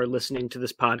Twitter or are listening to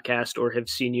this podcast or have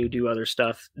seen you do other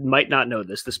stuff, might not know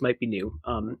this. This might be new.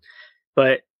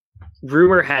 But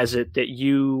rumor has it that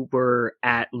you were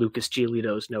at Lucas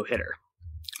Giolito's no-hitter.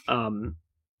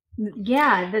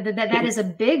 Yeah, that is a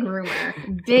big rumor.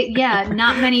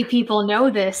 Not many people know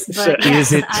this, but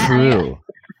is it true?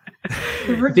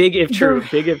 Big if true.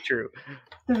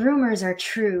 The rumors are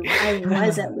true. I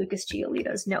was at Lucas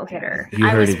Giolito's no-hitter. You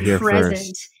heard it here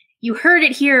present. You heard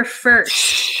it here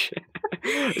first.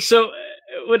 So,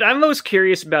 what I'm most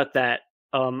curious about that,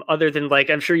 other than like,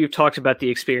 I'm sure you've talked about the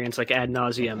experience like ad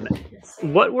nauseum.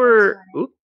 What were?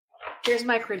 Here's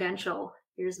my credential.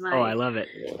 Here's my. Oh, I love it.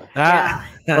 Yeah.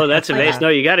 Oh, that's amazing. No,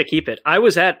 you got to keep it. I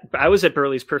was at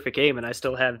Burley's Perfect Game, and I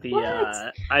still have the.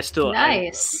 What?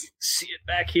 I see it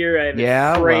back here. I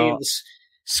have frames.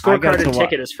 Scorecard and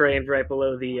ticket is framed right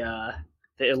below the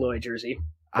Eloy jersey.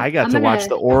 I got to watch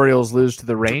the Orioles lose to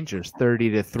the Rangers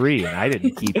 30-3, and I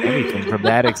didn't keep anything from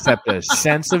that except a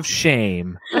sense of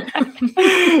shame.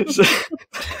 So,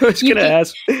 I was going to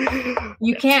ask.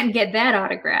 You can't get that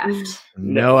autographed.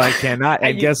 No, I cannot.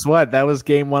 And guess what? That was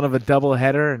game 1 of a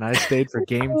doubleheader, and I stayed for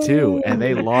game 2, and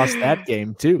they lost that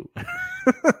game too.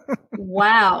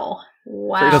 Wow.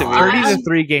 The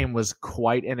 30-3 game was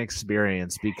quite an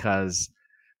experience because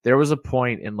there was a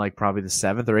point in like probably the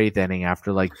 7th or 8th inning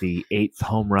after like the 8th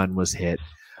home run was hit,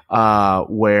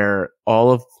 where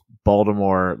all of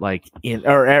Baltimore,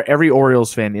 every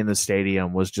Orioles fan in the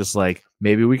stadium was just like,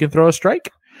 maybe we can throw a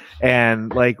strike.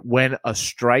 And like when a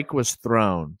strike was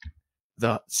thrown,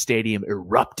 the stadium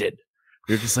erupted.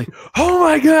 You're just like, oh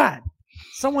my God,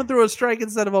 someone threw a strike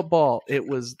instead of a ball. It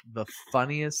was the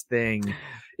funniest thing.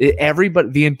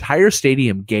 The entire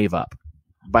stadium gave up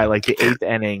by like the 8th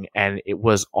inning, and it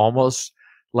was almost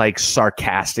like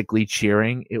sarcastically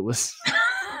cheering. It was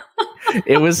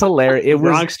hilarious. It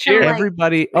was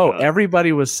everybody.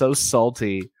 Everybody was so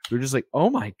salty. We were just like,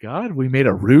 oh my God, we made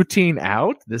a routine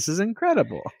out. This is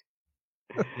incredible.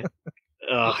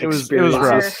 It was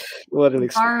rough. What an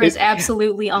car is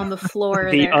absolutely on the floor.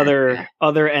 The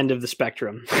other end of the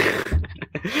spectrum.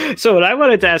 So what I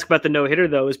wanted to ask about the no-hitter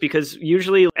though is because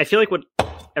usually I feel like what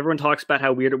everyone talks about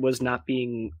how weird it was not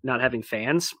having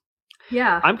fans.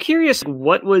 Yeah. I'm curious,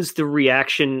 what was the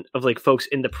reaction of like folks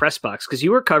in the press box? Because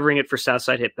you were covering it for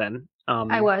Southside Hit Ben.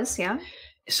 I was, yeah.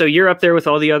 So you're up there with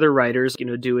all the other writers,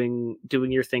 doing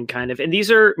your thing kind of. And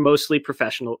these are mostly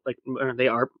professional,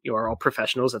 you are all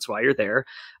professionals. That's why you're there.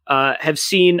 Have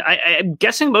seen, I'm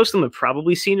guessing most of them have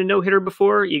probably seen a no-hitter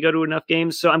before. You go to enough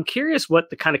games. So I'm curious what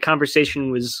the kind of conversation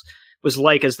was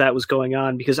like as that was going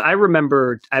on. Because I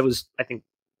remember I think,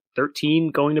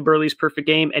 13 going to Burley's Perfect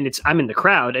Game, and I'm in the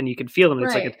crowd and you can feel them.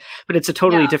 It's right. But it's a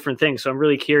totally different thing. So I'm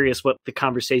really curious what the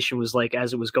conversation was like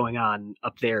as it was going on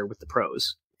up there with the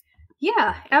pros.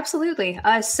 Yeah, absolutely.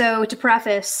 So to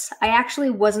preface, I actually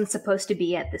wasn't supposed to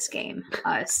be at this game.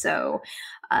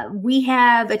 We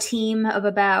had a team of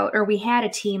about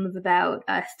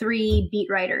 3 beat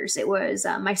writers. It was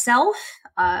myself,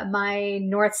 my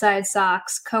Northside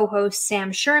Sox co-host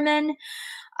Sam Sherman,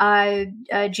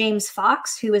 James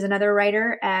Fox, who is another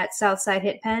writer at Southside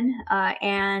Hit Pen,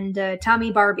 and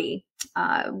Tommy Barbie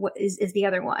is the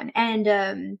other one.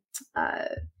 And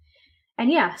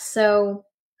yeah, so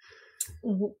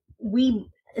we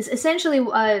essentially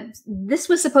this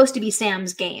was supposed to be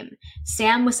Sam's game.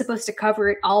 Sam was supposed to cover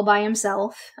it all by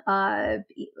himself.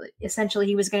 Essentially,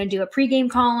 he was going to do a pregame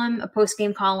column, a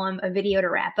postgame column, a video to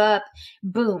wrap up.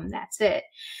 Boom, that's it.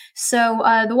 So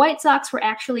the White Sox were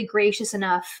actually gracious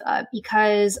enough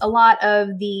because a lot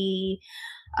of the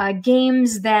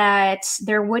games that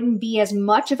there wouldn't be as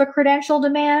much of a credential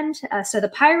demand. So the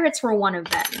Pirates were one of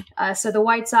them. So the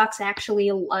White Sox actually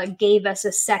gave us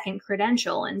a second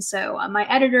credential. And so my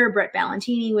editor, Brett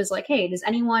Valentini, was like, hey, does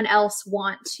anyone else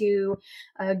want to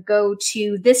go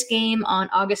to this game on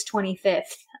August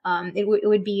 25th? It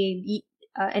would be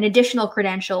an additional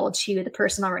credential to the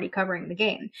person already covering the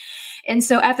game. And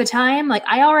so at the time,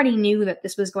 I already knew that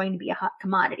this was going to be a hot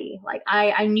commodity.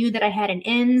 I knew that I had an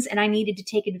ins and I needed to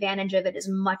take advantage of it as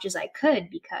much as I could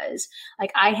because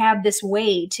I have this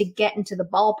way to get into the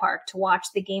ballpark to watch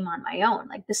the game on my own.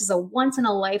 This is a once in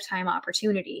a lifetime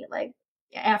opportunity.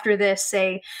 After this,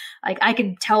 say, I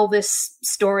could tell this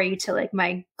story to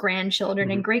my grandchildren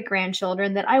and great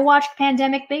grandchildren that I watched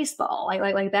pandemic baseball.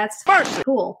 That's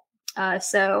cool.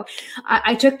 So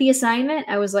I took the assignment.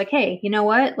 I was like, hey, you know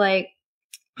what?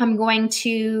 I'm going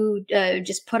to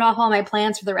just put off all my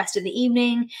plans for the rest of the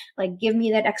evening. Give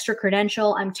me that extra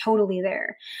credential. I'm totally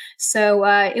there. So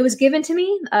it was given to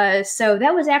me. So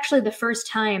that was actually the first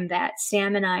time that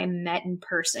Sam and I met in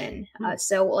person.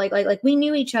 So we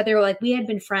knew each other. We had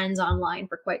been friends online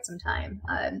for quite some time.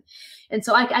 And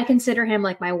so I consider him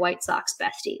my White Sox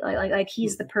bestie.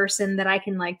 He's the person that I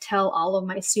can tell all of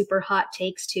my super hot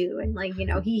takes to. And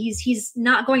he's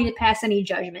not going to pass any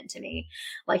judgment to me.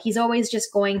 He's always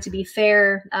just going going to be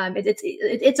fair.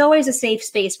 It's always a safe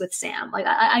space with Sam. Like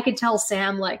I could tell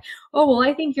Sam like, oh well,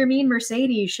 I think your mean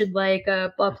Mercedes should like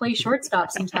play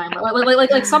shortstop sometime,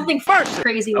 like something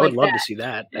crazy. I would love that. to see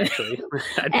that.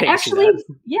 Actually,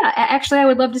 actually, I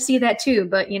would love to see that too.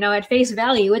 But at face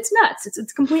value, it's nuts.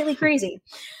 It's completely crazy.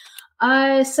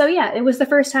 So yeah, it was the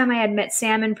first time I had met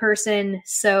Sam in person.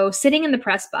 So sitting in the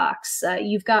press box,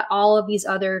 you've got all of these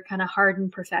other kind of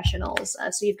hardened professionals.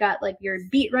 So you've got like your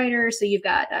beat writer. So you've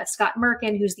got Scott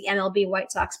Merkin, who's the MLB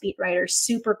White Sox beat writer.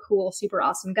 Super cool, super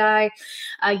awesome guy.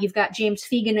 You've got James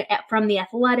Fegan from The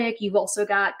Athletic. You've also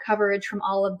got coverage from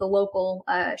all of the local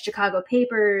Chicago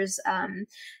papers.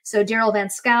 So Daryl Van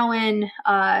Schouwen,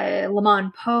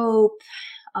 Lamont Pope,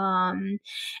 and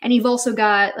you've also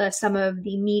got some of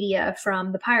the media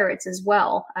from the Pirates as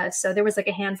well. So there was like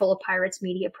a handful of Pirates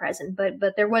media present,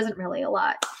 but there wasn't really a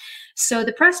lot. So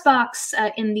the press box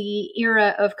in the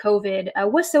era of COVID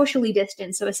was socially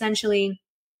distant. So essentially,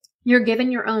 you're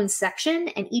given your own section,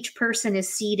 and each person is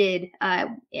seated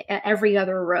every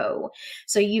other row.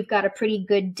 So you've got a pretty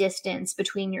good distance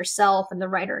between yourself and the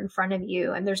writer in front of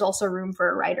you, and there's also room for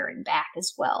a writer in back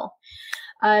as well.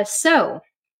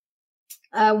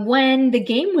 When the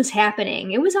game was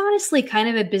happening, it was honestly kind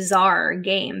of a bizarre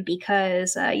game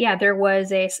because, there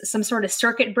was some sort of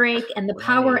circuit break, and the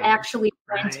power actually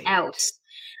went out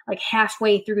like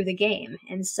halfway through the game,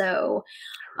 and so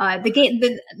the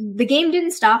game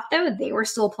didn't stop though; they were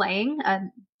still playing.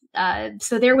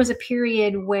 So there was a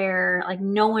period where like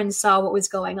no one saw what was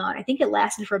going on. I think it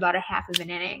lasted for about a half of an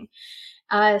inning.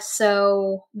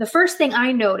 So the first thing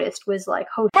I noticed was like,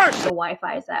 oh, the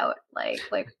Wi-Fi is out. Like.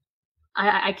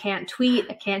 I can't tweet.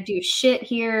 I can't do shit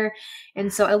here.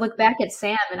 And so I look back at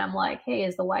Sam and I'm like, hey,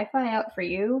 is the Wi-Fi out for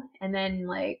you? And then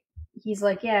like, he's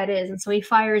like, yeah, it is. And so he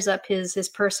fires up his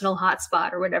personal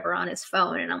hotspot or whatever on his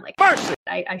phone. And I'm like,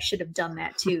 I should have done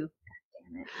that too.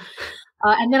 Damn it.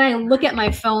 And then I look at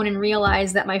my phone and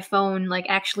realize that my phone like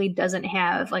actually doesn't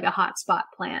have like a hotspot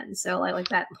plan. So like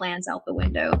that plan's out the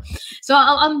window. So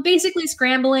I'm basically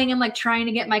scrambling and like trying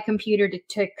to get my computer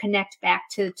to connect back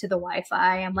to the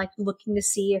Wi-Fi. I'm like looking to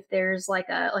see if there's like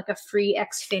a free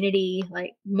Xfinity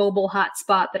like mobile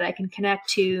hotspot that I can connect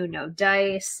to. No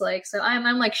dice. Like, so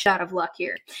I'm like shot of luck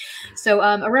here. So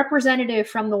a representative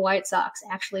from the White Sox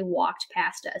actually walked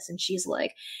past us, and she's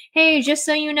like, hey, just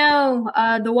so you know,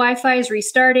 the Wi-Fi is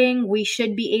restarting. We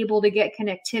should be able to get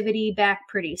connectivity back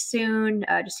pretty soon.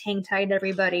 Just hang tight,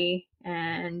 everybody.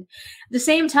 And at the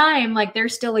same time, like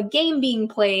there's still a game being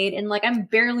played, and like I'm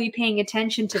barely paying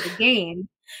attention to the game.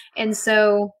 And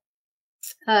so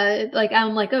like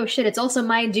I'm like, oh shit, it's also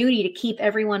my duty to keep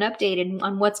everyone updated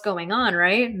on what's going on,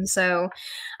 right? And so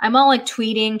I'm all like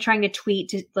tweeting, trying to tweet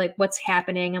to like what's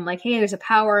happening. I'm like, hey, there's a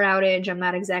power outage. I'm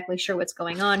not exactly sure what's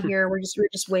going on here. We're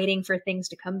just waiting for things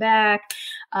to come back.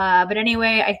 But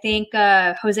anyway, I think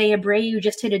Jose Abreu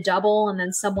just hit a double, and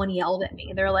then someone yelled at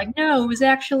me. They're like, no, it was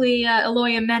actually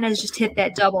Eloy Jimenez just hit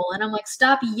that double. And I'm like,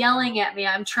 stop yelling at me.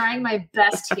 I'm trying my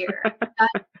best here. God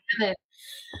damn it.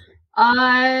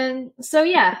 So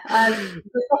yeah,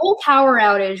 the whole power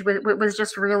outage was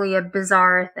just really a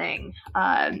bizarre thing.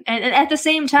 And at the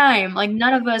same time, like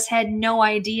none of us had no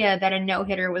idea that a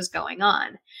no-hitter was going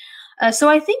on. So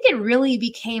I think it really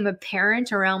became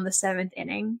apparent around the 7th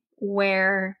inning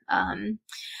where,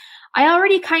 I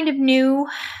already kind of knew,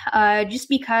 just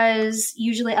because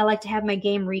usually I like to have my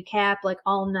game recap like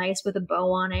all nice with a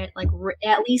bow on it, like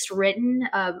at least written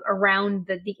around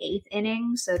the 8th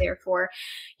inning. So therefore,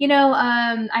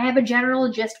 I have a general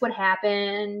gist what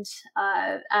happened.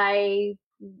 I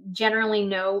generally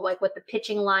know like what the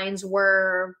pitching lines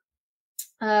were.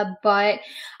 But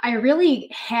I really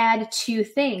had to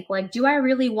think, like, do I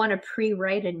really want to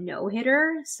pre-write a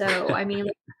no-hitter? So, I mean,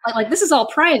 like this is all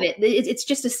private. It's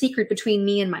just a secret between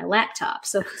me and my laptop.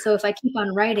 So if I keep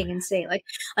on writing and say, like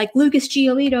Lucas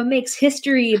Giolito makes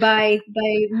history by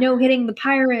no-hitting the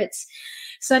Pirates.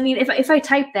 So, I mean, if I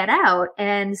type that out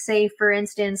and say, for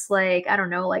instance, like, I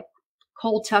don't know, like,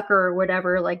 Cole Tucker or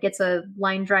whatever, like gets a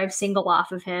line drive single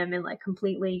off of him and like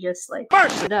completely just like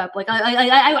fucks it up. Like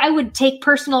I would take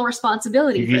personal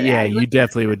responsibility for that. Yeah, you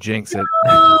definitely would jinx it.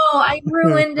 Oh, I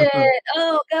ruined it.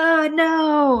 Oh God,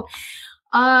 no.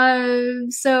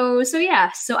 So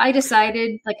I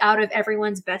decided, like, out of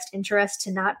everyone's best interest,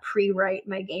 to not pre-write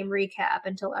my game recap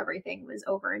until everything was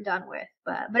over and done with.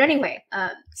 But anyway,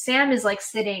 Sam is like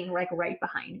sitting like right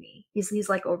behind me. He's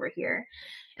like over here.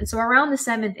 And so around the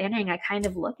 7th inning, I kind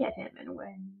of look at him and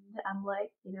when I'm like,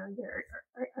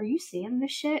 are you seeing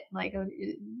this shit? Like,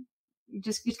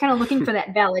 just kind of looking for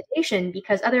that validation,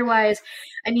 because otherwise,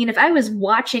 I mean, if I was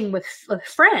watching with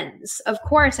friends, of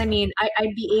course, I mean,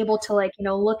 I'd be able to like, you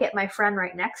know, look at my friend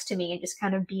right next to me and just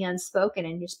kind of be unspoken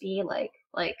and just be like,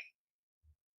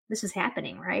 this is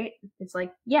happening, right? It's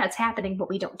like, yeah, it's happening, but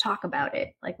we don't talk about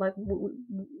it. Like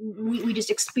we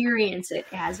just experience it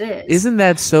as is. Isn't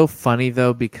that so funny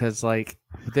though? Because like,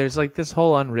 there's like this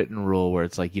whole unwritten rule where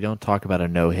it's like you don't talk about a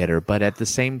no-hitter, but at the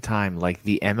same time, like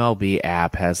the MLB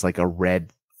app has like a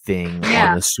red thing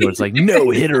on the sword. It's like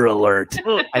no-hitter alert.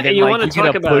 And then like you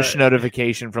get a push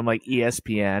notification from like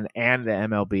ESPN and the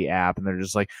MLB app, and they're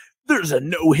just like, there's a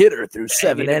no-hitter through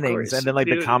 7 innings. And then like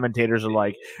the commentators are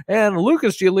like, and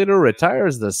Lucas Giolito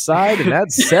retires the side, and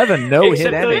that's 7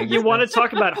 no-hit innings. You want to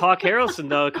talk about Hawk Harrelson,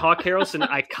 though. Hawk Harrelson,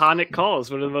 iconic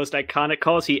calls. One of the most iconic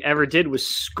calls he ever did was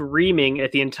screaming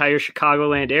at the entire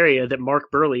Chicagoland area that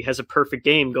Mark Burley has a perfect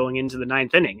game going into the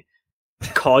 9th inning.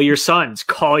 Call your sons,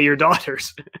 call your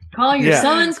daughters. Call your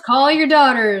sons, call your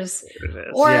daughters.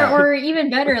 Or even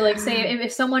better, like say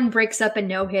if someone breaks up a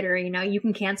no-hitter, you know, you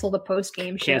can cancel the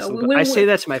post-game show. I say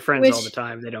that to my friends all the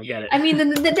time. They don't get it. I mean,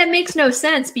 that makes no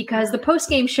sense, because the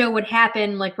post-game show would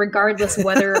happen like regardless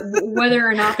whether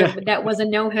or not that was a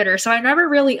no-hitter. So I never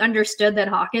really understood that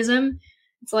Hawkism.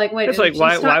 It's like, wait, it's like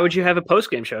why would you have a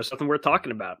post game show? Something worth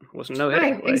talking about. It wasn't no hitter.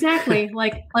 Right, exactly.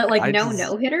 Like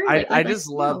no hitter. I just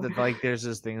love that. Like, there's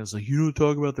this thing that's like, you don't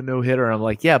talk about the no hitter. I'm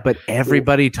like, yeah, but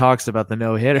everybody talks about the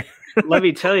no hitter. Let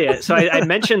me tell you. So I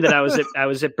mentioned that I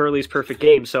was at Burley's perfect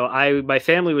game. So my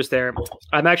family was there.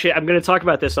 I'm going to talk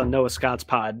about this on Noah Scott's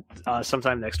pod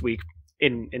sometime next week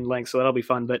in length. So that'll be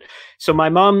fun. But so my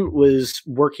mom was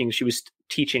working. She was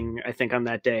teaching, I think, on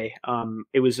that day.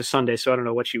 It was a Sunday, so I don't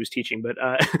know what she was teaching, but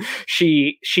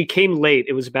she came late.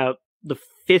 It was about the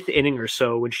 5th inning or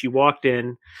so when she walked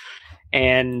in,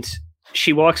 and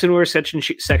she walks into her section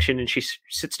and she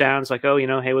sits down. It's like, oh, you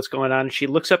know, hey, what's going on? And she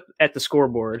looks up at the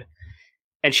scoreboard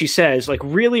and she says, like,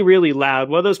 really, really loud,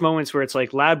 one of those moments where it's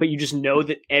like loud, but you just know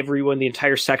that everyone, the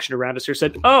entire section around us,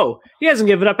 said, oh, he hasn't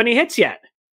given up any hits yet.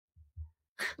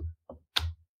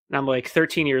 And I'm like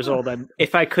 13 years old.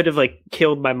 If I could have like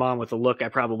killed my mom with a look, I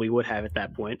probably would have at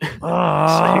that point. You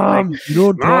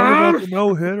don't talk about the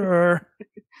no hitter.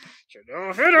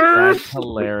 No hitter. That's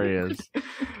hilarious.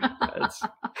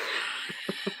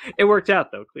 It worked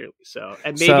out though, clearly. So,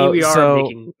 and maybe we are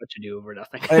making what to do over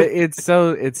nothing. It's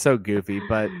so goofy.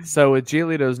 But so with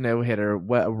Giolito's no hitter,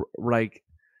 like.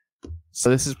 So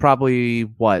this is probably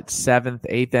what, 7th,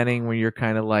 8th inning when you're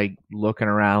kind of like looking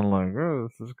around like, oh,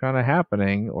 this is kind of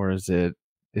happening, or is it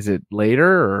later,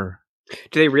 or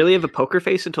do they really have a poker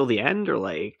face until the end, or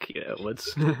like, you know,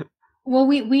 what's? Well,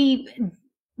 we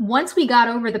once we got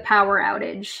over the power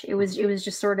outage, it was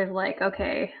just sort of like,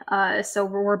 okay, so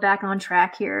we're back on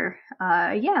track here.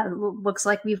 Looks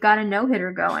like we've got a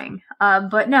no-hitter going.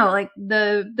 But no, like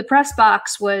the press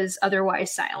box was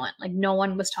otherwise silent. Like no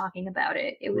one was talking about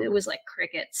it. It was like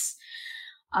crickets.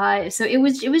 So it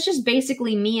was just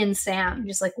basically me and Sam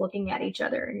just like looking at each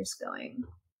other and just going.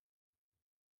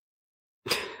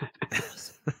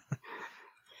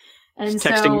 And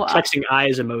texting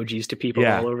eyes emojis to people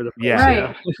all over the place.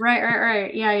 Yeah.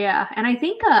 Right. Yeah. And I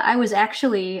think I was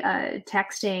actually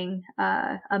texting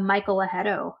a Michael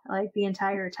Ahedo like the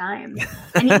entire time.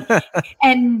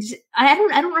 And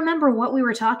I don't remember what we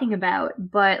were talking about,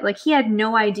 but like he had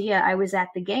no idea I was at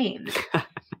the game.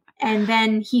 And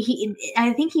then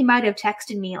I think he might have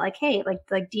texted me like, hey,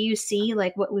 like, do you see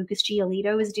like what Lucas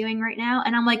Giolito is doing right now?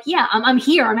 And I'm like, yeah, I'm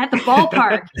here. I'm at the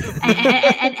ballpark.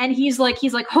 and he's like,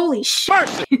 holy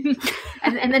shit.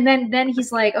 and then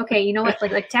he's like, okay, you know what?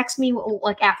 Like text me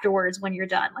like afterwards when you're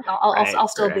done. Like I'll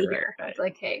still be here. Right.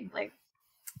 Like, hey, like.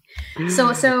 So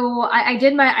I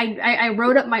did I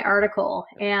wrote up my article,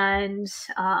 and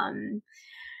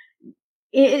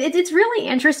it's really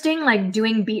interesting, like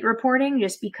doing beat reporting,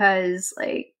 just because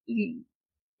like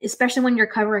especially when you're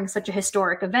covering such a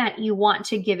historic event, you want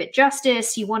to give it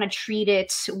justice. You want to treat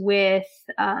it with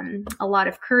a lot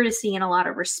of courtesy and a lot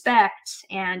of respect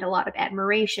and a lot of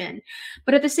admiration.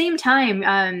 But at the same time,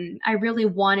 I really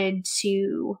wanted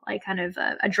to like kind of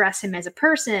address him as a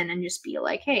person and just be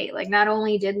like, hey, like not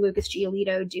only did Lucas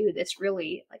Giolito do this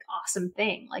really like awesome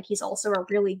thing, like he's also a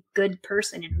really good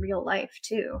person in real life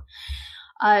too.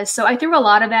 So I threw a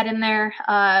lot of that in there.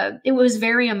 It was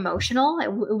very emotional.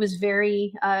 It was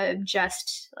very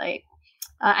just like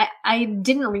I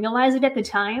didn't realize it at the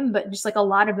time, but just like a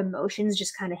lot of emotions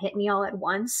just kind of hit me all at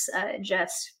once.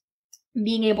 Just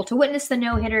being able to witness the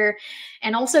no-hitter,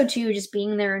 and also too just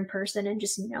being there in person and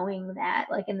just knowing that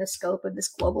like in the scope of this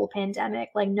global pandemic,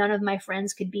 like none of my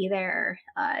friends could be there.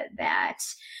 That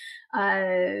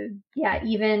yeah,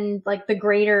 even like the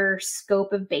greater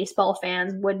scope of baseball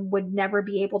fans would never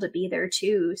be able to be there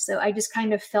too. So I just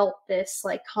kind of felt this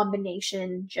like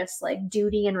combination, just like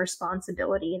duty and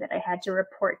responsibility that I had to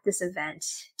report this event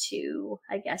to,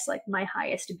 I guess, like my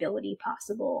highest ability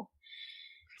possible.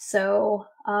 So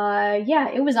yeah,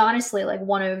 it was honestly like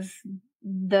one of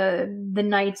the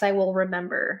nights I will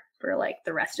remember for like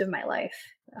the rest of my life.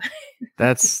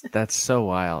 That's so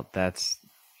wild. That's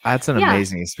an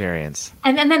amazing experience.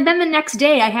 And then the next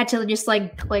day I had to just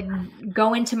like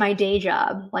go into my day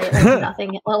job like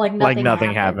nothing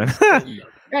happened.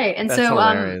 Right. And that's so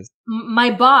hilarious. My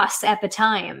boss at the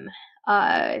time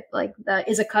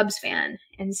is a Cubs fan,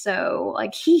 and so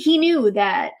like he knew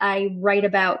that I write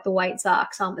about the White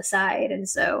Sox on the side, and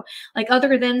so like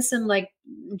other than some like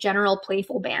general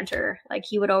playful banter, like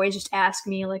he would always just ask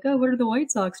me like, oh, what are the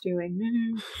White Sox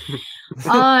doing?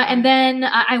 And then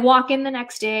I walk in the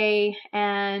next day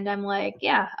and I'm like,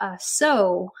 yeah,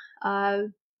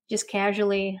 just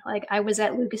casually, like, I was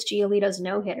at Lucas Giolito's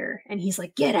no-hitter, and he's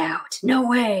like, get out, no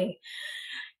way.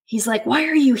 He's like, why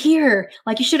are you here?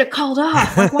 Like, you should have called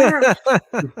off. Like,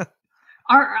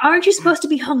 aren't you supposed to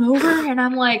be hungover? And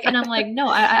I'm like, no,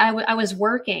 I was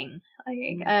working.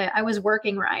 Like, I was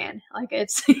working, Ryan. Like,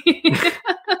 it's.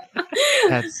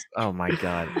 That's, oh my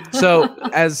God. So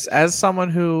as someone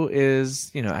who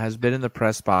is, has been in the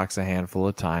press box a handful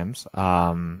of times,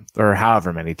 or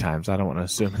however many times, I don't want to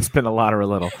assume it's been a lot or a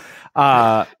little,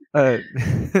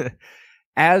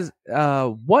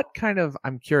 what kind of,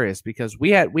 I'm curious, because we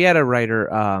had a writer,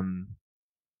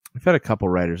 we've had a couple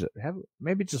writers that have,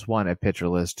 maybe just one at Pitcher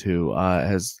List, who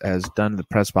has done the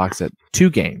press box at 2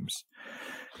 games.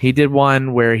 He did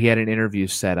one where he had an interview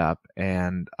set up,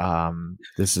 and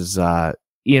this is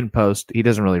Ian Post. He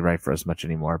doesn't really write for us much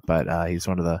anymore, but he's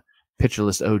one of the Pitcher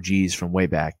List OGs from way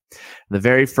back. The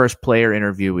very first player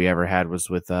interview we ever had was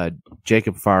with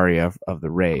Jacob Faria of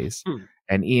the Rays.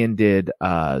 And Ian did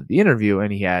the interview,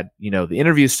 and he had, the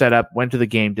interview set up, went to the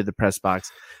game, did the press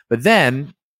box. But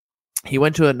then he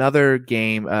went to another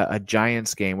game, a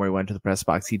Giants game, where he went to the press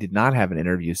box. He did not have an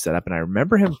interview set up. And I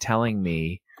remember him telling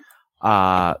me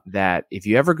that if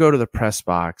you ever go to the press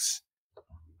box,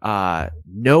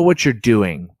 know what you're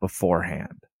doing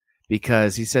beforehand.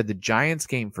 Because he said the Giants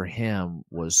game for him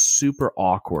was super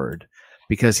awkward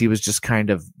because he was just kind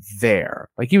of there.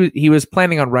 Like he was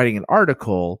planning on writing an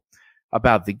article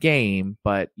about the game,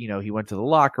 but he went to the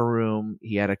locker room.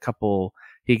 He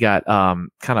got kind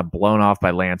of blown off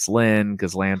by Lance Lynn,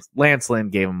 because Lance Lynn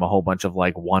gave him a whole bunch of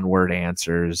like one-word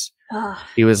answers.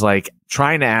 He was like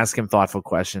trying to ask him thoughtful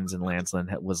questions, and Lance Lynn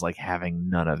was like having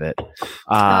none of it.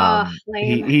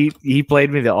 He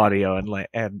played me the audio,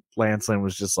 and Lance Lynn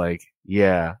was just like,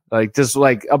 yeah, like just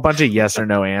like a bunch of yes or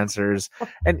no answers.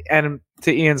 And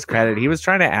to Ian's credit, he was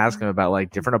trying to ask him about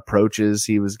like different approaches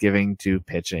he was giving to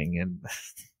pitching, and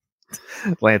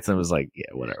Lance Lynn was like, yeah,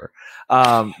 whatever.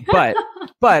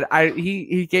 But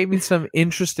he gave me some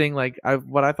interesting, like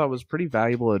what I thought was pretty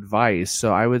valuable advice.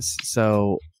 So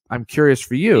I'm curious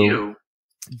for you,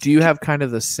 do you have kind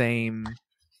of the same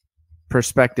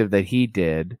perspective that he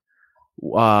did?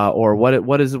 Or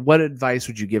what advice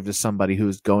would you give to somebody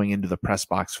who's going into the press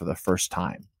box for the first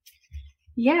time?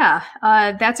 Yeah,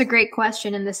 that's a great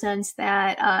question, in the sense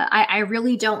that I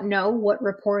really don't know what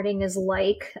reporting is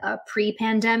like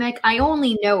pre-pandemic. I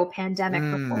only know pandemic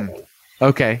reporting.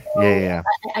 Okay. So yeah.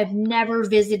 I've never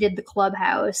visited the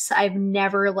clubhouse. I've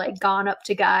never like gone up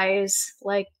to guys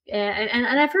like, and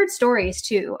I've heard stories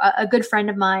too. A good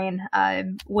friend of mine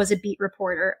was a beat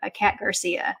reporter, Kat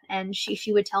Garcia, and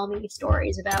she would tell me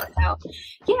stories about how,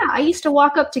 yeah, I used to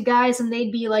walk up to guys and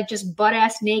they'd be like just butt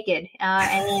ass naked,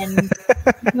 and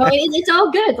it's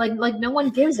all good. Like no one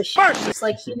gives a shit. It's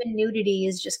like human nudity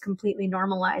is just completely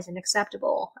normalized and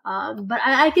acceptable. But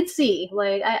I could see,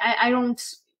 like, I don't.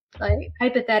 Like,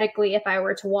 hypothetically, if I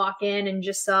were to walk in and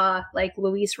just saw like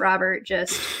Luis Robert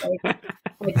just like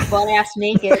butt ass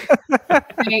naked,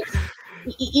 like,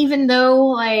 even though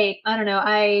like I don't know,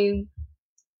 I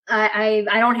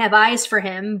don't have eyes for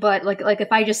him, but like if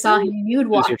I just saw him nude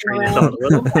walking around,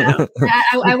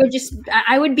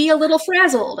 I would be a little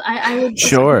frazzled. I would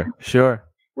sure.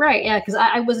 Right, yeah, because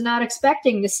I was not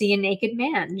expecting to see a naked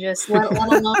man, just let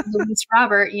alone Luis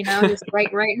Robert, just right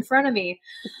in front of me.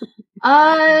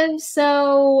 Yeah,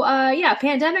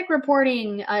 pandemic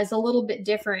reporting is a little bit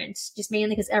different, just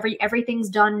mainly because everything's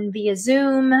done via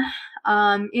Zoom.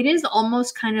 It is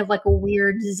almost kind of like a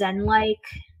weird Zen-like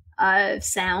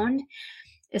sound,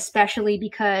 especially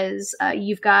because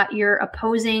you've got your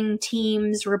opposing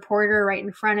team's reporter right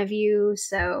in front of you.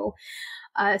 So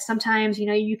Sometimes,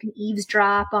 you can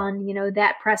eavesdrop on,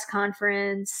 that press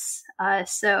conference.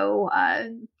 So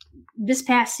this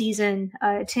past season,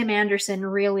 Tim Anderson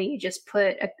really just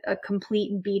put a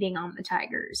complete beating on the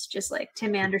Tigers. Just like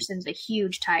Tim Anderson's a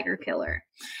huge Tiger killer.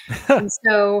 And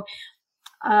so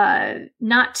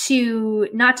not to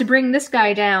bring this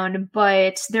guy down,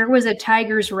 but there was a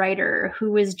Tigers writer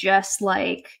who was just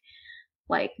like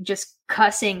just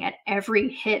cussing at every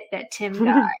hit that Tim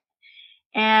got.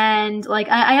 And like,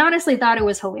 I honestly thought it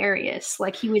was hilarious.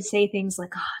 Like, he would say things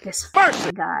like, "Oh, this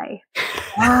fucking guy."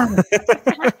 Well,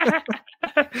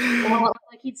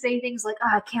 like, he'd say things like,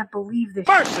 "Oh, I can't believe this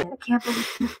shit. I can't believe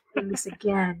he's doing this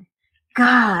again.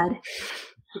 God."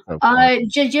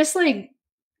 Just like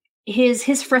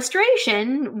his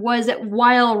frustration was,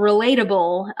 while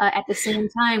relatable, at the same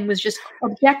time was just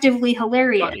objectively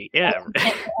hilarious. Funny, yeah.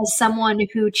 As someone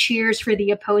who cheers for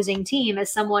the opposing team,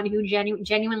 as someone who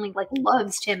genuinely like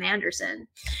loves Tim Anderson.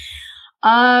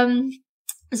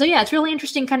 So yeah, it's really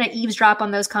interesting kind of eavesdrop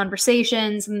on those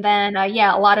conversations. And then, a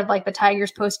lot of like the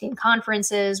Tigers post-game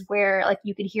conferences where like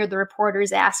you could hear the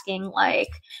reporters asking like,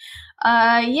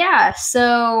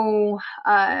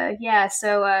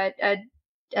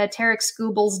 Tarek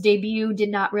Skubal's debut did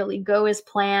not really go as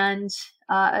planned.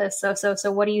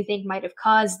 So what do you think might have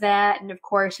caused that? And of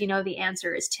course, the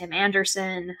answer is Tim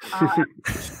Anderson.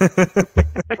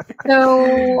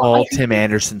 All Tim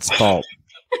Anderson's fault.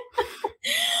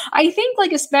 I think,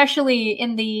 like, especially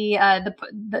in the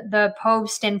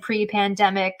post and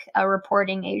pre-pandemic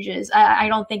reporting ages, I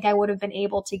don't think I would have been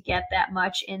able to get that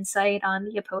much insight on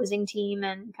the opposing team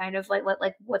and kind of like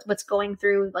what's going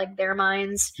through like their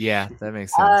minds. Yeah, that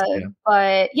makes sense.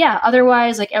 But yeah,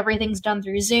 otherwise, like, everything's done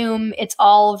through Zoom. It's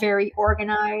all very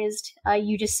organized.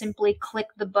 You just simply click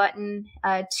the button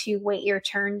to wait your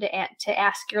turn to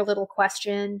ask your little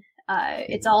question.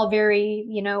 It's all very,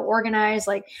 organized.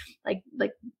 Like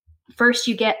first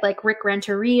you get like Rick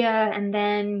Renteria, and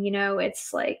then,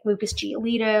 it's like Lucas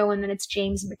Giolito, and then it's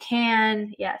James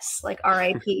McCann. Yes, like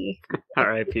R.I.P.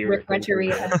 R.I.P. Rick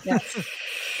Renteria. Yes.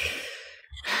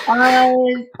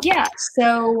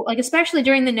 So like, especially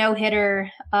during the no-hitter,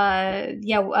 I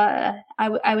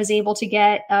was able to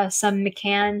get some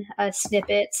McCann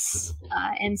snippets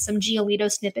and some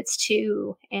Giolito snippets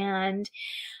too, and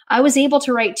I was able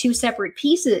to write 2 separate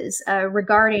pieces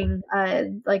regarding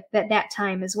like that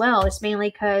time as well. It's mainly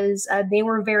because they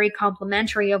were very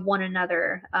complimentary of one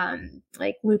another.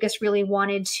 Like, Lucas really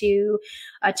wanted to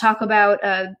talk about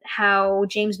how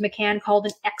James McCann called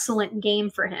an excellent game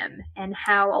for him, and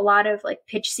how a lot of like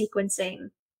pitch sequencing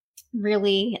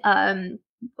really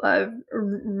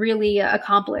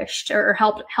accomplished or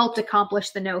helped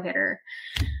accomplish the no-hitter.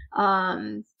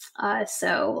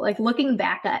 So like, looking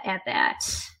back at that,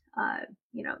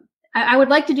 I would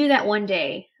like to do that one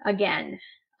day again,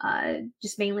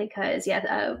 just mainly because,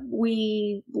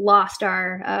 we lost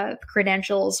our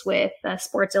credentials with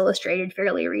Sports Illustrated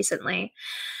fairly recently.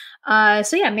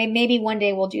 So yeah, maybe one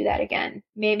day we'll do that again.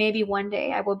 Maybe one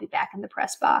day I will be back in the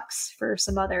press box for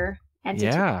some other entity.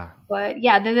 Yeah. But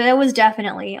yeah, that was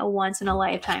definitely a once in a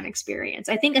lifetime experience.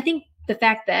 I think the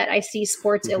fact that I see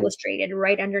Sports Illustrated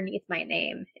right underneath my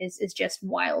name is just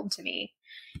wild to me.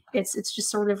 It's just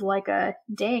sort of like a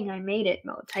dang, I made it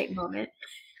type moment.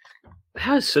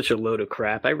 That was such a load of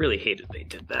crap. I really hated they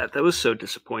did that. That was so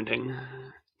disappointing.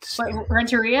 What,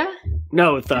 Renteria?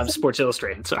 No, with Sports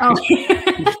Illustrated. Sorry. Oh.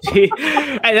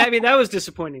 I mean, that was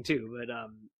disappointing too. But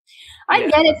I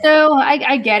get it though.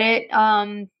 I get it.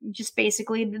 Just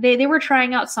basically, they were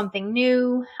trying out something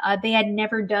new. They had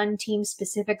never done team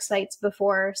specific sites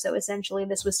before, so essentially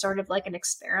this was sort of like an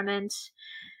experiment.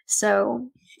 So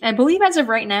I believe as of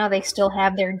right now, they still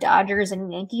have their Dodgers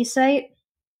and Yankees site.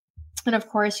 And of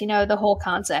course, the whole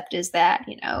concept is that,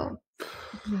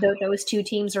 those 2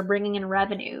 teams are bringing in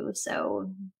revenue.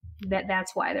 So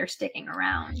that's why they're sticking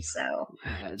around. So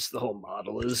it's the whole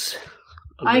model is.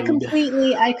 I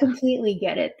completely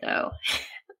get it though.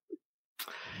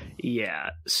 Yeah.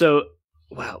 So,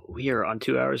 wow, we are on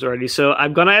 2 hours already. So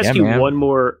I'm going to ask you one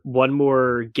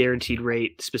more guaranteed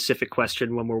rate specific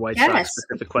question, one more White Sox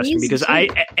specific question, because I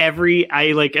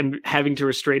am having to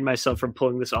restrain myself from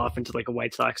pulling this off into like a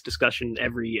White Sox discussion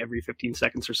every 15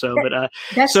 seconds or so. But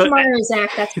that's tomorrow,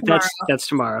 Zach. That's tomorrow. That's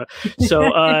tomorrow.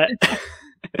 So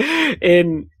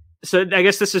and so I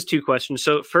guess this is 2 questions.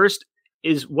 So first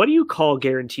is, what do you call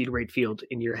guaranteed rate field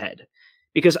in your head?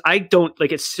 Because I don't,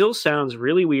 like, it still sounds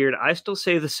really weird. I still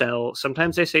say the Cell.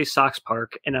 Sometimes I say Sox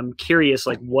Park, and I'm curious,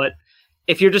 like, what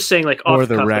If you're just saying like For off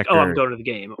the cuff, like, oh, I'm record. going to the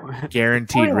game.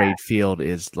 Guaranteed Rate Field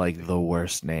is like the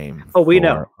worst name. Oh, we for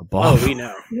know. a ball. Oh, we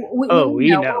know. We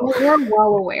know. We're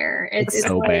well aware. It's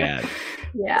so like, bad.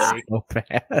 Yeah, So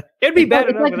bad. It'd be bad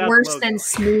It's enough like without worse the logo. than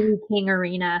Smoothie King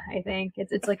Arena. I think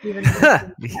it's like even. Worse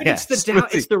than It's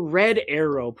it's the red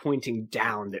arrow pointing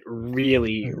down that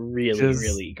really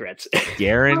grets.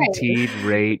 Guaranteed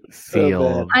Rate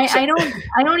Field. I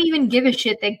don't even give a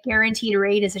shit that Guaranteed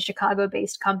Rate is a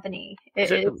Chicago-based company.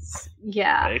 It's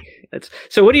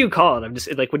So what do you call it? I'm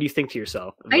just like, what do you think to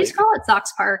yourself? I just call it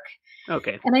Sox Park.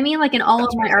 Okay. And I mean, like in all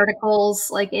of my articles,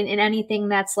 like in anything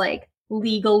that's like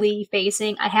legally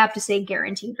facing, I have to say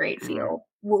Guaranteed Rate Field,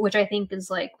 which I think is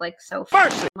like so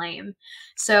lame.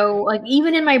 So like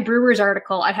even in my Brewers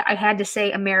article, I had to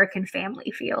say American Family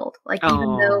Field, like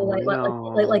even though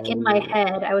like in my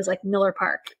head I was like Miller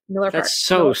Park. That's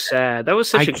so sad. That was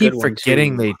such a good one. I keep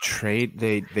forgetting too.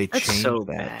 they That's changed so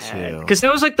that bad. too. Because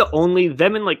that was like the only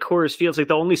them and like Coors Field's like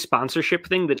the only sponsorship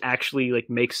thing that actually like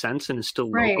makes sense and is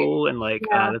still local and like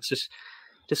that's just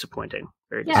disappointing.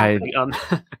 Very disappointing.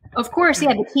 Of course,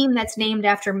 yeah. The team that's named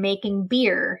after making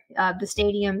beer, the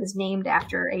stadium is named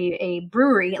after a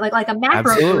brewery, like a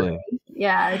macro brewery.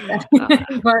 Yeah,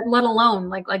 but let alone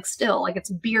like still like it's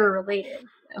beer related.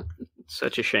 So.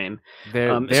 Such a shame.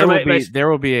 There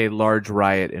will be a large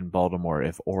riot in Baltimore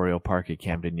if Oriole Park at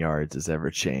Camden Yards is ever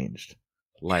changed.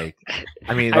 Like,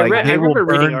 I mean, they will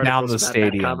burn down the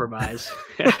stadium. Compromise.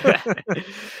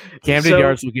 Camden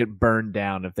Yards will get burned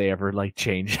down if they ever like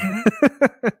change.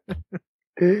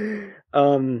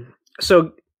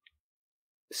 So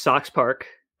Sox Park,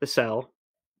 the Cell,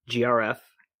 GRF,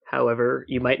 however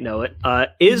you might know it,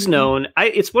 is known.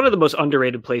 It's one of the most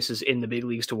underrated places in the big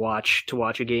leagues to watch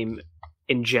a game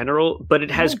in general, but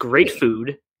it has great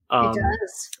food. It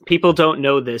does. People don't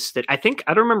know this. That I don't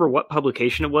remember what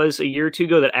publication it was a year or two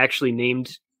ago that actually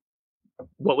named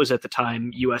what was at the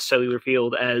time U.S. Cellular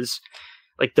Field as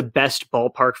like the best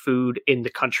ballpark food in the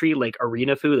country, like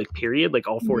arena food, like period, like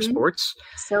all four sports.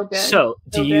 So good. So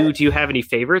do you have any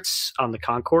favorites on the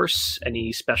concourse?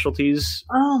 Any specialties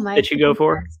that you go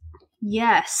for?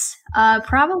 Yes.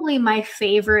 Probably my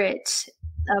favorite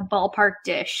ballpark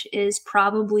dish is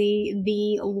probably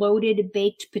the loaded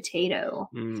baked potato.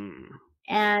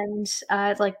 And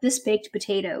like this baked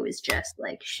potato is just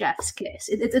like chef's kiss.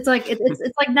 It's like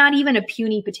not even a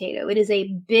puny potato. It is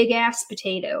a big ass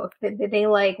potato. They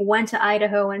like went to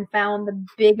Idaho and found the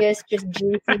biggest, just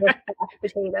juiciest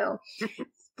potato.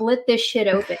 Split this shit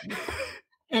open,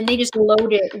 and they just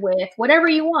load it with whatever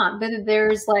you want.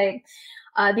 There's like.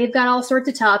 They've got all sorts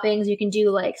of toppings. You can do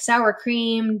like sour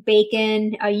cream,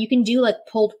 bacon. You can do like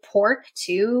pulled pork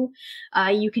too.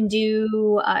 You can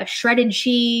do shredded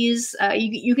cheese.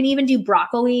 You can even do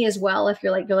broccoli as well if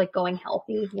you're like going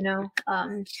healthy, you know.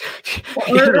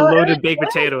 You're a loaded baked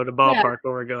potato at a ballpark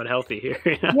when we're going healthy here.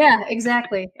 Yeah,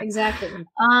 exactly.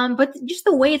 But just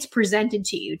the way it's presented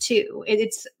to you too.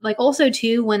 It's like also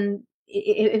too when.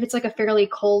 If it's like a fairly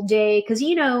cold day, because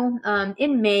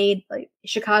in May, like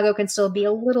Chicago can still be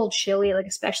a little chilly, like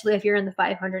especially if you're in the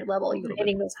 500 level, you're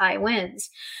hitting those high winds.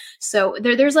 So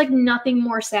there's like nothing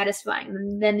more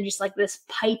satisfying than just like this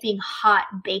piping hot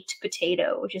baked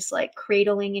potato, just like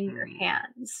cradling in your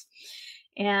hands.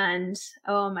 And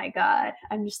oh my god,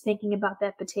 I'm just thinking about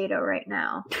that potato right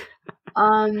now.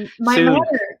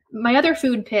 My other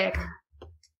food pick.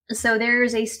 So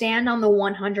there's a stand on the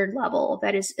 100 level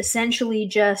that is essentially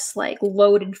just like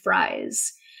loaded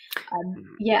fries.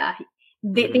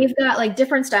 They've got like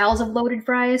different styles of loaded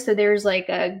fries. So there's like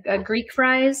a Greek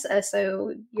fries.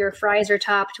 So your fries are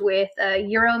topped with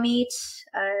gyro meat,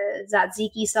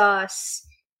 tzatziki sauce,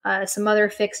 some other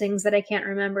fixings that I can't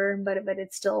remember, but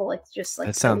it's still like just like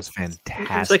that sounds fantastic.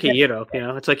 It's like a gyro,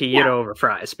 it's like a gyro over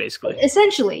fries, basically.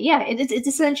 Essentially, yeah, it's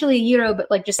essentially a gyro, but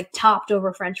like just like topped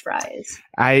over French fries.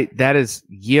 That is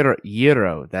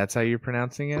gyro. That's how you're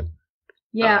pronouncing it.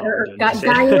 Yeah,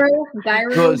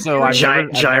 gyro. So I've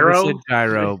never said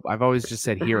gyro. I've always just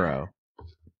said hero.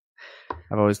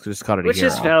 I've always just called it Which a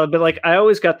hero. is valid, but like I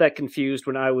always got that confused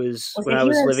when I was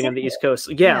living on the East Coast.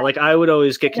 Yeah, like I would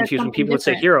always get confused when people would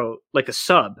say hero, like a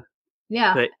sub.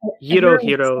 Yeah. But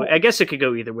hero. I guess it could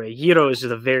go either way. Hero is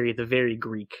the very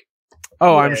Greek.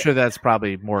 Oh, I'm sure that's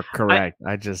probably more correct.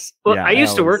 I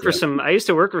used to work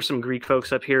for some Greek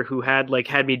folks up here who had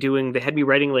me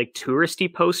writing like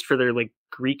touristy posts for their like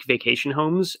Greek vacation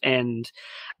homes, and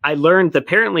I learned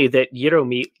apparently that gyro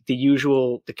meat,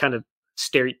 the kind of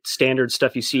standard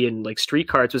stuff you see in like street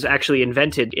carts, was actually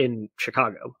invented in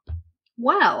Chicago.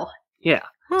 Wow. Yeah.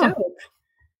 Dope.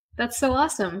 That's so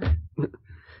awesome.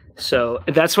 So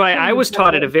that's why I was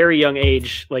taught at a very young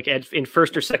age, like in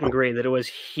first or second grade, that it was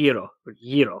Hiro,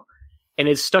 and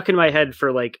it's stuck in my head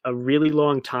for like a really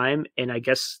long time. And I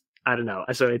guess I don't know.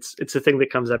 So it's a thing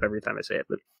that comes up every time I say it.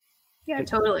 But yeah,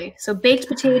 totally. So baked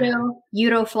potato,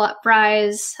 gyro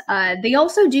fries. They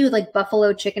also do like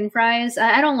buffalo chicken fries.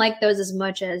 I don't like those as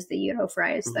much as the gyro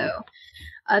fries, though.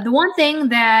 The one thing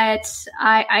that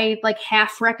I like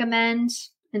half recommend,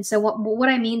 and so what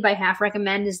I mean by half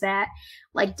recommend is that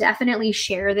like definitely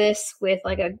share this with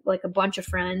like a bunch of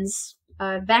friends,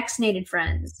 vaccinated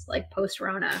friends, like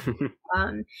post-Rona.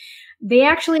 They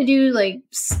actually do like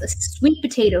sweet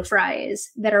potato fries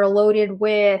that are loaded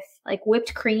with like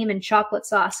whipped cream and chocolate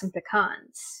sauce and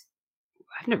pecans.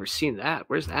 I've never seen that.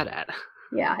 Where's that at?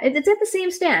 Yeah, it's at the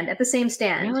same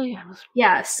stand. Really?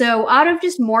 Yeah. So out of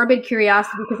just morbid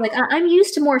curiosity, because like I'm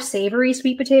used to more savory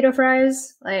sweet potato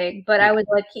fries, like, but I would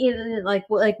like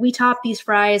we top these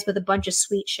fries with a bunch of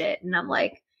sweet shit, and I'm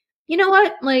like, you know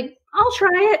what? Like, I'll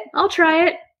try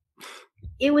it.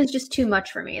 It was just too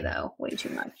much for me, though. Way too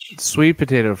much. Sweet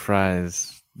potato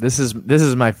fries. This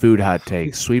is my food hot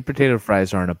take. Sweet potato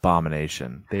fries are an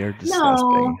abomination. They are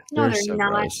disgusting. No, they're so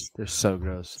not. Gross. They're so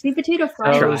gross. Sweet potato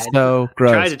fries. They're so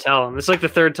gross. Try to tell them. It's like the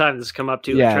third time this has come up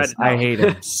too. Yes, I hate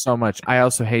them so much. I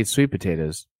also hate sweet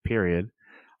potatoes. Period.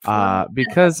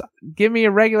 Because give me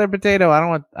a regular potato. I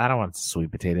don't want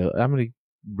sweet potato. I'm gonna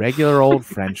regular old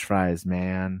French fries,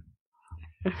 man.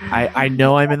 I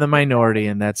know I'm in the minority,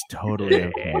 and that's totally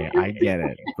okay. I get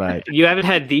it, but you haven't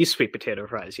had these sweet potato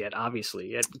fries yet,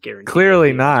 obviously. Guaranteed.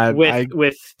 Clearly not.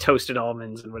 With toasted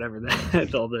almonds and whatever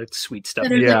all the sweet stuff.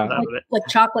 Like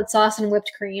chocolate sauce and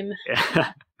whipped cream.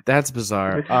 Yeah, that's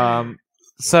bizarre.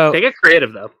 So they get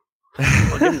creative though.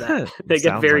 I'll give them that. They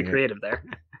get very creative there.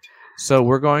 So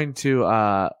we're going to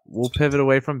we'll pivot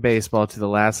away from baseball to the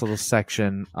last little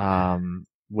section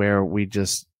where we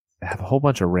just have a whole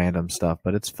bunch of random stuff,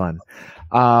 but it's fun.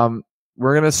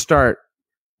 We're going to start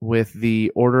with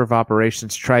the order of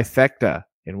operations trifecta,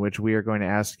 in which we are going to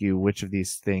ask you which of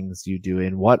these things you do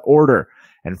in what order.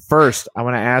 And first, I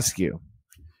want to ask you,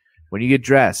 when you get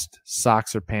dressed,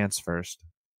 socks or pants first?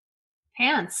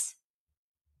 Pants.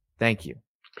 Thank you.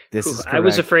 This is correct. I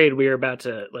was afraid we were about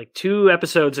to, like 2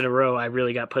 episodes in a row, I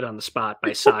really got put on the spot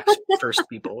by socks first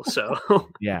people. So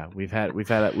yeah, we've had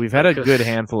a good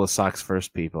handful of socks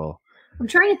first people. I'm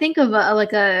trying to think of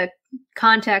a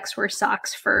context where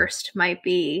socks first might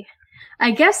be.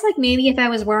 I guess like maybe if I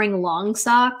was wearing long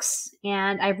socks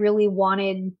and I really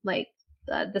wanted like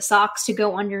the socks to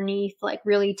go underneath like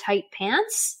really tight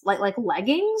pants, like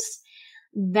leggings.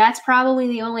 That's probably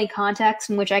the only context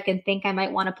in which I can think I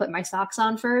might want to put my socks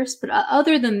on first. But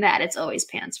other than that, it's always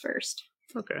pants first.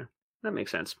 Okay. That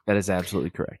makes sense. That is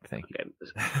absolutely correct. Thank you.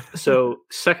 Okay. So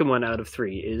second one out of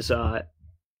 3 is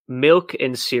milk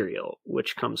and cereal.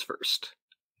 Which comes first?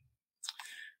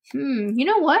 You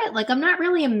know what? Like, I'm not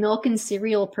really a milk and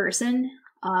cereal person.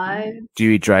 Do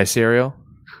you eat dry cereal?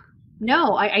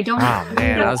 No, I don't. Oh,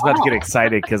 man. I was about to get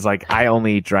excited because like I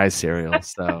only eat dry cereal.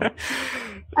 So...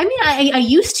 I mean, I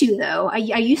used to though. I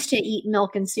used to eat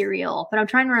milk and cereal, but I'm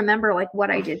trying to remember like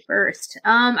what I did first.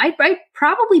 I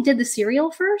probably did the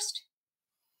cereal first.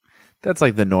 That's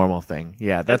like the normal thing.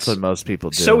 Yeah, that's what most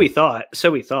people do. So we thought.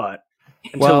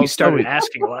 Until we started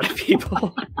asking a lot of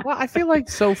people. Well, I feel like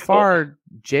so far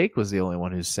Jake was the only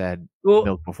one who said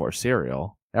milk before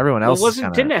cereal. Everyone else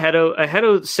didn't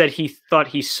Ahedo said he thought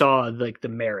he saw like the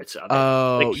merits of it.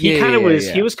 Oh, like,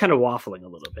 he was kind of waffling a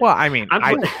little bit. Well, I mean,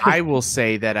 I will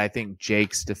say that I think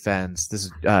Jake's defense. This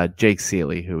is Jake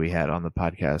Seeley, who we had on the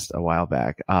podcast a while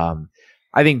back. I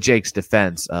think Jake's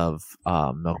defense of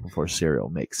milk before cereal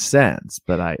makes sense,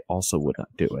 but I also would not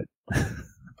do it.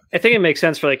 I think it makes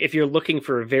sense for like if you're looking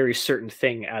for a very certain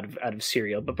thing out of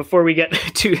cereal. But before we get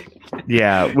to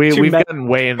we've gotten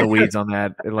way in the weeds on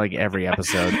that in like every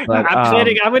episode. But, I'm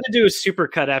going to do a super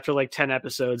cut after like 10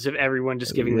 episodes of everyone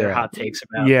just giving their hot takes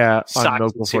about on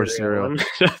milk before cereal.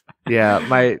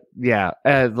 The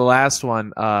last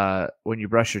one, when you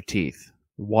brush your teeth,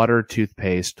 water,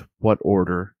 toothpaste, what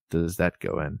order does that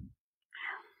go in?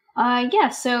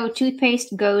 So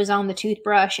toothpaste goes on the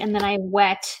toothbrush, and then I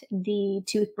wet the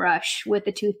toothbrush with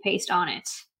the toothpaste on it.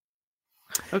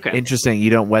 Okay. Interesting. You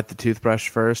don't wet the toothbrush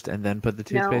first and then put the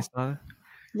toothpaste on it?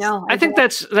 No. I think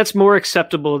that's more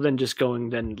acceptable than just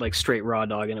going like straight raw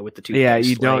dogging it with the toothpaste. Yeah,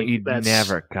 you don't. You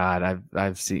never. God,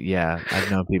 I've seen. Yeah,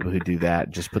 I've known people who do that.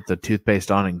 Just put the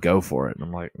toothpaste on and go for it. And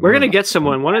I'm like, we're gonna get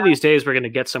someone. One of these days, we're gonna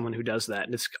get someone who does that,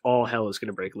 and it's all hell is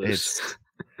gonna break loose.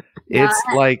 It's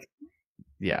like.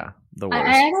 Yeah, the worst.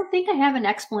 I don't think I have an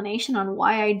explanation on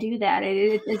why I do that.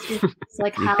 It's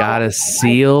like you gotta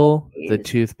seal the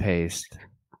toothpaste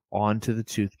onto the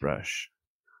toothbrush.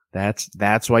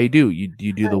 That's why you do. You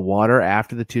do the water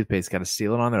after the toothpaste. Got to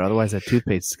seal it on there. Otherwise, that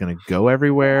toothpaste is going to go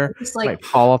everywhere. Just like, might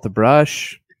fall off the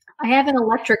brush. I have an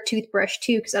electric toothbrush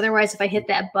too, because otherwise, if I hit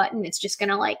that button, it's just going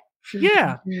to like.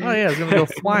 Yeah. Oh yeah, it's going to go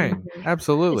flying.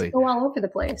 Absolutely. Just go all over the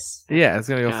place. Yeah, it's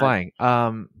going to go flying.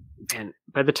 And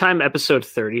by the time episode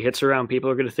 30 hits around, people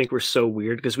are going to think we're so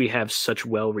weird because we have such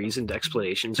well-reasoned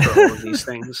explations for all of these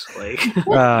things. Like,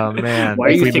 oh man, why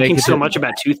are you thinking so much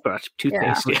about toothpaste?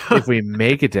 If we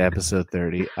make it to episode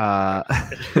 30,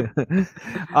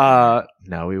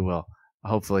 no, we will.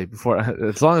 Hopefully,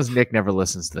 as long as Nick never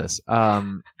listens to this.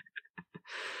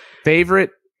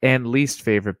 Favorite and least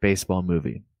favorite baseball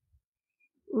movie?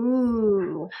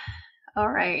 Ooh, all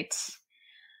right.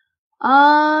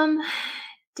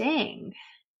 Dang.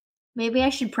 Maybe I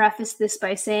should preface this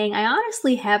by saying I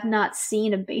honestly have not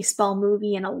seen a baseball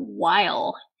movie in a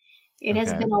while. It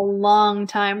has been a long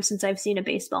time since I've seen a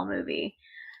baseball movie.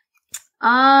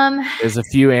 There's a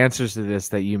few answers to this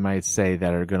that you might say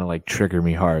that are going to like trigger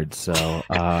me hard. So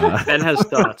Ben has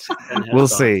thoughts. We'll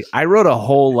see. I wrote a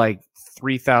whole like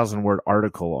 3,000 word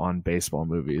article on baseball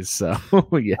movies. So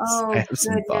yes, I have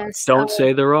some thoughts. Don't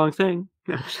say the wrong thing.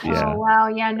 Oh wow,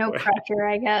 yeah, no pressure,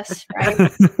 I guess.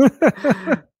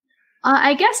 Right.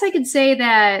 I guess I could say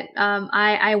that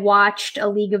I watched A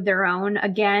League of Their Own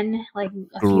again, like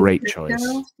great choice.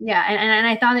 Ago. Yeah, and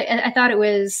I thought it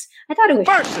was.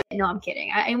 No, I'm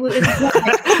kidding.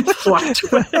 It's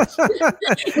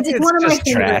one of my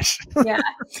trash. Yeah,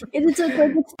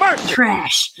 it's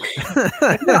trash.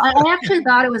 No, I actually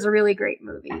thought it was a really great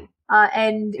movie,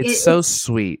 and it's so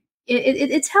sweet.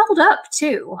 It's held up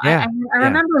too. Yeah, I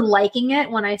remember liking it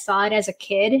when I saw it as a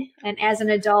kid, and as an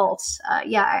adult,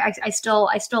 I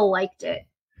still liked it.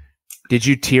 Did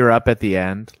you tear up at the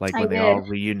end, like when they all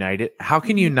reunited? How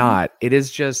can you not? It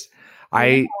is just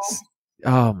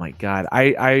oh my god!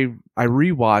 I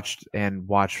rewatched and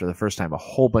watched for the first time a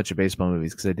whole bunch of baseball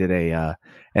movies because I did an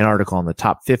article on the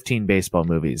top 15 baseball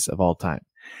movies of all time.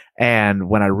 And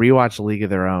when I rewatched League of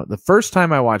Their Own, the first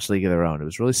time I watched League of Their Own, it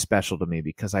was really special to me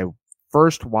because I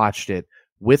first watched it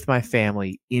with my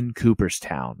family in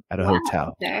Cooperstown at a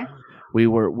hotel. Okay. We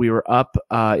were up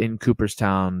in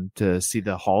Cooperstown to see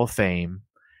the Hall of Fame,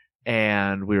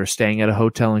 and we were staying at a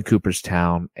hotel in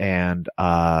Cooperstown, and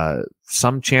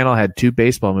some channel had two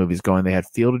baseball movies going. They had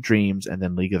Field of Dreams and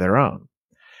then League of Their Own.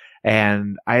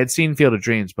 And I had seen Field of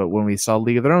Dreams, but when we saw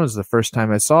League of Their Own, it was the first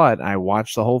time I saw it. And I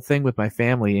watched the whole thing with my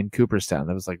family in Cooperstown.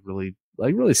 That was really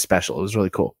special. It was really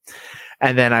cool.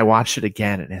 And then I watched it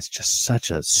again, and it's just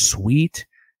such a sweet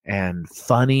and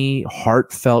funny,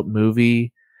 heartfelt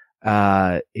movie.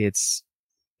 It's,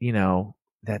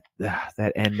 that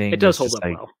ending. It does hold up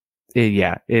well.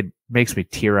 It makes me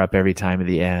tear up every time at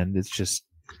the end. It's just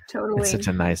totally. It's such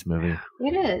a nice movie.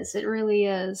 It is. It really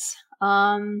is.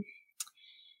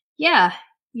 Yeah.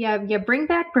 Bring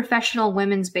back professional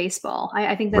women's baseball.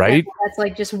 I think that's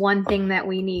like just one thing that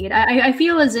we need. I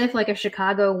feel as if like a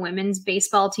Chicago women's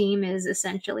baseball team is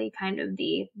essentially kind of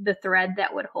the thread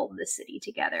that would hold the city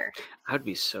together.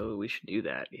 We should do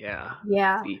that. Yeah.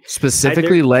 Yeah.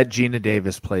 Specifically, let Gina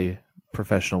Davis play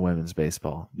professional women's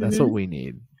baseball. That's what we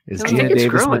need. Is Gina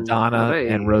Davis, Madonna,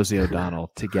 and Rosie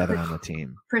O'Donnell together on the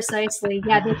team. Precisely.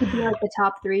 Yeah, they could be like the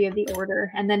top three of the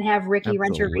order and then have Ricky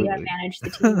Renteria manage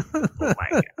the team. Oh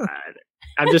my God.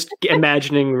 I'm just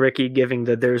imagining Ricky giving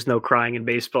the "there's no crying in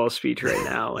baseball" speech right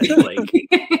now. And like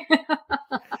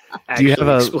do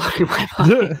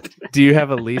you have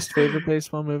a least favorite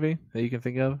baseball movie that you can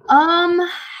think of?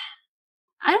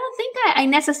 I don't think I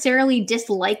necessarily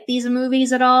dislike these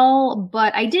movies at all,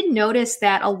 but I did notice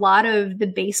that a lot of the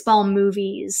baseball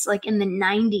movies, like in the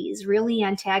 90s, really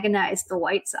antagonized the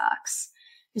White Sox.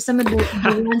 There's some of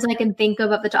the ones I can think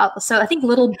of at the top. So I think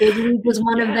Little Big League was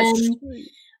one of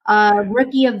them.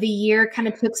 Rookie of the Year kind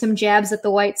of took some jabs at the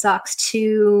White Sox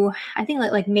too. I think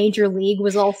like Major League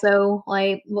was also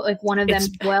like one of them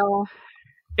as well.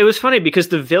 It was funny because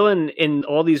the villain in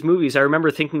all these movies, I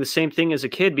remember thinking the same thing as a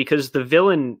kid because the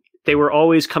villain, teams were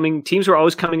always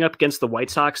coming up against the White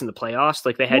Sox in the playoffs.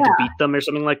 Like they had to beat them or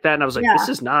something like that. And I was like, this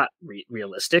is not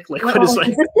realistic. Like, what is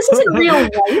like, this isn't real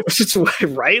life. It's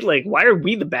right? Like, why are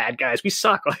we the bad guys? We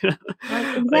suck.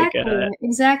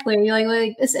 Exactly.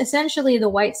 Like essentially the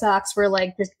White Sox were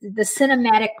like the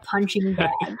cinematic punching bag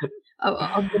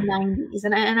of the 90s.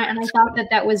 And I thought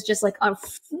that was just like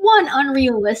one,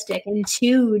 unrealistic, and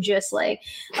two, just like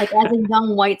as a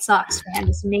young White Sox fan,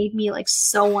 just made me like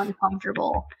so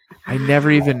uncomfortable. I never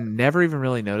even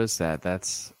really noticed that.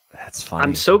 That's That's funny.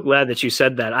 I'm so glad that you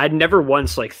said that. I'd never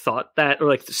once like thought that or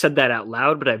like said that out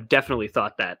loud, but I've definitely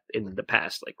thought that in the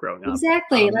past, like growing up.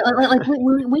 Exactly. Like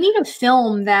we need a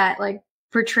film that like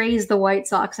portrays the White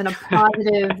Sox in a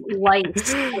positive light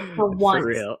for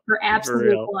once, for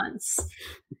absolute once.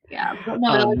 Yeah, but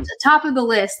no, like, top of the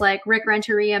list, like Rick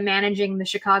Renteria managing the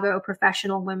Chicago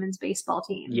professional women's baseball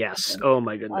team. Yes. Oh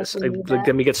my goodness.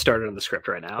 Let me get started on the script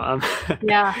right now.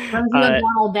 Yeah, Rosie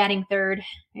O'Donnell batting third,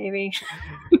 maybe.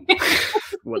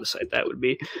 What a sight that would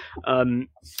be.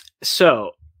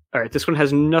 So, all right, this one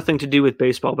has nothing to do with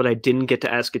baseball, but I didn't get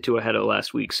to ask it to Ahedo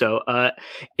last week. So,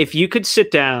 if you could sit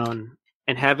down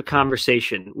and have a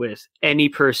conversation with any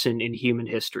person in human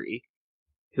history,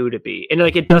 who would it be? And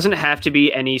like, it doesn't have to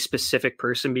be any specific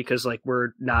person because like we're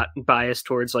not biased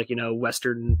towards like,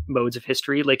 Western modes of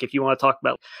history. Like if you want to talk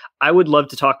about, I would love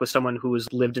to talk with someone who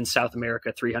has lived in South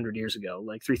America 300 years ago,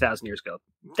 like 3,000 years ago.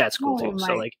 That's cool too.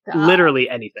 So like literally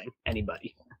anything,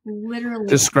 anybody. Literally.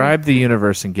 Describe the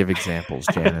universe and give examples,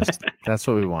 Janice. That's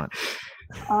what we want.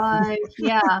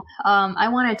 Yeah. I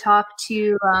want to talk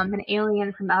to an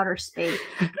alien from outer space.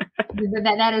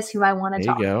 That is who I want to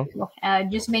talk to.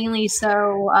 Just mainly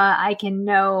so I can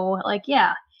know, like,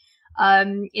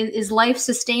 is life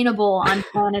sustainable on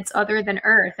planets other than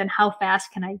Earth, and how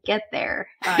fast can I get there?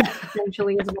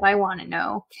 Essentially, is what I want to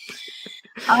know.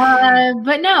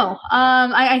 But no,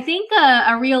 I think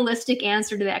a realistic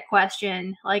answer to that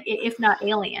question, like if not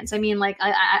aliens, I mean, like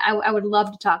I would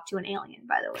love to talk to an alien.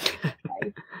 By the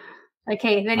way, like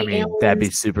hey, if any aliens that'd be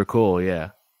super cool.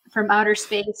 Yeah, from outer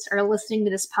space are listening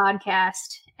to this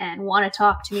podcast and want to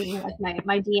talk to me, like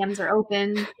my DMs are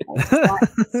open. Like,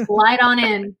 slide on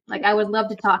in. Like I would love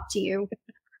to talk to you.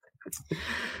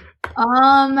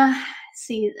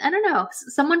 See, I don't know,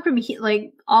 someone from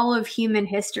like all of human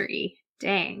history.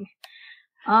 Dang.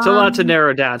 It's a lot to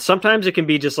narrow down. Sometimes it can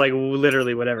be just like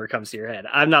literally whatever comes to your head.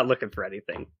 I'm not looking for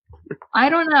anything. I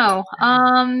don't know.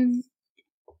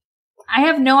 I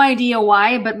have no idea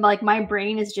why, but like my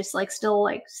brain is just like still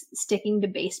like sticking to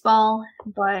baseball.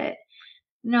 But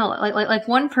no, like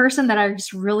one person that I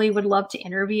just really would love to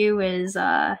interview is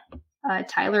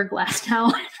Tyler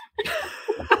Glasnow.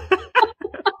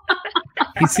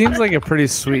 He seems like a pretty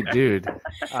sweet dude.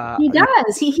 He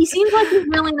does. He seems like he's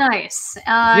really nice.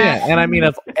 Yeah, and I mean,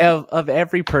 of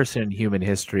every person in human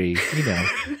history,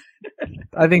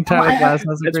 I think Tyler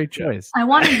Glasnow is a great choice. I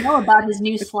want to know about his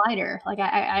new slider. Like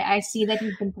I see that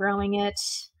he's been throwing it.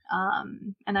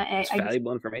 And it's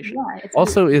valuable information. Yeah,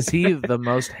 also, is he the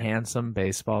most handsome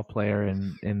baseball player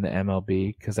in the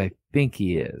MLB? Because I think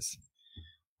he is.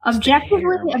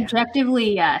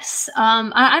 Objectively, yes.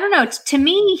 I don't know. To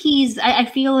me, I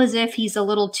feel as if he's a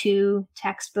little too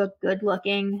textbook good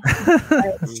looking.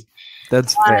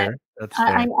 That's fair. That's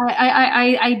fair.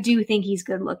 I do think he's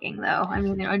good looking, though. I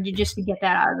mean, just to get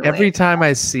that out of the way. Every time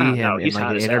I see him in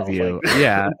like an interview,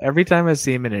 every time I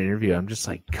see him in an interview, I'm just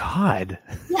like, God.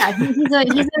 Yeah,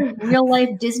 he's a real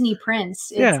life Disney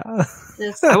prince. I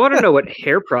want to know what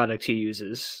hair product he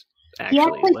uses. He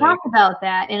actually talked about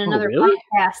that in another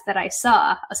podcast that I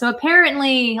saw. So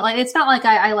apparently, like, it's not like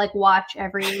I like watch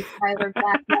every Tyler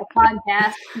Glasnow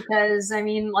podcast because I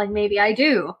mean, like maybe I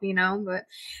do, but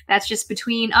that's just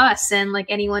between us and like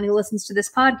anyone who listens to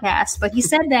this podcast. But he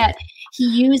said that he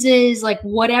uses like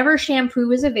whatever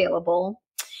shampoo is available,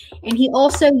 and he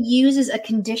also uses a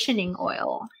conditioning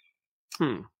oil.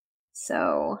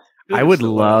 So. I would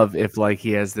love if like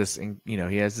he has this,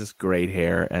 he has this great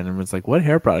hair, and everyone's like, "What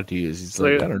hair product do you use?" He's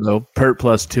like, "I don't know, Pert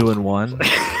Plus 2-in-1."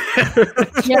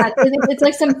 Yeah, it's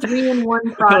like some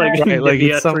 3-in-1 product. Like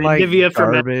it's some like Nivea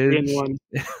garbage.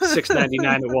 $6.99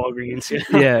 at Walgreens.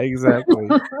 Yeah, exactly.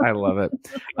 I love it.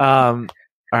 All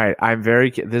right,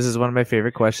 this is one of my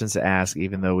favorite questions to ask,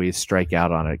 even though we strike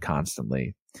out on it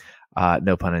constantly.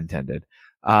 No pun intended.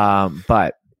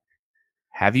 But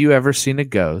have you ever seen a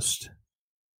ghost?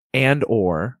 And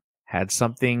or had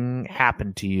something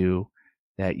happen to you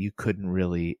that you couldn't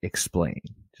really explain?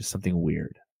 Just something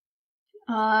weird.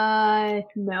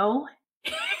 No.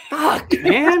 Fuck,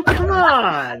 man, come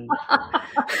on.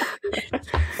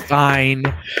 Fine.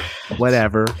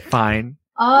 Whatever. Fine.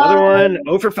 Another one,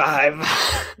 0 for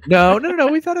 5. No.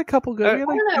 We've had a couple good. I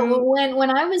don't know. When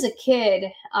I was a kid,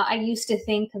 I used to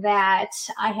think that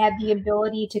I had the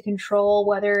ability to control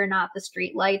whether or not the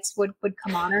street lights would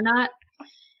come on or not.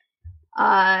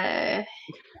 I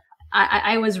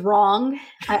was wrong.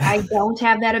 I don't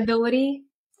have that ability.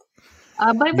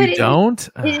 But you don't?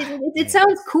 It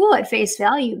sounds cool at face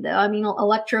value, though. I mean,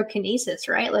 electrokinesis,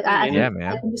 right? Like, I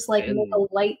man. can just like make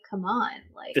a light come on.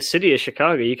 Like the city of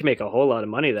Chicago, you can make a whole lot of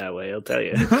money that way. I'll tell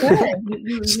you.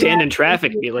 you Stand in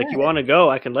traffic, and be like, "You want to go?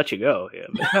 I can let you go." Yeah.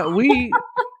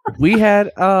 We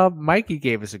had Mikey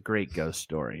gave us a great ghost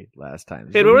story last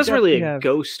time. It wasn't really a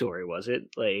ghost story, was it?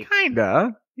 Like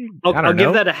kinda. I'll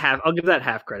give that a half. I'll give that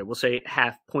half credit. We'll say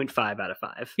half 0.5 out of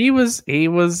 5. He was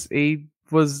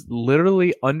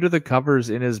literally under the covers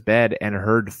in his bed and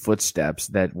heard footsteps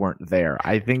that weren't there.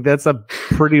 I think that's a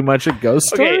pretty much a ghost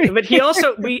story. Okay, but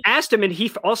we asked him, and he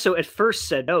also at first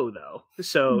said no, though.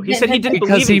 So he said he didn't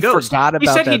believe in ghosts. Forgot about he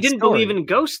said that he didn't story. believe in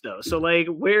ghosts, though. So like,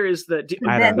 where is the?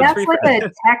 That's like a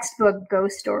textbook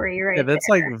ghost story, right? Yeah, that's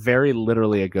like very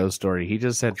literally a ghost story. He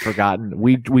just had forgotten.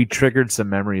 We triggered some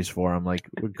memories for him, like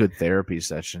a good therapy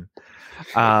session.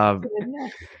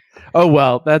 Oh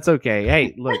well, that's okay.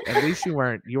 Hey, look, at least you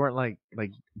weren't like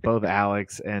both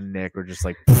Alex and Nick were just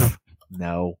like,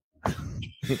 no,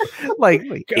 like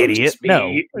idiot,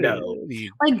 no,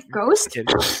 like ghost,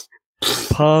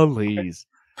 please,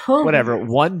 whatever.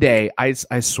 One day, I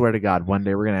swear to God, one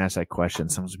day we're gonna ask that question.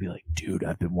 Someone's gonna be like, dude,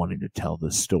 I've been wanting to tell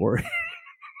this story.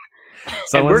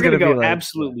 And we're gonna go like,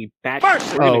 absolutely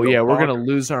batshit. We're gonna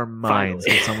lose our minds.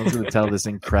 And someone's gonna tell this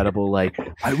incredible, like,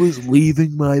 I was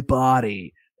leaving my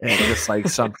body. And just like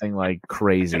something like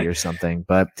crazy or something.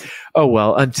 But oh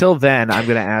well, until then, I'm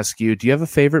gonna ask you, do you have a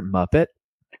favorite Muppet?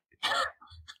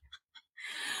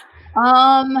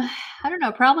 I don't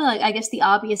know. Probably like I guess the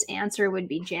obvious answer would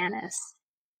be Janice.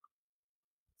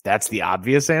 That's the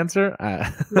obvious anser?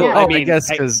 I guess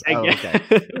because okay.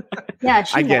 Yeah,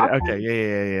 I get it. Okay,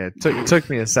 yeah. Took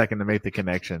me a second to make the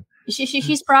connection.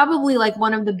 She's probably like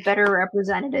one of the better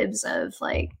representatives of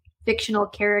like fictional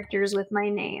characters with my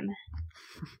name.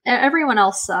 Everyone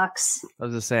else sucks. I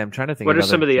was just saying, I'm trying to think. What are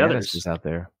some of the others out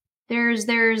there? There's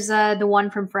the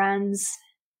one from Friends.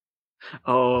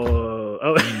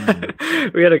 Oh.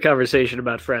 We had a conversation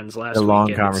about Friends last week. A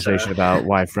long conversation about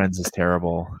why Friends is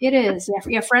terrible. It is.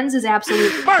 Yeah, Friends is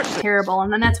absolutely terrible,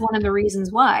 and then that's one of the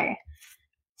reasons why.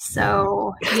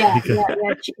 So yeah.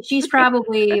 She's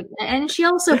probably, and she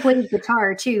also plays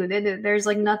guitar too. There's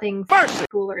like nothing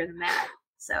cooler than that.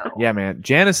 So yeah, man,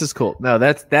 Janice is cool. No,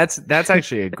 that's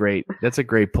actually a great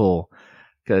pull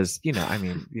because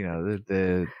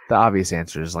the obvious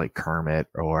answer is like Kermit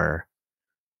or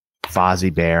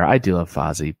Fozzie Bear. I do love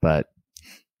Fozzie, but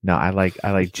no, I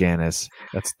like Janice.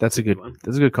 That's a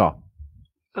good call.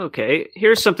 Okay,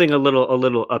 here's something a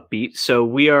little upbeat. So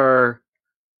we are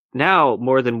now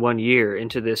more than 1 year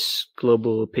into this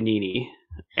global panini.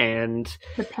 And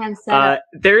the pancetta.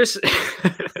 There's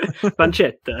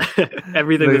pancetta.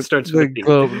 Everything that starts with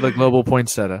the global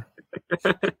poinsettia.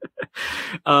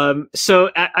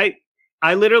 So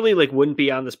I literally like wouldn't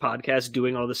be on this podcast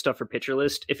doing all this stuff for Pitcher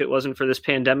List if it wasn't for this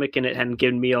pandemic and it hadn't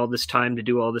given me all this time to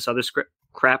do all this other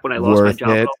crap when I lost my job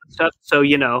and all that stuff. So,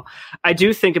 I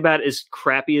do think about as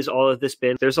crappy as all of this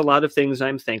been, there's a lot of things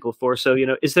I'm thankful for. So,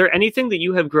 is there anything that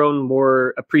you have grown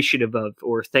more appreciative of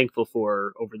or thankful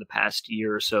for over the past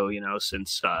year or so,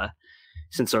 since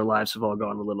our lives have all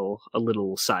gone a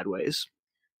little sideways?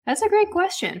 That's a great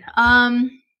question.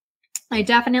 I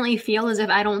definitely feel as if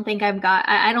I don't think I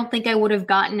would have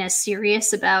gotten as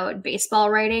serious about baseball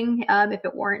writing if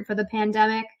it weren't for the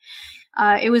pandemic.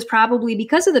 It was probably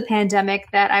because of the pandemic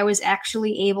that I was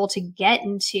actually able to get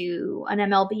into an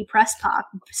MLB press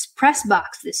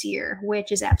box this year,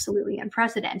 which is absolutely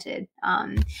unprecedented.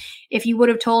 If you would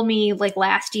have told me like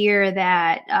last year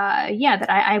that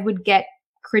I would get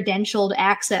credentialed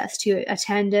access to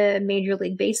attend a Major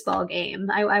League Baseball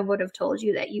game, I would have told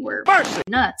you that you were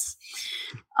nuts.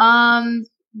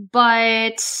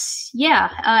 But yeah,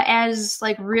 as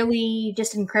like really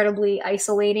just incredibly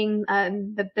isolating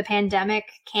the pandemic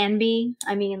can be.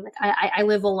 I mean, like I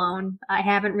live alone. I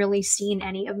haven't really seen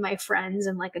any of my friends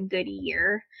in like a good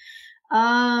year.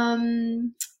 I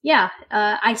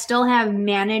still have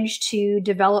managed to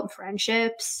develop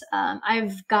friendships.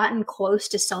 I've gotten close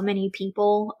to so many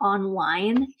people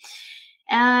online.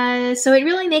 So it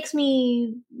really makes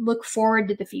me look forward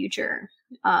to the future.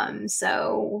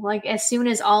 So like as soon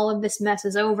as all of this mess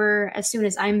is over, as soon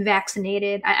as I'm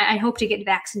vaccinated, I hope to get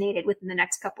vaccinated within the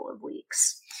next couple of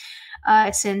weeks.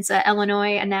 Since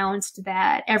Illinois announced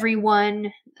that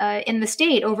everyone in the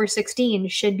state over 16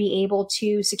 should be able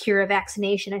to secure a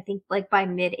vaccination, I think like by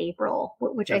mid-April,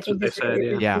 which that's I think is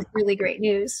really great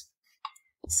news.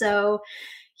 So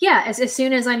yeah, as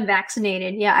soon as I'm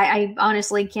vaccinated, I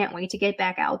honestly can't wait to get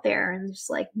back out there and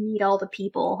just like meet all the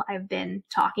people I've been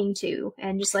talking to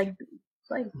and just like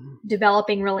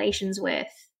developing relations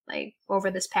with. like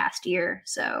over this past year.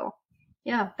 So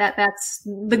yeah, that's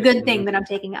the good thing that I'm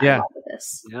taking out of all of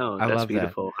this. No, that's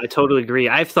beautiful. That. I totally agree.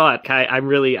 I'm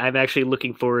actually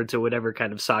looking forward to whatever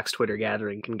kind of Sox Twitter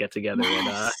gathering can get together.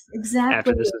 Exactly.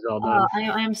 After this is all done.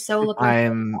 I am so looking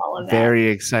forward to all of that. Very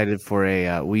excited for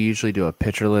we usually do a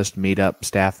pitcher list meetup,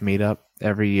 staff meetup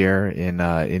every year in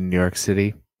New York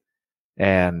City.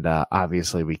 And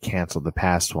obviously we canceled the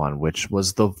past one, which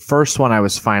was the first one I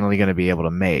was finally going to be able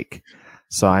to make.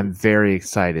 So I'm very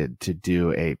excited to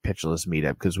do a pitcherless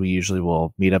meetup because we usually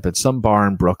will meet up at some bar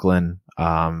in Brooklyn,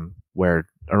 around where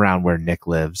Nick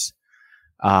lives,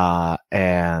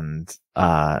 and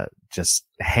just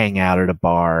hang out at a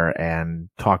bar and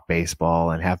talk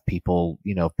baseball and have people,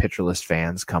 pitcherless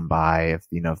fans come by if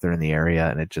they're in the area.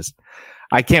 And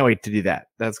I can't wait to do that.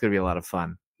 That's going to be a lot of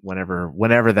fun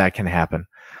whenever that can happen.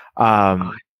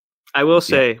 I will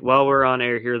say while we're on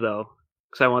air here though,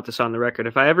 because I want this on the record.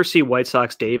 If I ever see White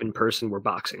Sox Dave in person, we're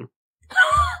boxing.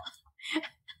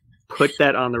 Put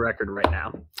that on the record right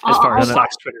now, as far as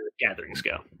Sox Twitter gatherings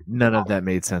go. None of that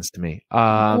made sense to me.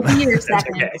 We'll be your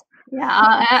second. Okay. Yeah,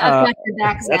 I've got your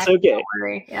back. That's okay. Don't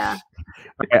worry. Yeah.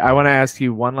 Okay, I want to ask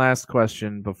you one last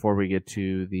question before we get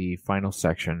to the final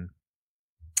section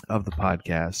of the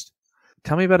podcast.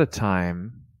 Tell me about a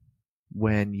time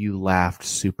when you laughed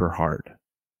super hard.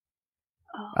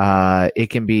 It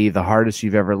can be the hardest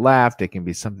you've ever laughed. It can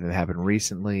be something that happened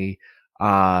recently.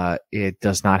 It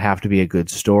does not have to be a good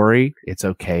story. It's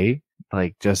okay.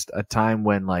 Like just a time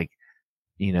when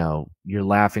you're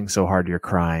laughing so hard you're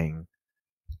crying.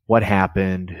 What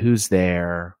happened? Who's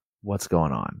there? What's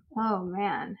going on? Oh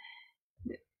man.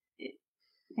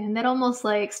 And that almost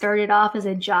started off as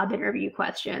a job interview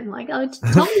question. Tell me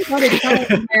about a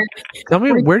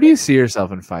time where do you see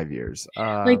yourself in 5 years?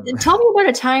 Tell me about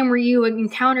a time where you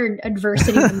encountered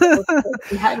adversity.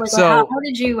 How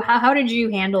did you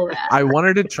handle that? I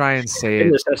wanted to try and say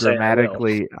it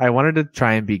grammatically. I wanted to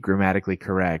try and be grammatically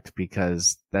correct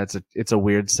because it's a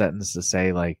weird sentence to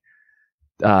say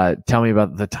tell me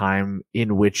about the time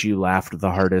in which you laughed the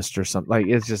hardest or something.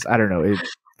 It's just, I don't know. It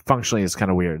functionally is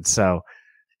kind of weird. So,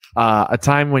 a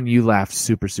time when you laughed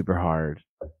super, super hard.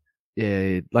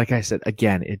 Like I said,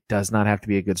 again, it does not have to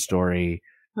be a good story.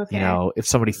 Okay. If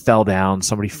somebody fell down,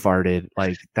 somebody farted,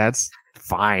 that's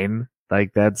fine.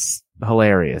 That's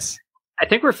hilarious. I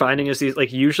think we're finding is these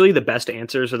usually the best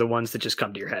answers are the ones that just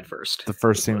come to your head first. The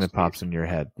first thing that pops in your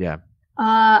head. Yeah.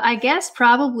 I guess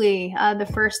probably the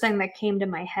first thing that came to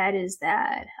my head is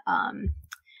that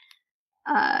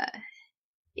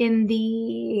in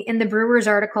the Brewers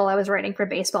article I was writing for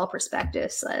Baseball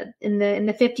Prospectus, in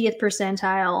the 50th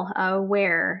percentile,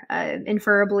 where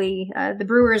inferably the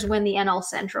Brewers win the NL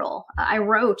Central, I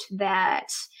wrote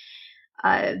that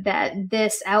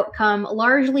this outcome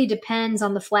largely depends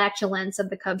on the flatulence of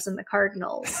the Cubs and the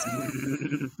Cardinals,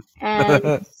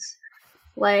 and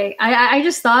I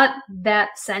just thought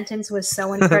that sentence was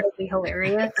so incredibly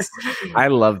hilarious. I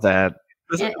love that.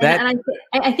 And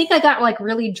I think I got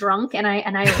really drunk and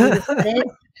I said it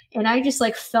and I just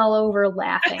I over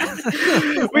laughing.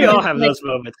 We all have those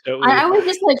moments, don't we? I was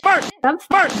just I'm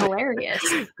farting hilarious.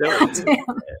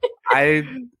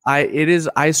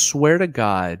 I swear to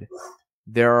God,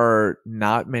 there are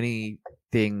not many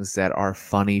things that are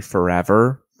funny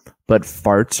forever, but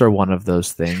farts are one of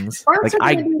those things.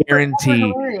 I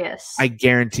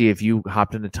guarantee if you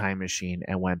hopped in a time machine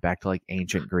and went back to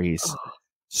ancient Greece,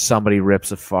 somebody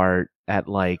rips a fart at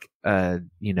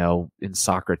in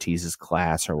Socrates'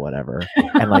 class or whatever,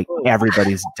 and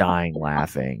everybody's dying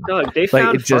laughing. No, they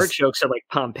found fart jokes at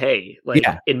Pompeii,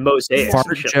 in mosaics.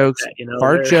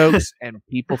 Fart jokes and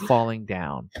people falling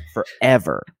down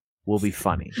forever will be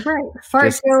funny. Right.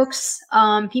 Fart jokes,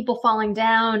 people falling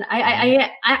down. I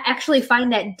actually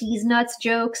find that D's nuts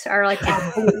jokes are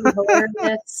absolutely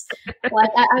hilarious.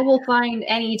 I will find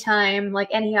any time,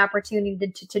 any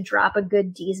opportunity to drop a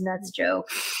good D's nuts joke.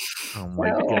 Oh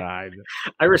my God.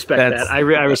 I respect that. I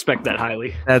respect that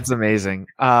highly. That's amazing.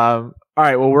 All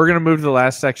right. Well, we're going to move to the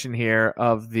last section here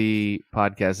of the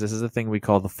podcast. This is a thing we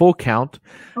call the full count,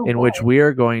 which we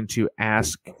are going to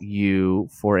ask you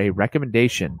for a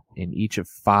recommendation in each of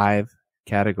 5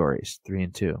 categories, 3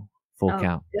 and 2. Full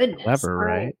count. Goodness. Clever,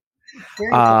 right?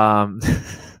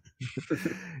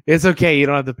 It's okay. You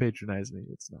don't have to patronize me.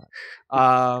 It's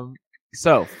not.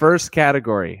 So first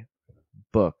category,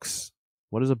 books.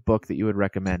 What is a book that you would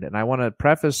recommend? And I want to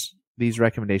preface these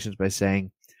recommendations by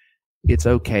saying, it's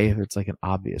okay if it's an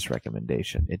obvious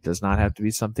recommendation. It does not have to be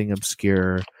something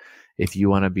obscure. If you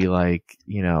want to be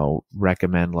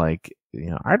recommend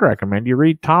I'd recommend you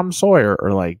read Tom Sawyer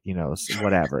or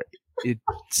whatever.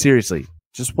 Seriously,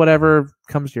 just whatever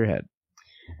comes to your head.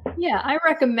 Yeah, I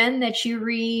recommend that you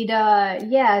read,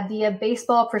 the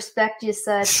Baseball Prospectus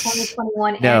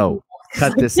 2021. No,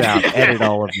 cut this out. Edit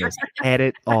all of this.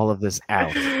 Edit all of this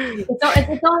out.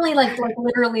 It's only like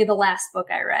literally the last book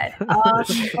I read.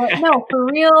 But no, for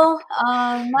real.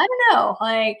 I don't know.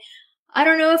 Like, I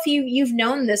don't know if you've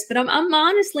known this, but I'm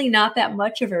honestly not that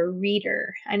much of a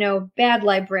reader. I know, bad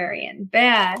librarian,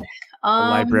 bad. A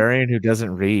librarian who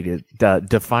doesn't read it.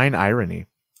 Define irony.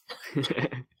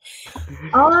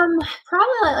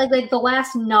 Probably like the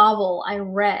last novel I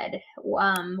read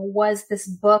was this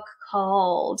book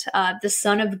called The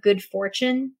Son of Good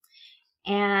Fortune,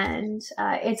 and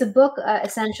it's a book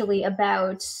essentially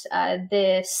about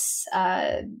this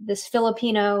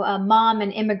Filipino mom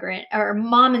and immigrant, or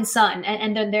mom and son,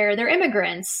 and they're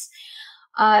immigrants.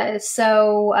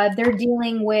 So they're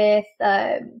dealing with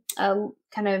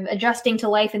kind of adjusting to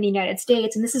life in the United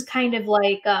States, and this is kind of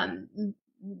like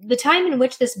the time in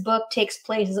which this book takes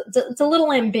place. It's a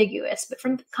little ambiguous, but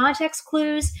from context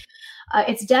clues,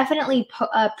 it's definitely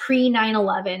pre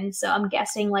 9/11. So I'm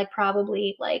guessing like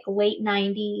probably like late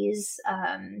 90s,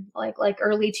 like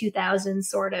early 2000s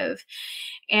sort of.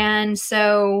 And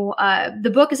so the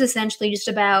book is essentially just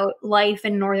about life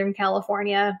in Northern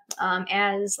California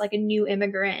as like a new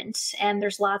immigrant. And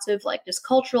there's lots of like just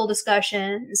cultural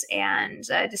discussions and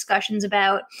discussions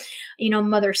about,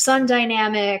 mother-son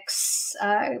dynamics,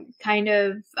 kind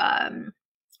of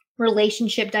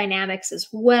relationship dynamics as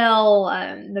well.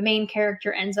 The main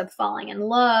character ends up falling in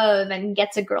love and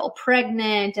gets a girl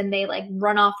pregnant, and they like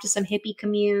run off to some hippie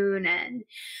commune. And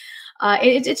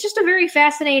it's just a very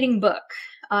fascinating book.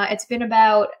 It's been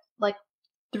about like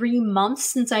 3 months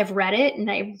since I've read it, and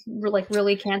I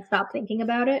really can't stop thinking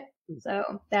about it.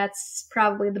 So that's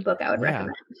probably the book I would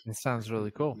recommend. It sounds really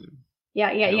cool.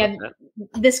 Yeah.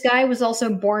 This guy was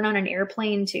also born on an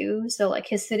airplane too, so like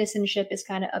his citizenship is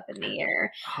kind of up in the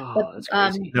air. That's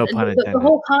crazy. No pun intended. The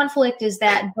whole conflict is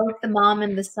that both the mom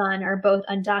and the son are both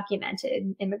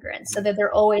undocumented immigrants, so that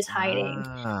they're always hiding.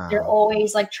 They're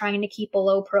always like trying to keep a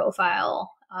low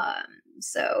profile.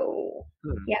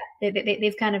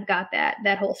 They've kind of got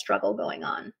that whole struggle going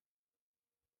on.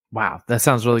 Wow, that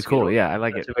sounds really cool. Yeah, I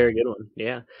like it. That's a very good one.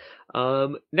 Yeah.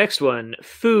 Next one,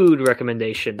 food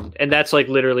recommendation. And that's like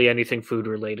literally anything food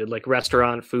related, like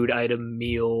restaurant, food item,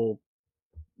 meal,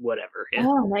 whatever. Yeah.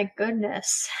 Oh my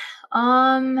goodness.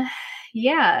 I'd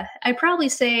probably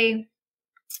say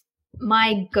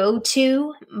my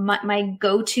go-to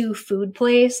food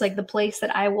place, like the place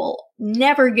that I will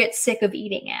never get sick of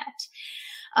eating at.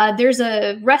 There's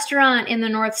a restaurant in the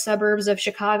north suburbs of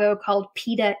Chicago called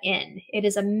Pita Inn. It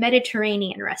is a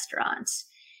Mediterranean restaurant.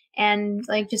 And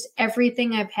like just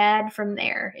everything I've had from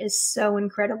there is so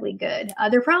incredibly good.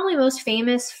 They're probably most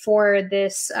famous for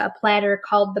this platter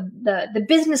called the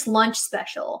business lunch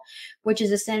special, which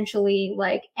is essentially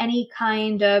like any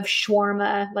kind of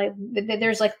shawarma. Like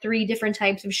there's like 3 different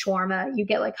types of shawarma. You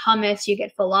get like hummus, you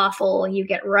get falafel, you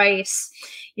get rice,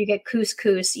 you get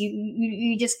couscous.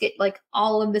 You just get like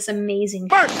all of this amazing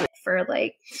shit for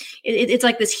like it's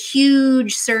like this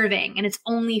huge serving, and it's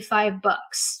only $5.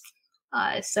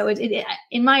 So it,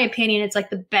 in my opinion, it's like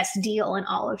the best deal in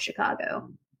all of Chicago.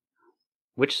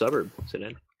 Which suburb is it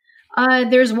in?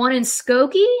 There's one in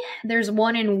Skokie, there's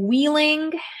one in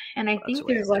Wheeling, and I think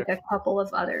there's like a couple of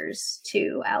others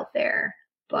too out there.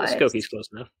 But Skokie's close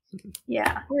enough.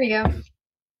 Yeah, there you go.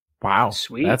 Wow,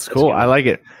 sweet. That's cool. Good. I like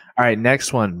it. All right,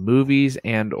 next one: movies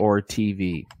and or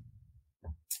TV.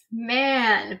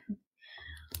 Man,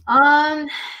 I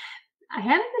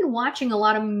haven't been watching a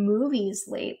lot of movies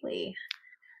lately.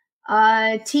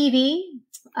 TV,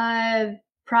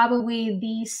 probably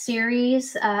the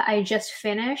series I just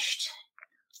finished.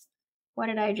 What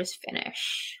did I just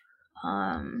finish?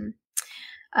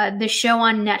 The show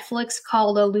on Netflix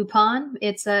called Lupin.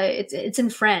 It's in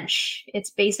French. It's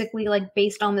basically like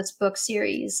based on this book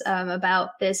series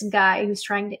about this guy who's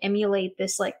trying to emulate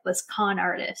this con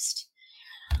artist.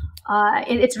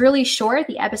 It's really short.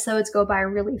 The episodes go by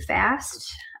really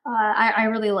fast. I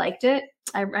really liked it.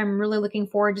 I'm really looking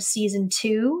forward to season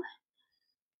 2.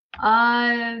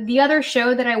 The other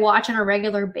show that I watch on a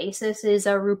regular basis is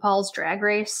RuPaul's Drag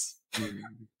Race.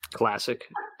 Classic.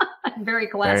 Very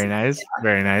classic. Very nice. Yeah.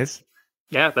 Very nice.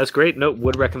 Yeah, that's great. No,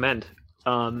 would recommend.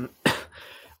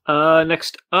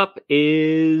 Next up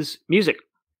is music.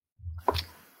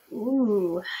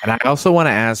 Ooh. And I also want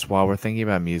to ask, while we're thinking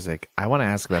about music, I want to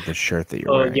ask about the shirt that you're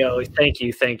wearing. Oh, thank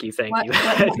you.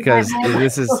 Because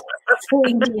this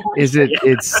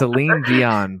it's Celine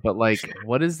Dion, but like,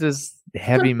 what is this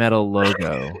heavy metal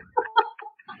logo?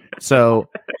 So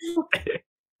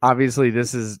obviously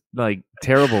this is like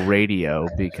terrible radio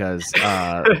because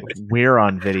we're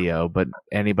on video, but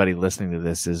anybody listening to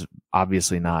this is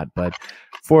obviously not. But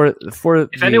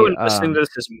if anyone listening to this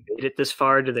has made it this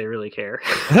far, do they really care?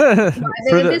 At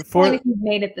this point, if you've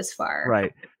made it this far,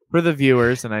 right? For the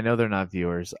viewers, and I know they're not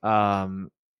viewers,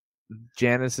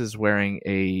 Janice is wearing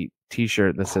a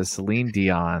T-shirt that says Celine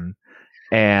Dion,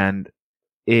 and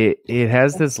it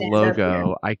has this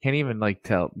logo. I can't even like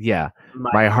tell. Yeah,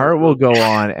 my heart will go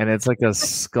on, and it's like a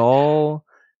skull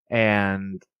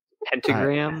and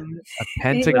pentagram,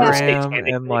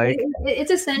 and like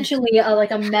it's essentially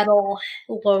like a metal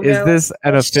logo. Is this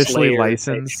an officially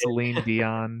licensed Celine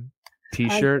Dion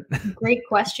T-shirt? Great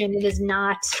question. It is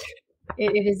not.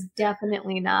 It is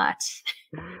definitely not.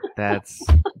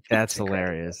 That's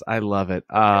hilarious. I love it.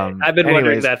 I've been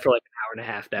wondering that for like an hour and a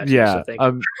half now. Yeah.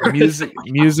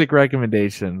 Music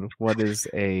recommendation. What is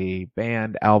a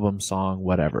band, album, song,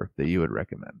 whatever that you would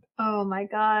recommend? Oh my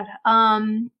god.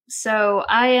 So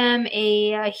I am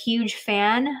a huge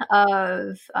fan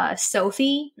of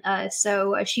Sophie.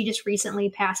 So she just recently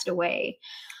passed away.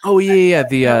 Oh yeah.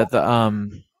 The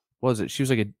what was it? She was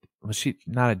like was she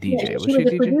not a DJ? Yeah, she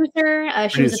was a producer.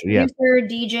 She was a producer,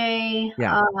 DJ,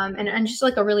 and just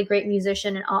like a really great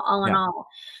musician and all in all.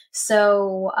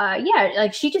 So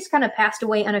like she just kind of passed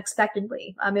away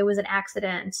unexpectedly. It was an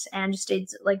accident, and just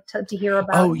it's like to hear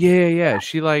about. Oh yeah.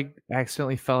 She like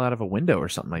accidentally fell out of a window or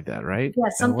something like that, right? Yeah,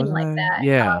 something like that.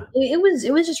 Yeah, it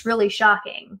was just really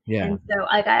shocking. Yeah, and so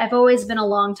like I've always been a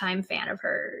longtime fan of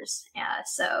hers. Yeah,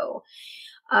 so.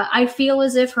 I feel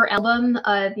as if her album,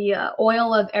 the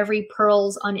Oil of Every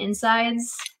Pearls on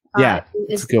Insides,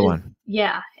 it's a good one.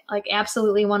 Yeah, like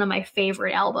absolutely one of my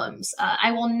favorite albums.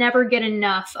 I will never get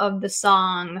enough of the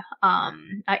song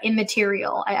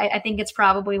Immaterial. I think it's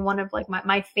probably one of like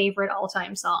my favorite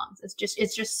all-time songs. It's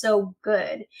just so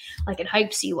good. Like it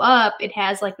hypes you up. It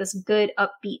has like this good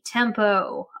upbeat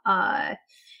tempo.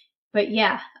 But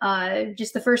yeah,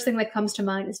 just the first thing that comes to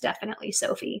mind is definitely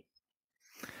Sophie.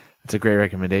 It's a great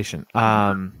recommendation.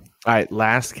 All right,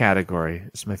 last category.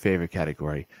 This is my favorite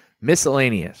category.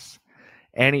 Miscellaneous.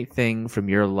 Anything from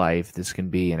your life. This can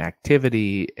be an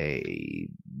activity, a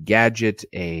gadget,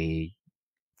 a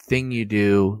thing you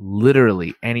do,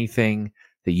 literally anything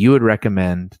that you would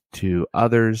recommend to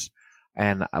others.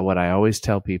 And what I always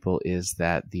tell people is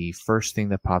that the first thing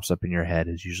that pops up in your head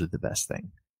is usually the best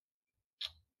thing.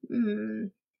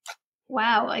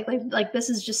 Wow, like this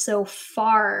is just so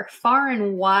far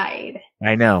and wide.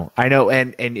 I know,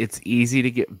 and it's easy to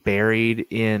get buried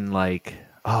in like,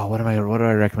 oh, what do I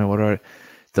recommend?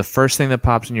 The first thing that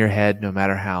pops in your head, no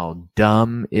matter how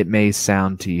dumb it may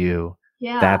sound to you,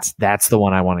 that's the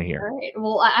one I want to hear. All right.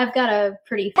 Well, I've got a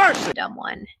pretty dumb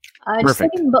one.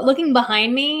 Perfect. Looking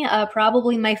behind me,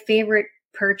 probably my favorite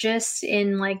purchase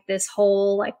in like this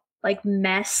whole like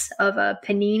mess of a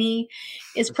panini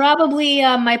is probably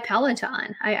my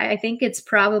Peloton. I think it's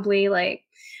probably like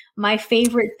my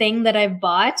favorite thing that I've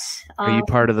bought. Are you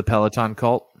part of the Peloton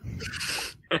cult?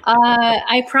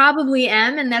 I probably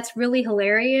am, and that's really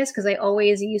hilarious because I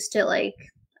always used to like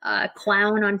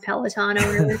clown on Peloton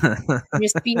owners.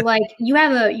 Just be like, you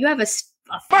have a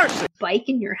first bike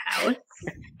in your house.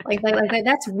 Like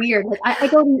that's weird. Like I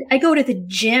go to the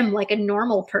gym like a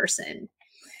normal person.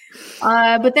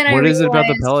 But then what is it about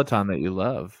the Peloton that you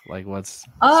love? Like, what's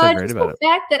so great about it? The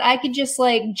fact that I could just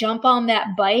like jump on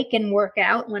that bike and work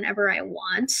out whenever I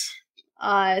want.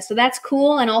 So that's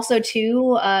cool. And also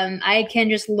too, I can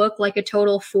just look like a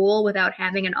total fool without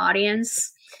having an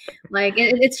audience. Like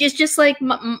it's just like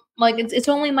it's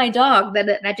only my dog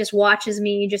that just watches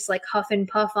me just like huff and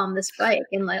puff on this bike,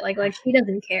 and like she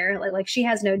doesn't care. Like she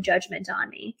has no judgment on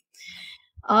me.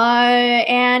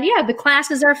 And yeah, the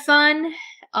classes are fun.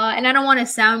 And I don't want to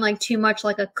sound like too much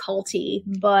like a culty,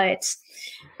 but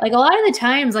like a lot of the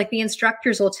times, like the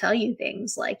instructors will tell you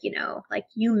things like, you know, like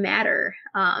you matter.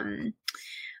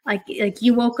 Like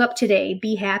you woke up today,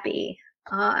 be happy.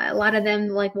 A lot of them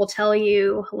like will tell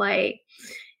you like,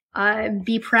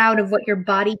 be proud of what your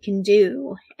body can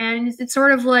do. And it's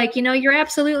sort of like, you know, you're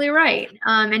absolutely right.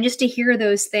 And just to hear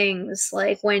those things,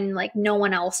 like when like no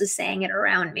one else is saying it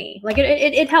around me, like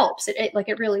it helps. It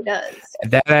really does.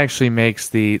 That actually makes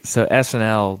so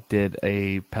SNL did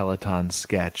a Peloton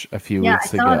sketch a few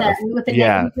weeks ago. Yeah, I saw that with the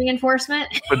negative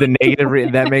reinforcement. With the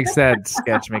negative, that makes that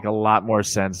sketch make a lot more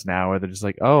sense now, where they're just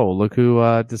like, oh, look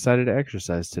who decided to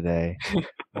exercise today.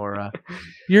 Or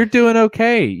you're doing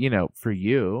okay, you know, for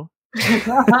you.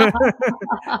 That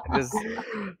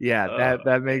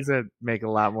makes it make a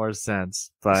lot more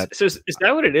sense. But so is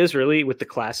that what it is really with the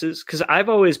classes? Because I've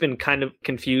always been kind of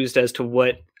confused as to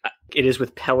what it is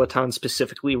with Peloton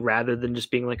specifically, rather than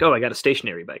just being like, oh, I got a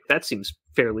stationary bike. That seems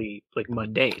fairly like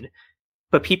mundane.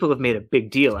 But people have made a big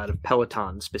deal out of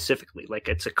Peloton specifically. Like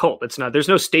it's a cult. It's not. There's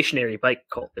no stationary bike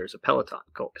cult. There's a Peloton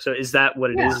cult. So is that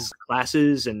what it is?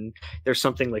 Classes, and there's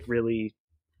something like really,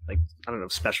 like, I don't know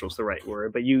if special is the right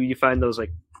word, but you find those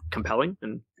like compelling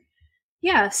and.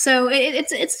 Yeah, so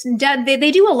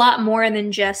they do a lot more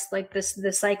than just like the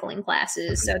cycling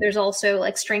classes. So there's also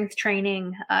like strength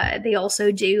training. They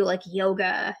also do like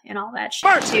yoga and all that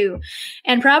shit too.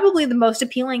 And probably the most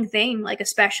appealing thing, like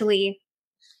especially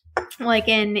like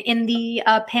in the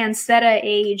Pancetta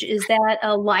age, is that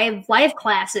live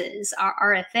classes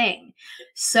are a thing.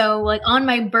 So like on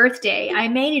my birthday, I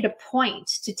made it a point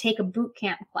to take a boot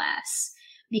camp class,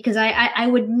 because I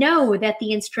would know that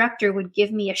the instructor would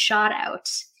give me a shout out.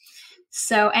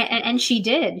 So, and she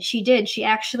did. She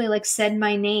actually like said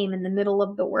my name in the middle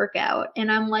of the workout. And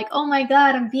I'm like, oh my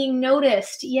God, I'm being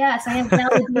noticed. Yes, I have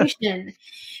validation.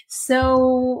 So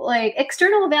like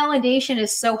external validation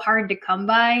is so hard to come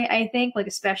by, I think, like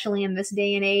especially in this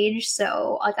day and age.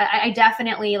 So like I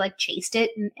definitely like chased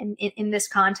it in this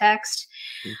context.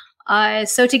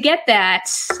 So to get that,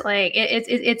 like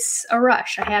it's a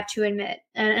rush, I have to admit,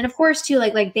 and of course too,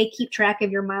 like they keep track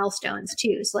of your milestones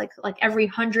too. So like every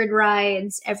 100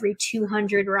 rides, every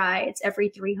 200 rides, every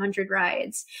 300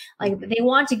 rides, like they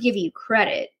want to give you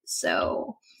credit.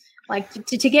 So like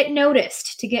to get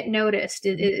noticed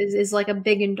is like a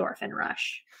big endorphin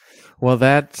rush. Well,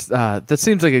 that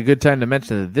seems like a good time to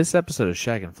mention that this episode of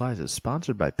Shaggin' Flies is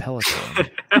sponsored by Peloton.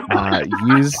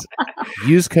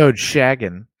 Use code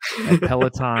Shaggin' at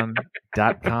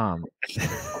Peloton.com.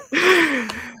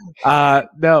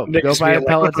 No, go buy a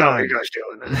Peloton.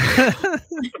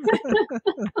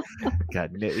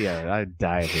 God, yeah, I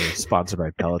die here. Sponsored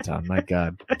by Peloton. My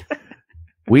God.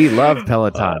 We love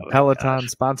Peloton. Peloton,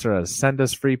 sponsor us. Send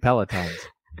us free Pelotons.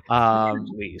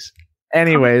 Please.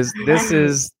 Anyways, this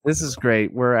is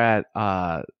great. We're at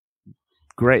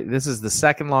great. This is the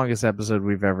second longest episode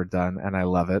we've ever done, and I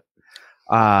love it.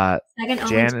 Second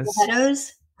Janice,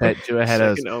 only two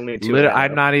Heados.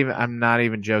 I'm not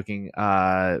even joking.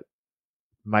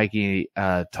 Mikey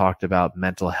talked about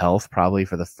mental health probably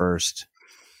for the first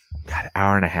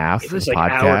hour and a half. It was of the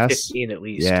like podcast. hour 15 at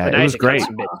least. Yeah, it was great.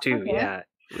 Too. Okay. Yeah.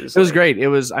 It was great. It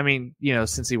was, I mean,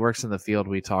 since he works in the field,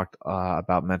 we talked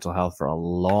about mental health for a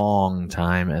long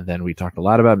time. And then we talked a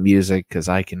lot about music, because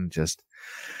I can just,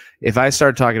 if I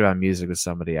start talking about music with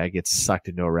somebody, I get sucked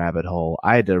into a rabbit hole.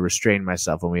 I had to restrain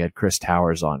myself when we had Chris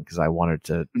Towers on, because I wanted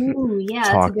to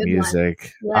talk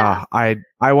music. Yeah.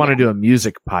 I want to do a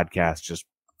music podcast, just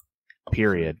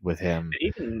period, with him.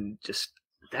 Even just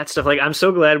that stuff. Like, I'm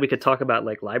so glad we could talk about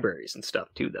like libraries and stuff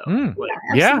too, though.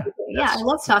 Yeah, I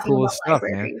love talking about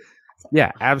libraries.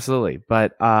 Yeah, absolutely.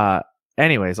 But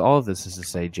anyways, all of this is to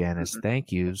say, Janice,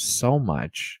 thank you so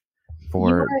much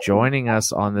for joining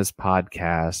us on this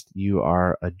podcast. You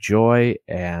are a joy,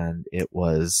 and it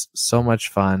was so much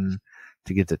fun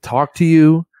to get to talk to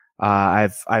you.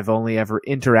 I've only ever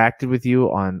interacted with you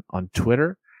on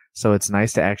Twitter, so it's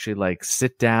nice to actually like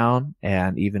sit down,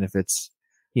 and even if it's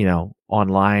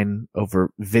online over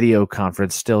video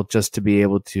conference, still just to be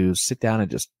able to sit down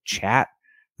and just chat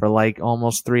for like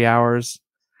almost 3 hours.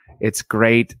 It's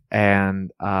great. And,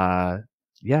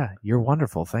 yeah, you're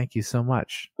wonderful. Thank you so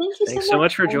much. Thanks so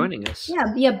much for joining us.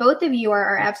 Yeah. Both of you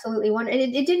are absolutely wonderful.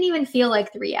 It didn't even feel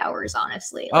like 3 hours,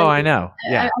 honestly. Like, I know.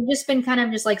 Yeah. I've just been kind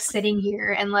of just like sitting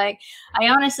here, and like I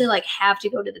honestly like have to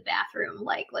go to the bathroom,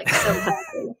 like so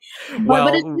badly.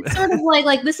 But it's sort of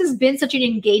like this has been such an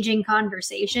engaging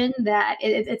conversation that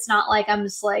it's not like I'm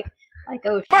just like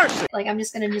oh shit. Like I'm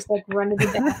just gonna like run to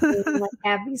the bathroom and like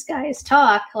have these guys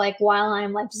talk like while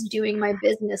I'm like just doing my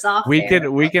business off. We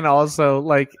can also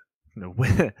like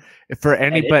for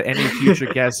any future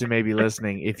guests who may be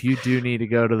listening, if you do need to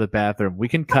go to the bathroom, we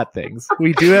can cut things.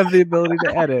 We do have the ability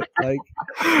to edit. Like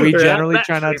we generally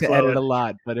try not to edit a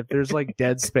lot, but if there's like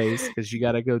dead space because you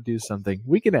got to go do something,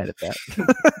 we can edit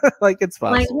that. Like it's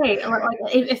fun. Like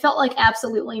it felt like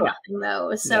absolutely nothing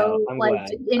though. So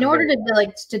in order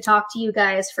to talk to you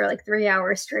guys for like 3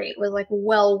 hours straight was like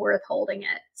well worth holding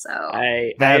it. So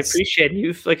I appreciate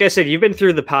you. Like I said, you've been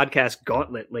through the podcast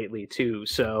gauntlet lately too.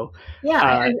 So yeah,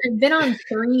 I've been on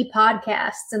 3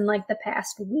 podcasts in like the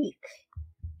past week,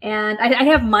 and I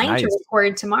have mine to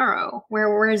record tomorrow,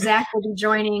 where Zach will be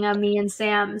joining me and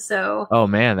Sam. So oh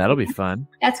man, that'll be fun.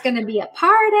 That's going to be a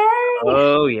party.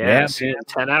 Oh yeah.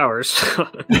 10 hours.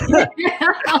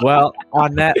 Well,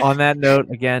 on that note,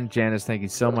 again, Janice, thank you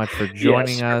so much for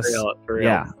joining us. For real.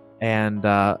 Yeah, and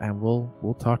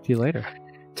we'll talk to you later.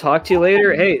 Talk to you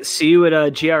later. Hey, see you at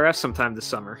GRF sometime this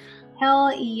summer.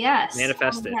 Hell yes.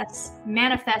 Manifest it. Yes.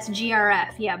 Manifest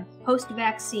GRF. Yeah.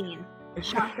 Post-vaccine.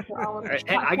 Shot for all of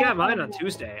Hey, I got mine on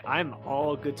Tuesday. I'm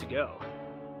all good to go.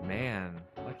 Man,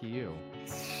 lucky you.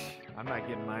 I'm not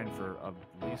getting mine for at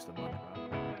least a month.